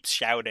like keeps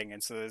shouting,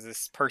 and so there's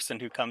this person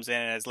who comes in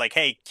and is like,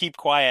 hey, keep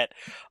quiet.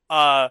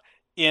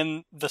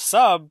 In the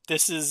sub,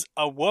 this is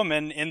a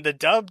woman. In the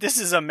dub, this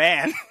is a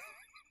man.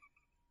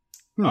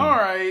 all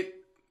right.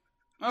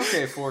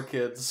 Okay, 4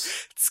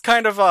 kids. It's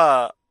kind of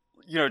a,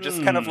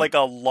 just kind of like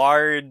a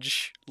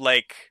large,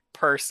 like,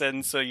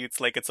 person, so it's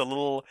a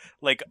little,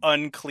 like,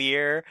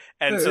 unclear,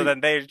 and so then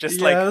they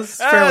just, like... Yeah, it's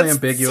fairly it's-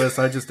 ambiguous.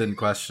 I just didn't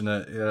question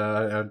it.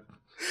 Yeah,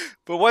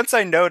 But once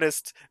I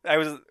noticed, I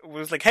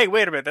was like, hey,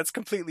 wait a minute, that's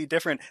completely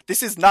different.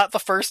 This is not the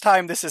first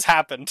time this has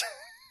happened.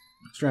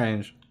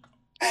 strange.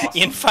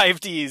 In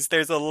 5Ds,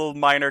 there's a little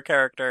minor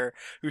character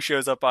who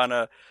shows up on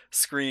a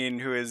screen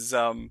who is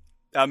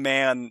a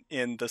man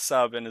in the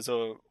sub and is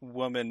a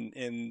woman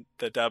in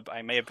the dub.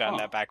 I may have gotten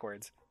that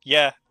backwards.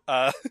 Yeah,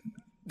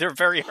 they're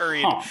very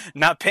hurried,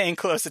 not paying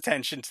close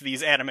attention to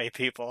these anime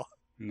people.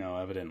 No,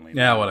 evidently.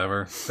 Yeah, not.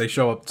 whatever. They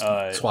show up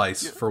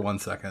twice for 1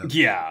 second.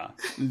 Yeah,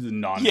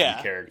 non-main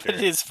character.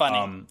 It is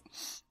funny.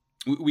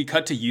 We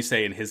cut to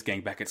Yusei and his gang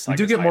back at You Saiga's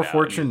do get more hideout,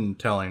 fortune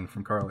telling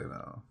from Carly,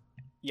 though.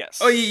 Yes.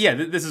 Oh yeah.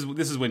 This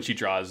is when she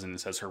draws and it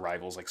says her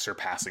rivals like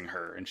surpassing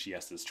her, and she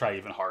has to try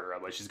even harder,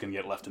 otherwise she's gonna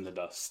get left in the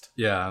dust.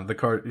 Yeah, the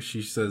card.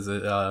 She says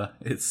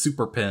it's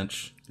super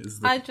pinch.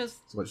 Is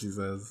what she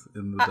says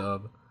in the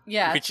dub.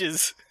 Yeah, Which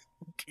is,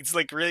 it's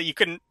like really you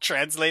couldn't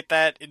translate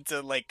that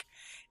into like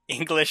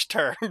English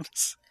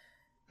terms.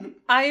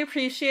 I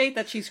appreciate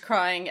that she's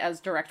crying as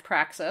direct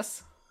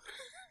praxis,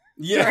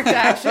 Yeah. direct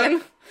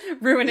action,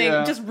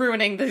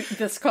 ruining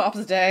this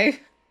cop's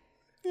day.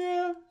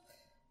 Yeah.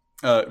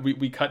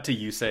 We cut to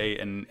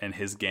Yusei and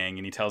his gang,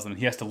 and he tells them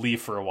he has to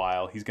leave for a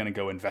while. He's going to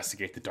go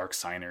investigate the Dark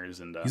Signers.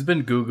 And he's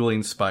been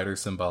Googling spider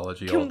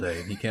symbology all day,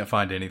 and he can't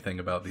find anything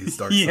about these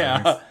Dark Signers.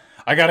 yeah,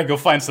 I got to go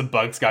find some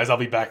bugs, guys. I'll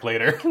be back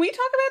later. Can we talk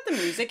about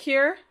the music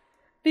here?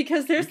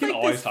 Because there's We can like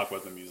always this talk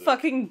about the music.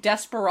 fucking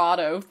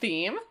desperado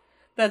theme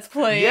that's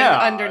playing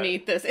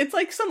underneath this. It's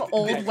like some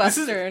old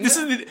western. This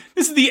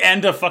is the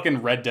end of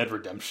fucking Red Dead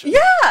Redemption.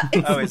 Yeah,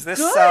 it's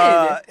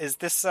Is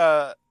this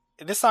good.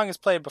 This song is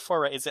played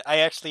before, right? Is it? I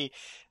actually,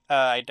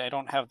 I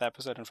don't have the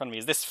episode in front of me.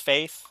 Is this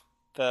Faith?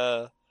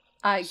 The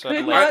I sort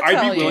of could like- not I'd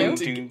tell be willing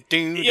you.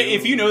 to.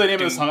 If you know the name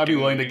of the song, I'd be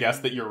willing to guess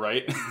that you're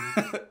right.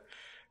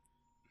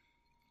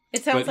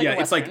 It sounds But like yeah, a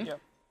it's western. like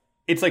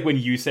it's like when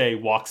Yusei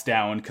walks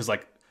down because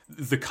like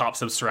the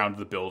cops have surrounded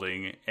the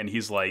building, and he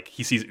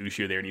sees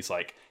Ushio there, and he's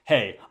like,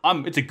 "Hey,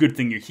 it's a good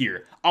thing you're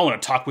here. I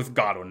want to talk with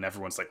Godwin." And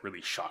everyone's like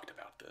really shocked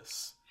about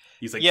this.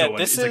 He's like,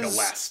 it's like a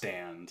last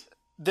stand.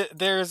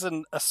 There's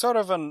a sort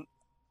of an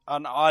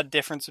odd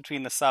difference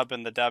between the sub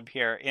and the dub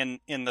here. In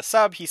the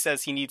sub, he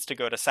says he needs to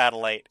go to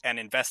Satellite and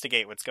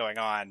investigate what's going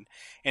on.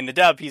 In the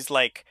dub, he's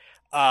like,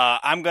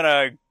 I'm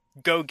gonna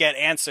go get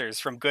answers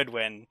from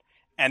Goodwin,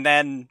 and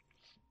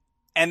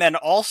then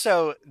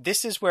also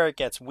this is where it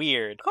gets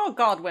weird. Call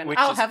Godwin.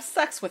 I'll have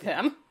sex with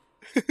him.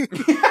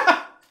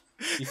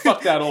 You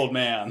fuck that old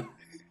man.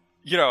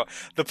 You know,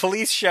 the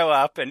police show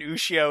up and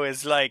Ushio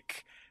is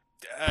like,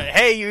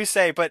 hey,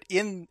 Yusei, but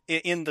in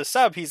the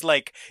sub, he's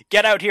like,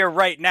 get out here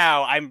right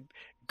now.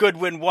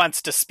 Goodwin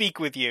wants to speak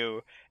with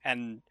you.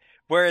 And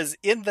whereas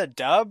in the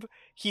dub,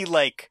 he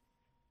like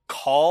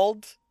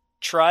called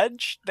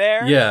Trudge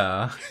there.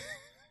 Yeah.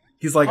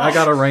 He's like, I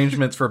got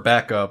arrangements for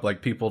backup,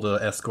 like people to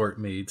escort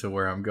me to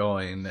where I'm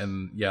going.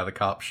 And yeah, the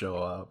cops show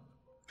up.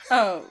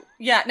 Oh,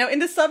 yeah. No, in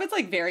the sub, it's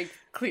like very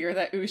clear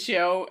that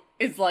Ushio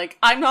is like,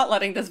 I'm not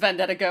letting this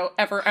vendetta go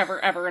ever, ever,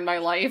 ever in my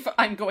life.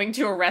 I'm going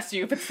to arrest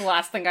you if it's the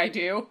last thing I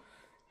do.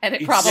 And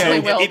it probably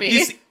will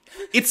be.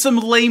 It's some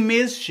Les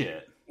Mis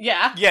shit.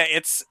 Yeah. Yeah,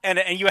 it's and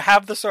you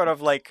have the sort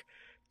of like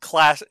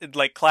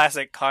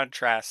classic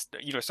contrast,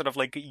 you know, sort of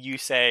like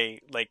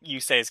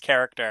Yusei's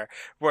character,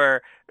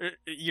 where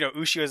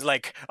Ushio is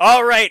like,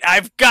 all right,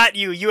 I've got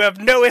you. You have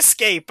no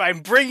escape.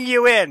 I'm bringing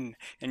you in.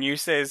 And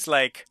Yusei's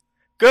like,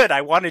 good,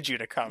 I wanted you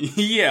to come.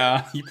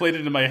 Yeah, you played it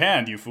into my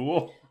hand, you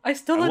fool. I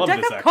stole I a love deck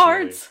this, of actually.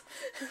 cards.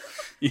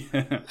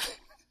 Yeah.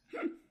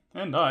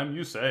 And I'm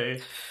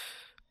Yusei.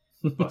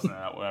 Busting it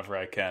out whenever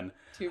I can.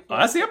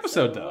 That's the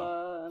episode,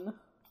 though.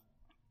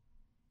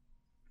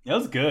 Yeah, it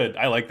was good.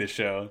 I like this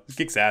show. This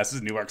kicks ass.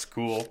 This new arc's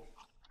cool.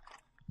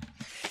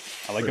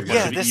 I like a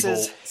bunch of evil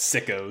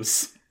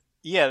sickos.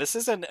 Yeah, this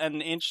is an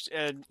inch.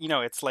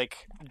 It's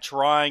like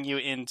drawing you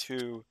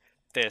into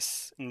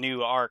this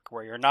new arc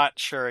where you're not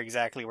sure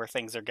exactly where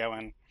things are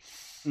going.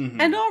 Mm-hmm.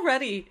 And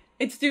already,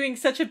 it's doing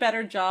such a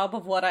better job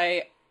of what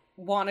I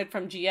wanted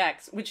from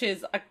GX, which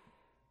is a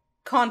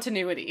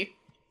continuity.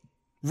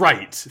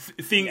 Right.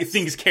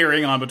 Things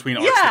carrying on between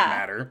arcs that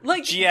matter.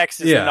 Like,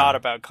 GX is not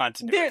about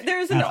continuity.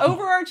 There's an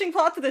overarching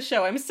plot to the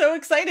show. I'm so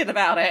excited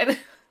about it.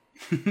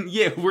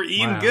 Yeah, we're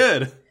eating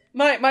good.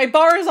 My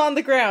bar is on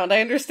the ground,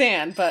 I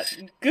understand, but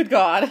good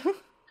God.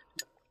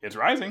 It's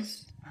rising.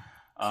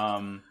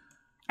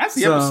 That's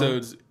the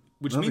episodes,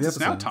 which means it's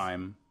now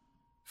time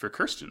for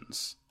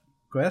questions.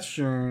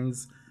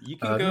 Questions. You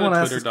can go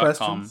to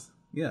twitter.com.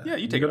 Yeah,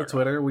 you take go to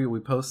Twitter. We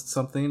post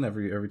something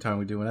every time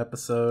we do an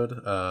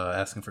episode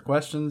asking for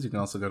questions. You can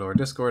also go to our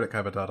Discord at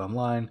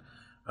kaiba.online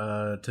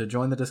to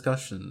join the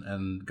discussion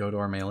and go to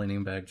our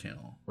mailing bag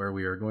channel where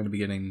we are going to be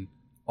getting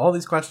all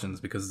these questions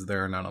because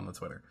there are none on the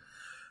Twitter.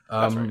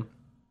 That's right.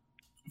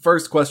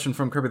 First question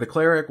from Kirby the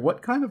Cleric.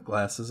 What kind of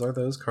glasses are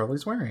those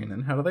Carly's wearing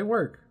and how do they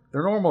work?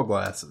 They're normal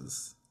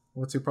glasses.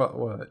 What's your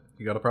what?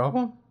 You got a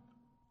problem?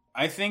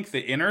 I think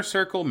the inner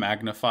circle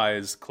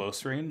magnifies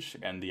close range,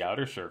 and the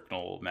outer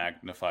circle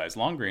magnifies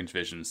long range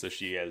vision. So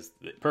she has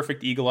the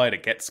perfect eagle eye to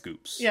get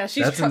scoops. Yeah,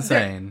 that's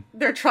insane.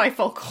 They're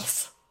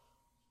trifocals.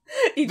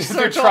 Each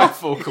They're circle,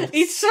 trifocals.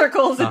 Each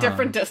circle is a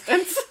different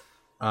distance.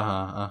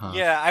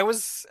 Yeah, I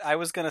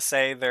was gonna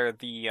say they're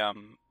the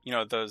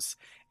those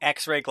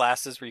X-ray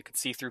glasses where you could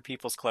see through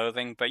people's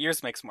clothing, but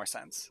yours makes more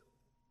sense.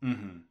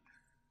 Mm-hmm.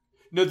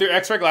 No, they're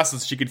X-ray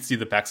glasses. She could see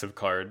the backs of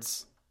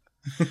cards.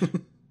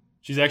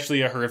 She's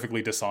actually a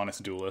horrifically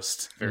dishonest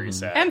duelist. Very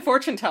sad. And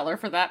fortune teller,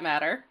 for that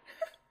matter.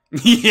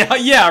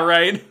 yeah,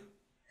 right.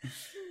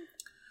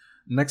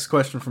 Next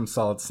question from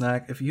Solid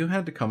Snack. If you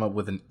had to come up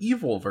with an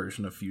evil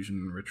version of fusion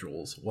and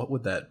rituals, what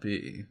would that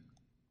be?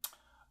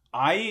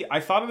 I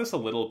thought of this a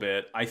little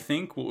bit. I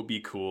think what would be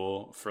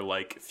cool for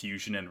like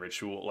fusion and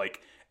ritual,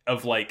 like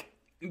of like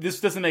this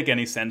doesn't make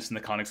any sense in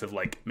the context of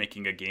like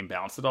making a game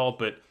balanced at all,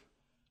 but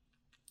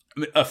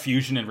a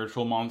fusion and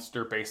ritual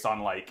monster based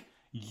on like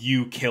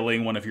you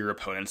killing one of your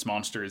opponent's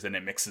monsters and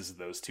it mixes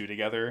those two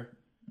together.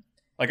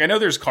 Like I know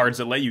there's cards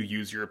that let you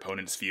use your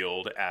opponent's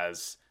field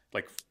as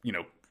like, you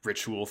know,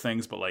 ritual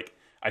things, but like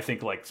I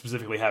think like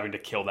specifically having to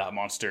kill that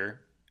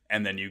monster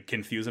and then you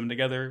can fuse them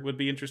together would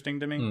be interesting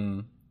to me.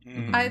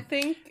 Mm-hmm. I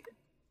think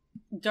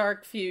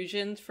dark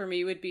fusions for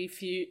me would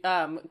be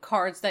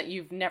cards that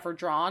you've never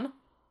drawn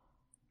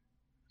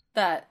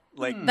that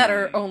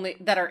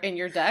are in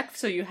your deck,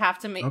 so you have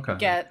to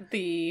get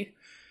the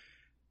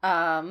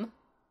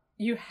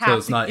you have so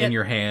it's to not get in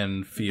your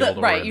hand field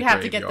or right. in You the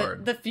have to get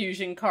graveyard. the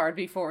fusion card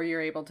before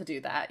you're able to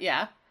do that.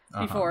 Yeah.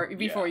 Before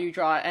you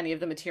draw any of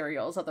the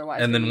materials,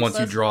 otherwise. And then once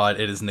you useless. draw it,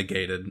 it is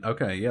negated.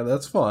 Okay, yeah,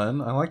 that's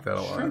fun. I like that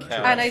a lot. Okay.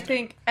 And I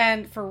think,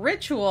 and for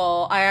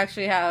ritual, I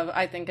actually have,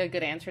 I think, a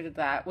good answer to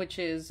that, which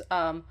is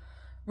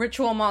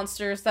ritual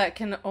monsters that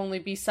can only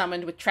be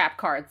summoned with trap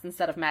cards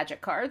instead of magic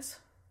cards.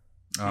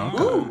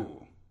 Okay.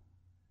 Ooh.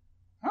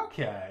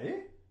 Okay.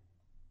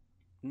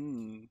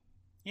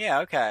 Yeah,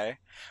 okay.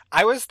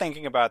 I was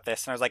thinking about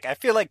this, and I was like, I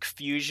feel like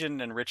fusion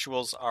and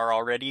rituals are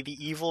already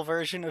the evil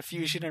version of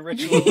fusion and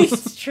rituals.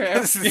 It's true.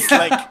 It's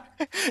like,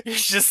 you're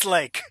just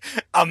like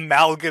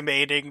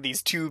amalgamating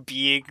these two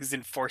beings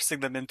and forcing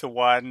them into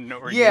one,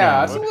 or Yeah,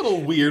 you it's a know,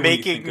 little weird when you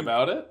making think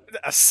about it.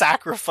 a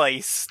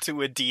sacrifice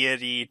to a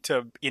deity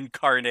to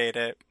incarnate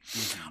it.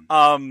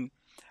 Mm-hmm.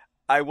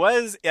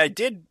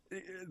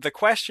 The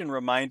question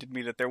reminded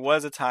me that there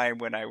was a time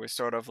when I was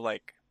sort of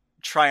like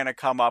trying to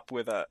come up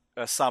with a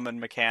summon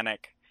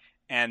mechanic,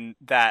 and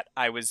that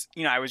I was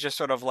just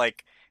sort of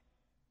like,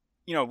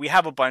 we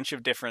have a bunch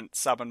of different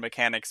summon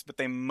mechanics, but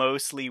they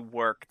mostly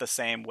work the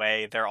same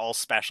way. They're all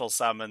special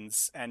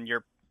summons, and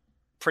you're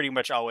pretty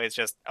much always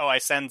just, I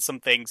send some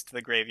things to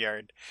the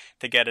graveyard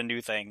to get a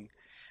new thing.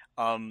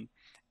 And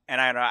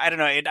I don't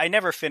know, I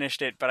never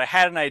finished it, but I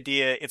had an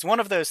idea. It's one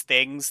of those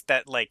things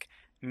that like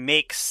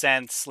makes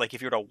sense, like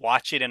if you were to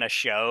watch it in a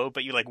show,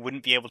 but you like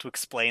wouldn't be able to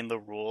explain the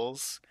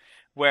rules.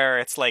 Where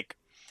it's like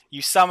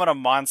you summon a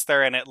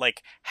monster and it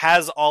like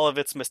has all of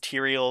its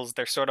materials.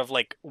 They're sort of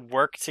like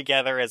work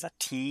together as a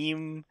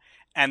team,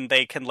 and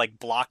they can like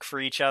block for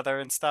each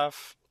other and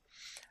stuff.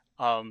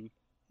 That's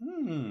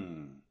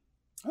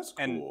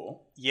and,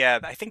 cool. Yeah,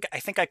 I think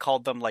I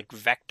called them like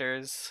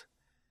vectors.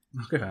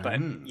 Okay.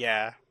 But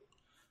yeah.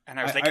 And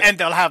I was and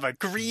they'll have a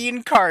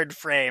green card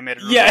frame.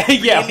 Yeah.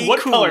 Really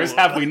What cool. colors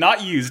have we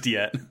not used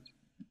yet?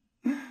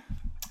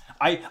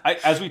 I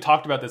as we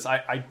talked about this,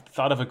 I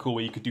thought of a cool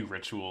way you could do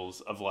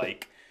rituals of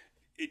like,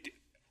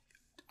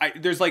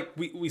 there's like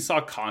we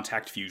saw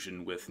contact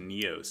fusion with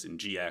Neos and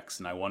GX,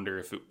 and I wonder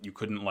if you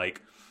couldn't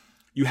like,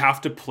 you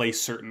have to play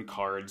certain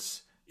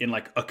cards in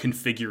like a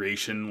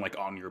configuration like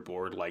on your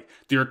board. Like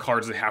there are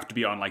cards that have to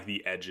be on like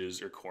the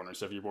edges or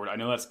corners of your board. I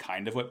know that's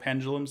kind of what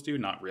pendulums do,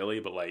 not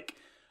really, but like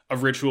a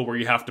ritual where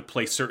you have to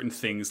play certain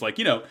things, like,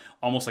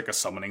 almost like a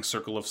summoning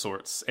circle of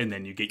sorts, and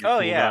then you get your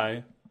cool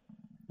guy.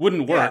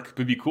 Wouldn't work,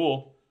 but be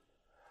cool.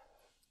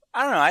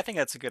 I don't know. I think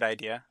that's a good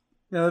idea.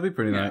 Yeah, that'd be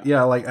pretty nice.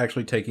 Yeah, like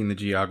actually taking the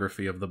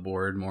geography of the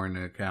board more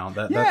into account.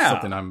 That's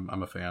something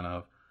I'm a fan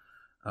of.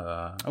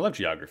 I love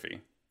geography.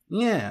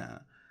 Yeah.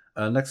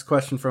 Next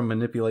question from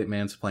Manipulate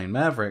Mansplain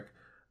Maverick.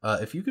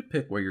 If you could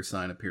pick where your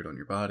sign appeared on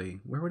your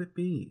body, where would it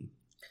be?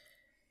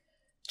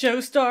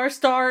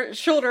 Joestar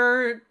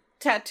shoulder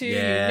tattoo.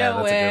 Yeah, you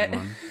know that's it. a good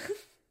one.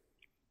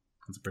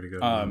 That's a pretty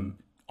good one.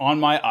 On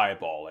my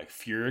eyeball, like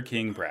Fuhrer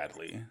King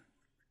Bradley.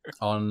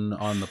 On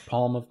the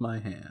palm of my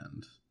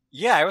hand.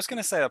 Yeah, I was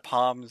gonna say the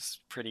palm's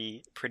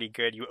pretty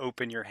good. You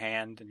open your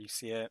hand and you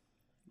see it.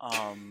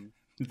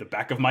 The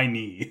back of my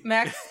knee.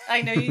 Max,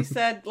 I know you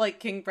said like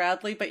King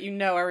Bradley, but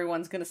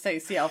everyone's gonna say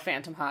CL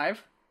Phantom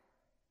Hive.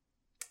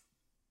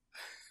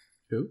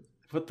 Who?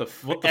 What the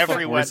fuck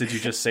words did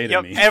you just say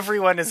to me?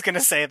 Everyone is gonna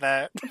say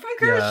that. From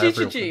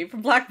Shichiji,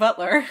 from Black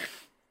Butler.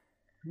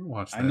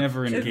 Watch that. I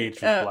never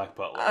engaged with Black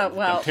Butler.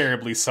 I'm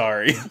terribly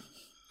sorry.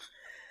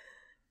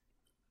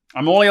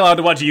 I'm only allowed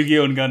to watch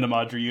Yu-Gi-Oh! And Gundam,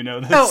 Audrey, you know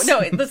this. Oh,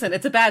 no, listen,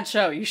 it's a bad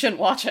show. You shouldn't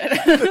watch it.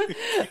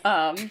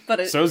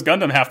 But so's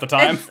Gundam half the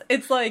time.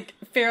 It's like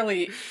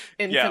fairly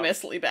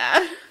infamously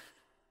bad.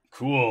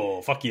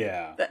 Cool. Fuck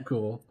yeah.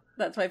 Cool.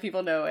 That's why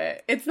people know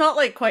it. It's not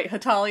like quite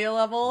Hatalia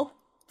level,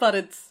 but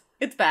it's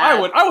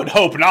bad. I would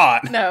hope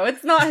not. No,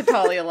 it's not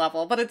Hatalia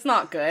level, but it's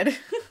not good.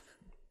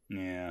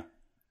 Yeah.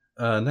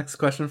 Next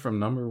question from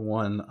number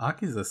 1,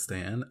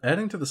 Akizastan.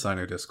 Adding to the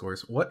signer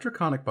discourse, what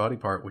draconic body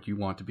part would you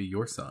want to be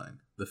your sign?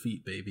 The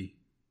feet, baby.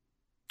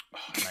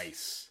 Oh,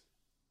 nice.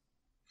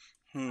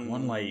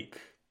 One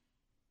like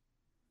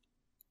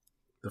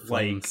the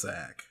flame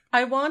sack.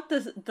 I want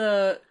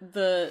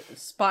the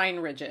spine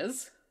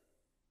ridges.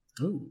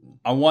 Ooh.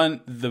 I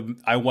want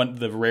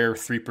the rare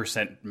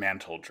 3%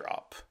 mantle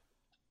drop.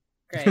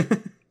 Great.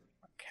 Okay.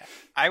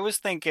 I was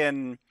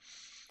thinking,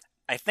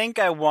 I think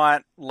I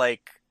want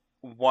like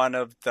one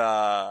of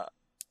the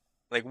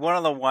Like one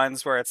of the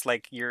ones where it's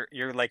like you're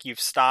like you've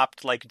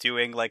stopped like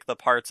doing like the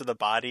parts of the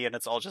body and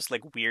it's all just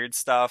like weird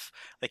stuff.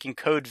 Like in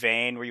Code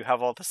Vein where you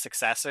have all the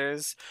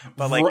successors,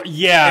 but like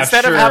yeah,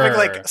 instead sure. of having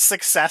like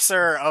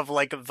successor of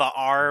like the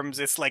arms,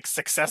 it's like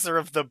successor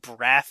of the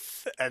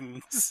breath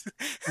and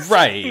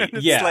right, and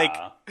it's yeah, like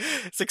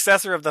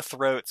successor of the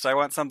throat. So I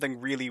want something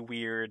really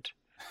weird,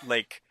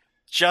 like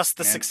just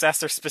the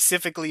successor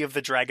specifically of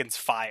the dragon's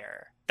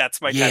fire.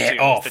 That's my tattoo.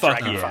 Oh, the fuck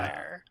dragon yeah.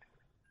 fire.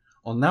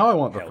 Well, now I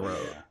want the Hell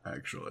throat, yeah.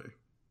 actually.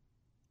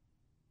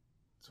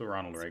 That's what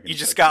Ronald Reagan. You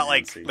just said got to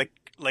Nancy.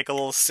 like a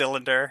little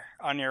cylinder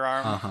on your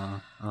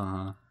arm.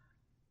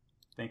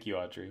 Thank you,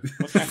 Audrey.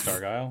 What's next,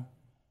 Argyle?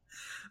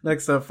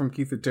 Next up from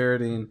Keith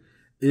Terradine.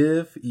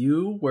 If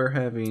you were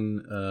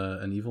having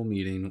an evil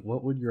meeting,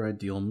 what would your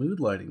ideal mood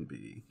lighting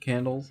be?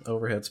 Candles,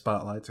 overhead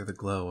spotlights, or the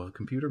glow of a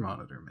computer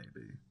monitor,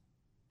 maybe?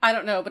 I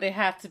don't know, but it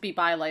has to be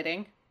by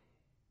lighting.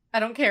 I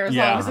don't care as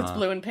Yeah. long as it's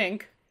blue and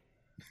pink.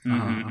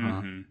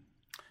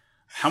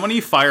 How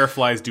many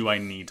fireflies do I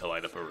need to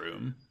light up a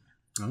room?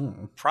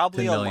 Oh,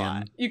 Probably 10 a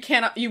million.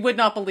 lot. You would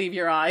not believe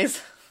your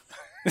eyes.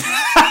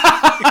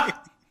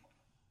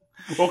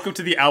 Welcome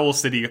to the Owl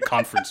City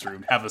conference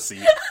room. Have a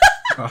seat.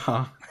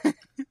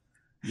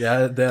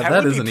 Yeah, that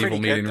would is be an evil pretty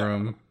meeting good, though.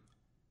 room.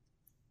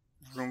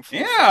 Room full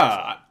of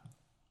Yeah.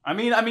 I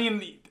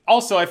mean,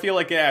 also, I feel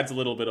like it adds a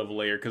little bit of a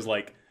layer, because,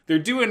 like, they're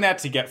doing that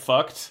to get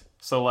fucked,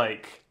 so,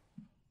 like,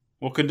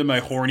 welcome to my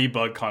horny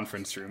bug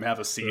conference room. Have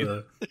a seat.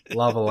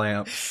 Lava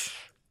lamps.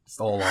 It's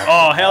all lava.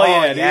 Oh, hell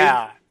yeah,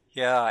 dude.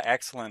 Yeah,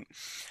 excellent.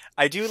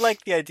 I do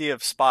like the idea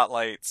of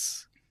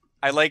spotlights.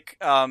 I like,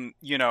 I don't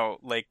know,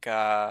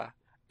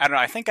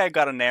 I think I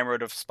got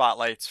enamored of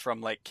spotlights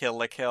from, like, Kill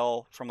la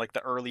Kill, from, like,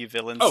 the early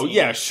villain Oh, scene.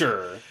 yeah,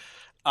 sure.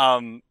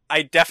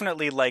 I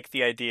definitely like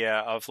the idea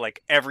of,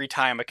 like, every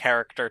time a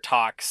character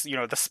talks, you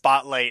know, the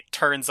spotlight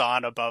turns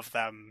on above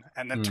them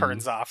and then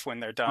turns off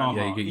when they're done.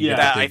 Yeah, you Yeah. get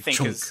That that I big think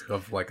chunk is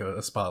of like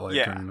a spotlight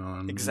Yeah, turning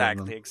on.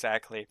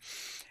 exactly.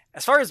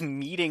 As far as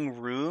meeting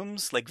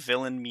rooms, like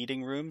villain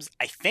meeting rooms,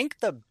 I think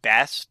the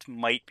best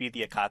might be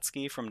the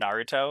Akatsuki from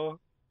Naruto,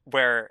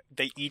 where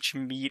they each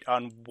meet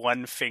on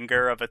one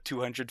finger of a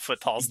 200-foot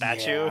tall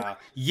statue.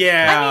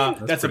 Yeah, I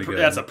mean, that's a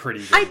pretty that's good. a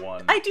pretty good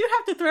one. I do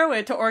have to throw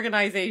it to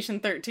Organization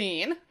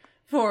 13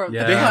 for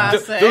Yeah. the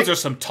classic. Those are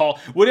some tall.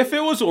 What if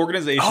it was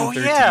Organization Oh,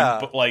 13, yeah.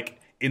 but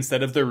like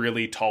instead of the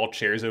really tall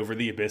chairs over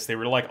the abyss, they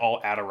were like all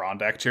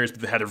Adirondack chairs,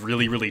 but they had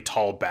really really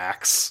tall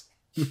backs.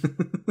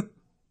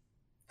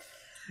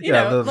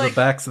 The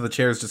backs of the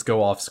chairs just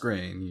go off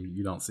screen.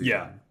 You don't see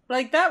Yeah. them.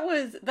 Like that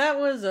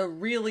was a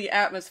really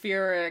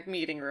atmospheric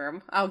meeting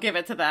room. I'll give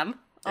it to them.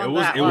 It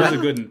was a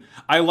good one.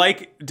 I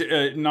like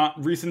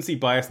not recency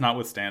bias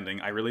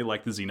notwithstanding. I really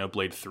like the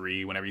Xenoblade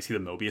 3. Whenever you see the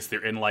Mobius,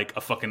 they're in like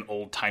a fucking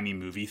old timey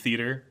movie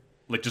theater,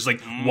 like just like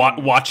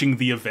watching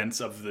the events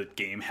of the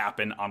game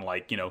happen on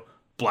like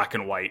black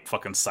and white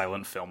fucking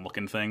silent film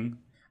looking thing.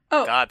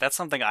 Oh God, that's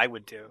something I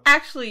would do.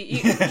 actually,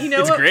 you know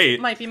It's what great.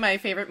 might be my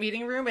favorite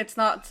meeting room? It's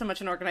not so much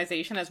an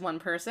organization as one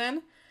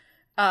person,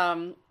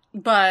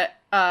 but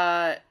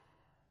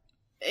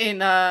in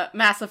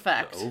Mass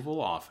Effect. The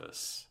Oval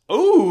Office.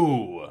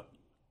 Ooh,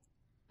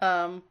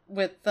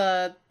 With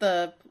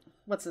the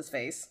what's his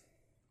face?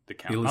 the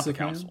council, not the Elusive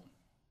Man? council.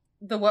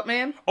 The what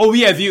man? Oh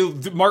yeah,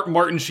 the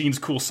Martin Sheen's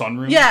cool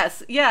sunroom.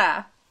 Yes,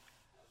 yeah.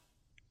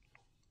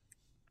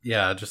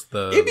 Yeah, just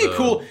the. It'd be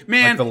cool,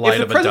 man. Like the light if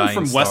the of a president dying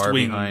from West star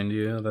Wing, behind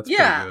you. That's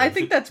Yeah, pretty good. I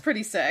think that's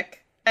pretty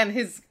sick. And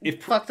his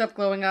fucked up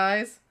glowing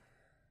eyes.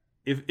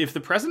 if the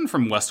president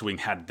from West Wing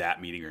had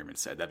that meeting room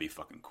instead, that'd be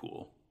fucking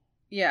cool.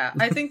 Yeah,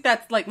 I think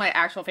that's like my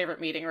actual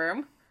favorite meeting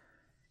room.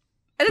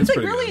 And it's like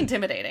pretty really good.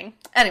 intimidating.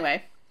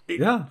 Anyway.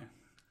 Yeah.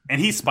 And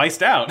he's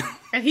spiced out.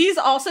 And he's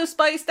also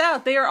spiced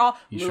out. They are all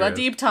He Lua sure is.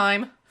 deep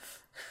time.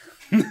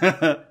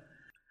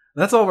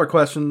 That's all of our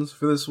questions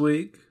for this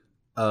week.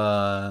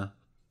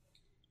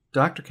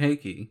 Dr.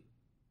 Keiki,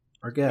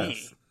 our guest,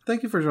 Me.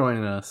 thank you for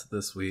joining us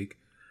this week.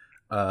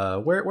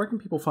 Where can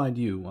people find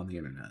you on the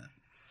internet?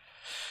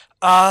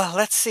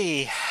 Let's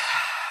see.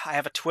 I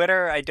have a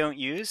Twitter I don't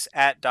use,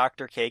 at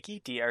Dr.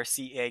 Keiki,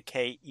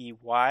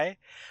 DrCakey.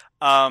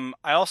 I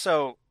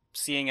also,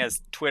 seeing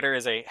as Twitter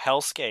is a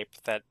hellscape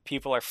that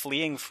people are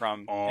fleeing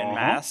from en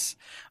masse,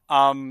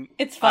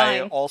 It's I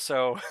fine.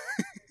 also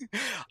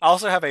I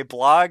also have a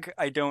blog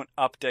I don't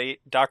update,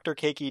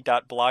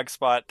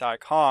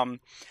 drkeiki.blogspot.com.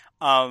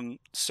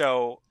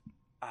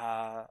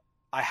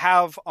 I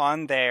have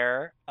on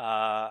there,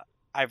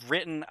 I've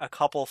written a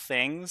couple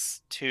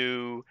things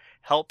to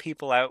help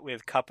people out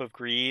with Cup of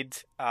Greed.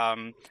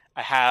 I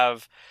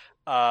have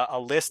a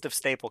list of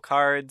staple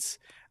cards,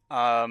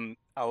 a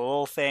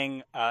little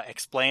thing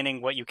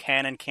explaining what you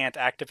can and can't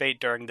activate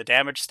during the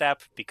damage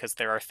step, because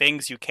there are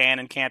things you can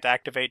and can't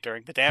activate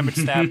during the damage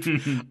step.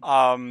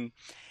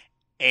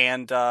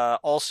 And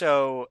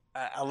also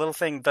a little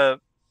thing,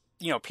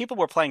 people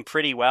were playing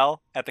pretty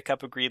well at the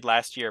Cup of Greed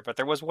last year, but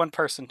there was one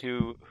person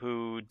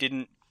who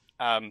didn't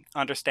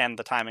understand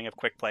the timing of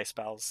quick play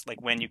spells,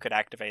 like when you could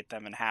activate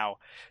them and how.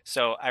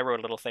 So I wrote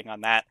a little thing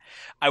on that.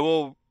 I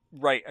will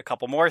write a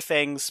couple more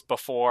things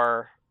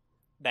before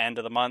the end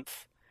of the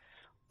month.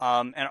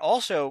 And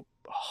also,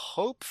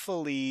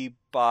 hopefully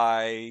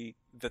by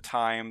the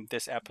time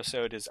this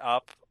episode is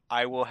up,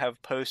 I will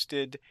have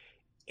posted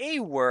a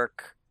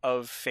work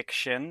of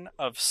fiction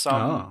of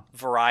some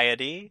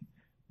variety,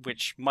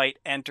 which might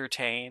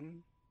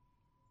entertain.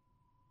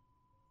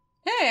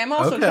 Hey, I'm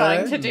also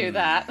trying to do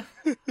that.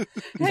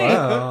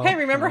 Hey,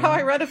 remember how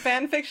I read a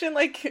fan fiction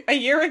like a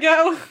year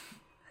ago?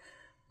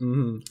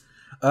 Mm-hmm.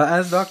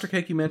 As Dr.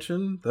 Keiki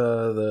mentioned,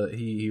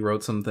 he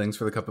wrote some things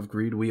for the Cup of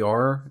Greed. We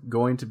are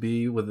going to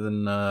be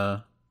within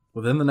the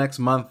next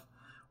month.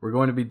 We're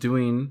going to be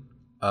doing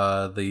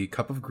the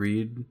Cup of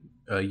Greed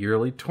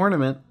yearly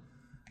tournament,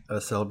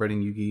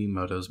 celebrating Yugi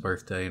Moto's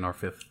birthday and our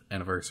 5th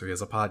anniversary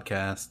as a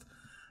podcast.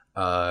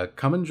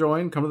 Come and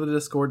join. Come to the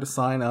Discord to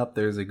sign up.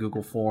 There's a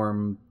Google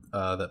form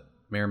that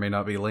may or may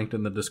not be linked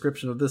in the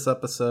description of this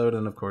episode,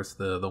 and of course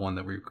the one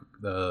that we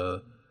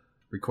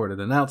recorded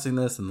announcing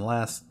this and the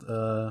last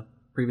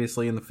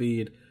previously in the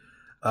feed.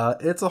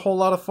 It's a whole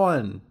lot of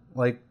fun.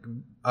 Like,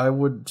 I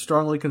would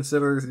strongly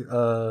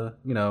consider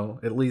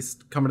at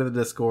least coming to the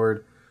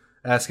Discord,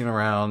 asking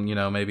around,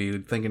 maybe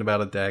thinking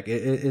about a deck.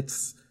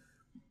 It's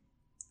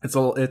a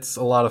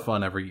lot of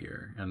fun every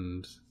year,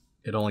 and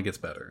it only gets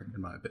better,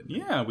 in my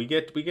opinion. Yeah, we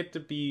get to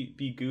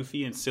be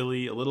goofy and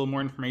silly. A little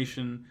more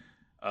information.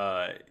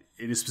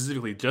 It is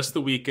specifically just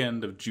the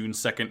weekend of June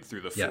 2nd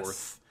through the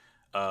 4th.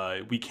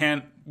 Yes. We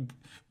can't.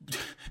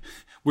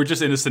 We're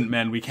just innocent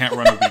men. We can't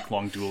run a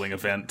week-long dueling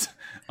event.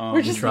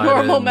 We're just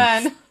normal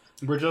men.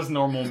 We're just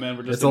normal men.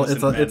 We're just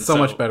innocent men. It's so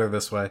much better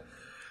this way.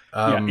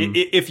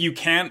 If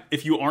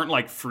you aren't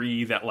like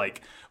free that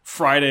like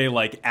Friday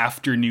like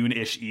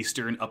afternoon-ish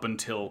Eastern up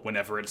until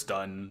whenever it's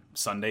done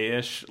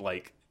Sunday-ish,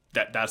 like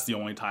that's the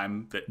only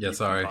time that you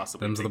can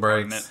possibly them's take the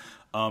part in breaks.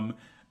 it.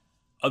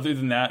 Other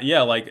than that,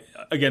 like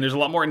again, there's a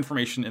lot more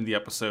information in the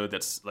episode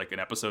that's like an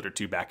episode or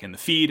two back in the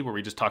feed where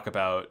we just talk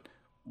about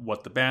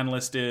what the ban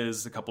list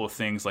is, a couple of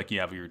things like you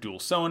have your dual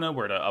Sona,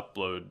 where to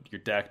upload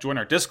your deck. Join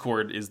our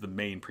Discord is the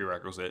main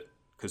prerequisite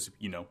because,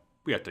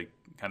 we have to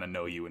kind of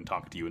know you and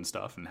talk to you and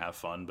stuff and have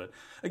fun. But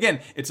again,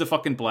 it's a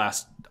fucking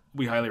blast.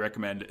 We highly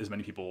recommend as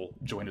many people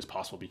join as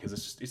possible because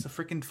it's a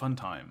freaking fun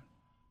time.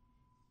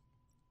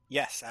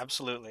 Yes,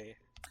 absolutely.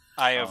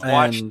 I have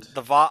watched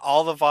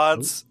all the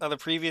VODs of the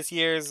previous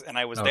years, and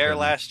I was there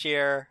last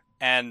year,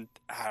 and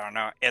I don't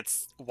know,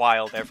 it's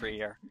wild every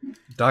year.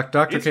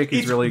 Dr.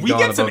 Keiki's really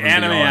gone above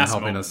and beyond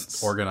helping moments.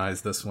 Us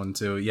organize this one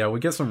too. Yeah, we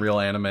get some real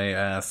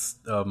anime-ass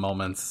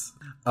moments.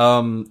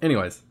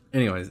 Anyways,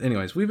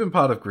 we've been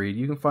Pot of Greed.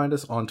 You can find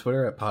us on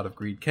Twitter at Pot of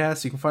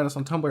Greedcast. You can find us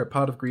on Tumblr at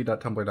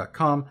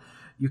potofgreed.tumblr.com.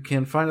 You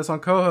can find us on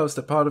co-host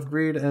at Pot of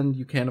Greed, and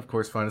you can, of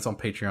course, find us on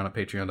Patreon at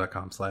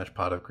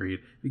patreon.com/potofgreed.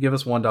 If you give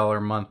us $1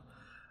 a month,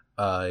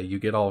 you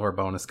get all of our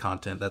bonus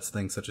content. That's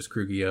things such as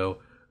Krugio,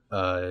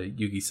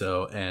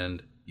 Yugiso,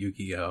 and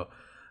Yu-Gi-Oh!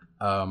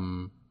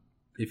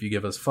 If you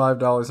give us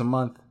 $5 a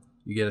month,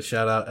 you get a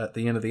shout-out at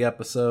the end of the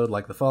episode,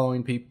 like the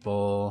following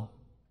people.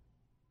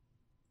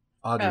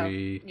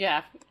 Audrey. Oh,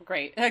 yeah,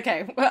 great.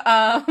 Okay.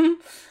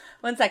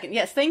 1 second.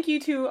 Yes, thank you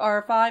to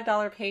our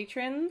 $5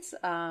 patrons,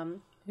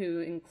 who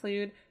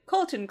include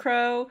Colton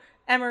Crow,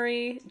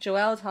 Emery,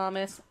 Joelle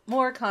Thomas,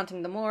 More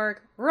Conting the Morgue,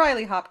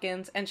 Riley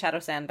Hopkins, and Shadow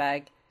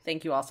Sandbag.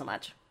 Thank you all so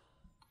much.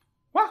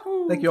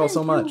 Wahoo! Thank you all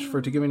so much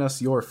for giving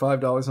us your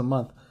 $5 a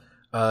month.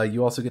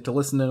 You also get to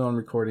listen in on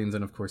recordings,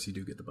 and of course you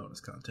do get the bonus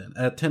content.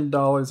 At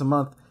 $10 a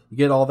month, you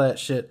get all that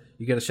shit.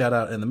 You get a shout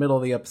out in the middle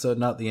of the episode,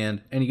 not the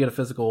end, and you get a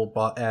physical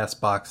ass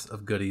box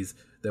of goodies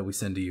that we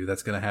send to you.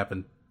 That's going to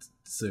happen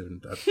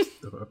soon.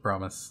 I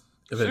promise.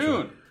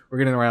 Eventually. Soon. We're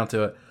getting around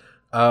to it.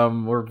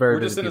 We're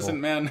just innocent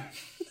men.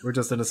 We're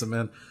just innocent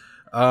men.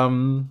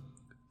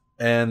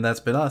 And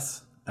that's been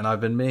us. And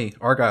I've been me,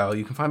 Argyle.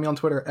 You can find me on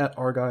Twitter at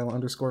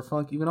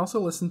Argyle_funk. You can also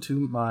listen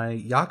to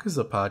my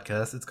Yakuza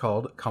podcast. It's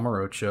called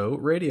Kamarocho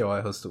Radio.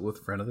 I host it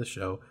with friend of the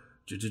show,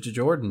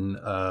 Jordan.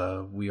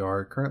 We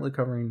are currently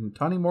covering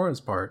Tani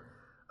Mora's part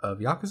of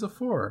Yakuza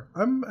 4.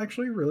 I'm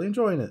actually really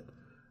enjoying it.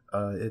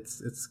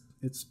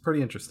 It's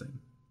pretty interesting.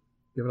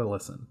 Give it a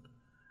listen.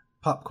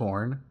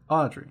 Popcorn,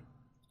 Audrey.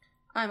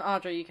 I'm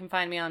Audrey. You can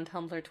find me on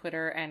Tumblr,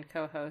 Twitter, and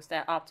co-host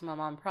at Optimum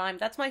on Prime.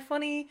 That's my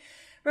funny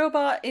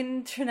robot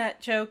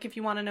internet joke. If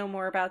you want to know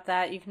more about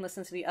that, you can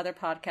listen to the other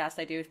podcast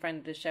I do with friend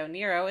of the show,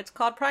 Nero. It's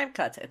called Prime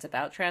Cuts. It's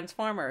about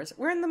Transformers.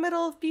 We're in the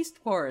middle of Beast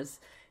Wars.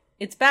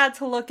 It's bad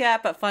to look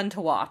at, but fun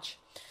to watch.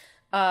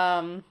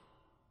 I've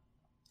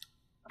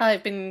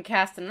been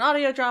cast in an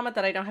audio drama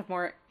that I don't have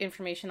more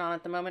information on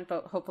at the moment,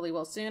 but hopefully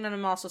will soon. And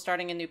I'm also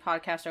starting a new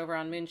podcast over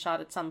on Moonshot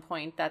at some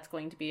point that's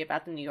going to be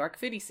about the New York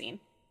foodie scene.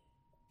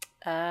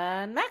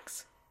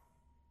 Max?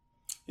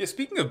 Yeah,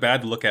 speaking of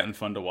bad to look at and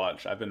fun to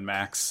watch, I've been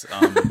Max.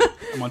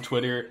 I'm on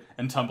Twitter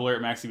and Tumblr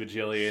at Maxi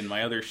Vigili, and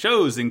my other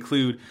shows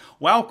include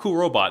Wow Cool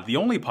Robot, the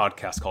only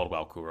podcast called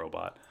Wow Cool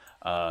Robot.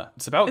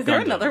 It's about Is there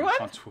Gundam. another one?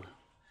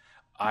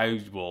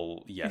 I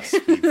will, yes.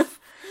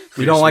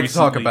 We don't like to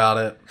talk about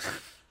it.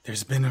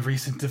 there's been a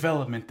recent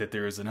development that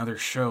there is another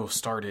show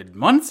started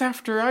months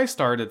after I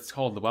started. It's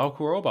called the Wow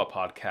Cool Robot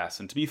Podcast.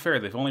 And to be fair,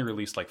 they've only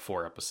released like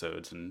 4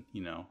 episodes and,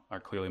 are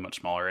clearly much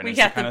smaller. And we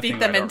have to beat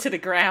them into the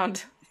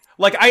ground.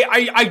 Like,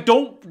 I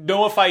don't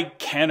know if I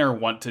can or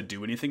want to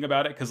do anything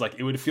about it, because, like,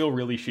 it would feel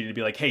really shitty to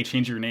be like, hey,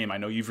 change your name. I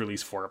know you've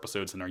released 4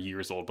 episodes and are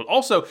years old. But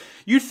also,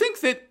 you'd think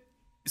that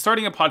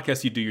starting a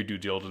podcast, you do your due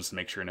diligence to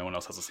make sure no one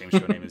else has the same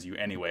show name as you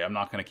anyway. I'm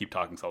not going to keep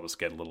talking, so I'll just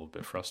get a little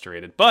bit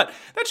frustrated. But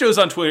that show's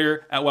on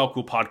Twitter at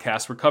WowCool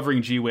Podcast. We're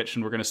covering G-Witch,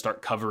 and we're going to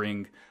start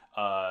covering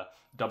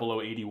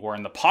 0080 War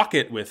in the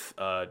Pocket with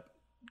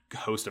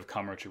host of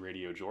Comradeship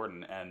Radio,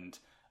 Jordan, and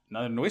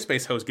another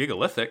Noise-Based host,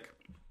 Gigalithic.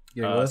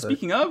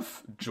 Speaking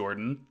of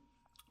Jordan,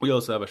 we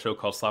also have a show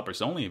called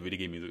Slappers Only, a video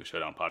game music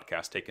showdown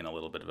podcast, taking a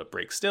little bit of a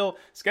break. Still,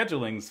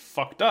 scheduling's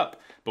fucked up,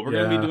 but we're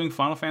going to be doing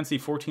Final Fantasy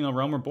XIV: A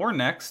Realm Reborn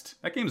next.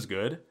 That game's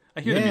good. I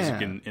hear the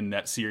music in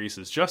that series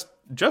is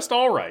just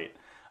all right.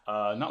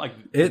 Not like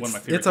one of my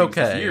favorite games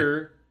this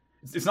year.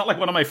 It's not like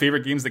one of my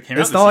favorite games that came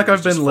out. It's not like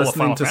I've been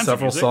listening to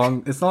several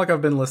songs. It's not like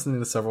I've been listening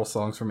to several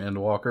songs from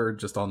Endwalker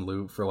just on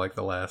loop for like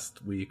the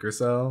last week or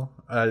so.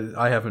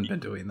 I haven't been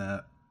doing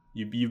that.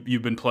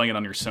 You've been playing it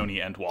on your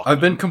Sony Endwalker. I've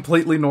been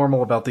completely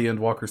normal about the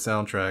Endwalker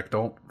soundtrack.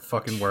 Don't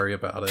fucking worry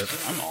about it.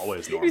 I'm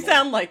always normal. You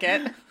sound like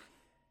it.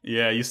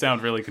 Yeah, you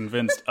sound really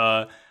convinced.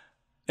 And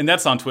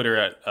that's on Twitter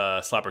at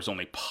Slappers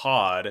Only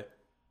Pod.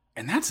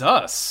 And that's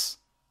us.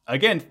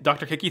 Again,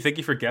 Dr. Kiki, thank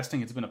you for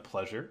guesting. It's been a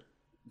pleasure.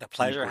 The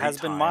pleasure has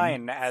been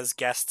mine, as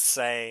guests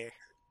say.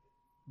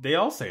 They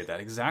all say that,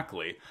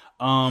 exactly.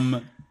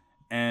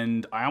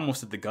 And I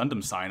almost did the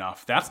Gundam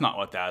sign-off. That's not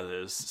what that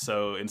is.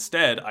 So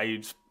instead,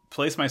 I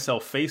place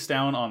myself face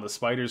down on the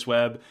spider's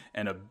web,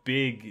 and a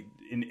big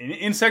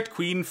insect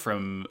queen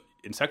from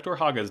Insector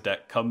Haga's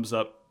deck comes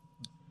up,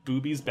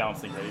 boobies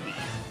bouncing, ready to eat.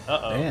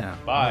 Uh-oh.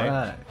 Damn. Bye.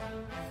 Right.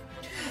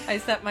 I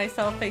set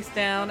myself face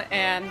down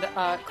and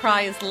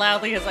cry as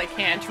loudly as I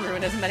can to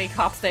ruin as many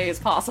Cops Day as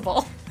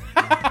possible.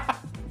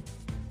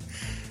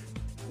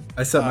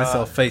 I set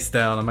myself face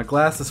down and my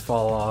glasses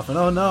fall off, and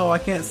oh no, I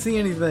can't see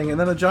anything, and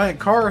then a giant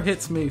car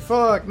hits me.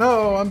 Fuck,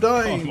 no, I'm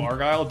dying. Oh,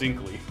 Argyle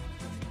Dinkley.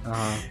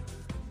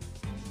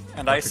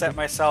 And I set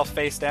myself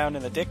face down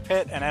in the dick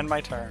pit and end my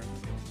turn.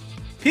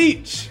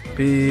 Peach!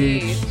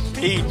 Peach.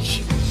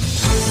 Peach.